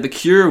 the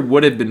cure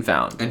would have been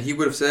found. And he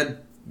would have said,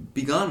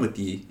 "Be gone with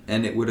ye,"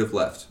 and it would have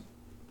left.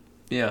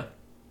 Yeah,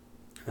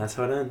 That's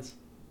how it ends.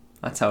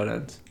 that's how it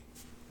ends.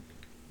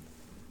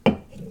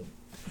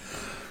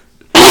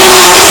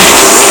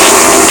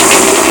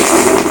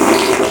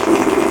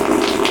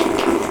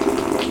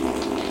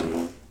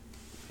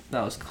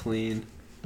 That was clean.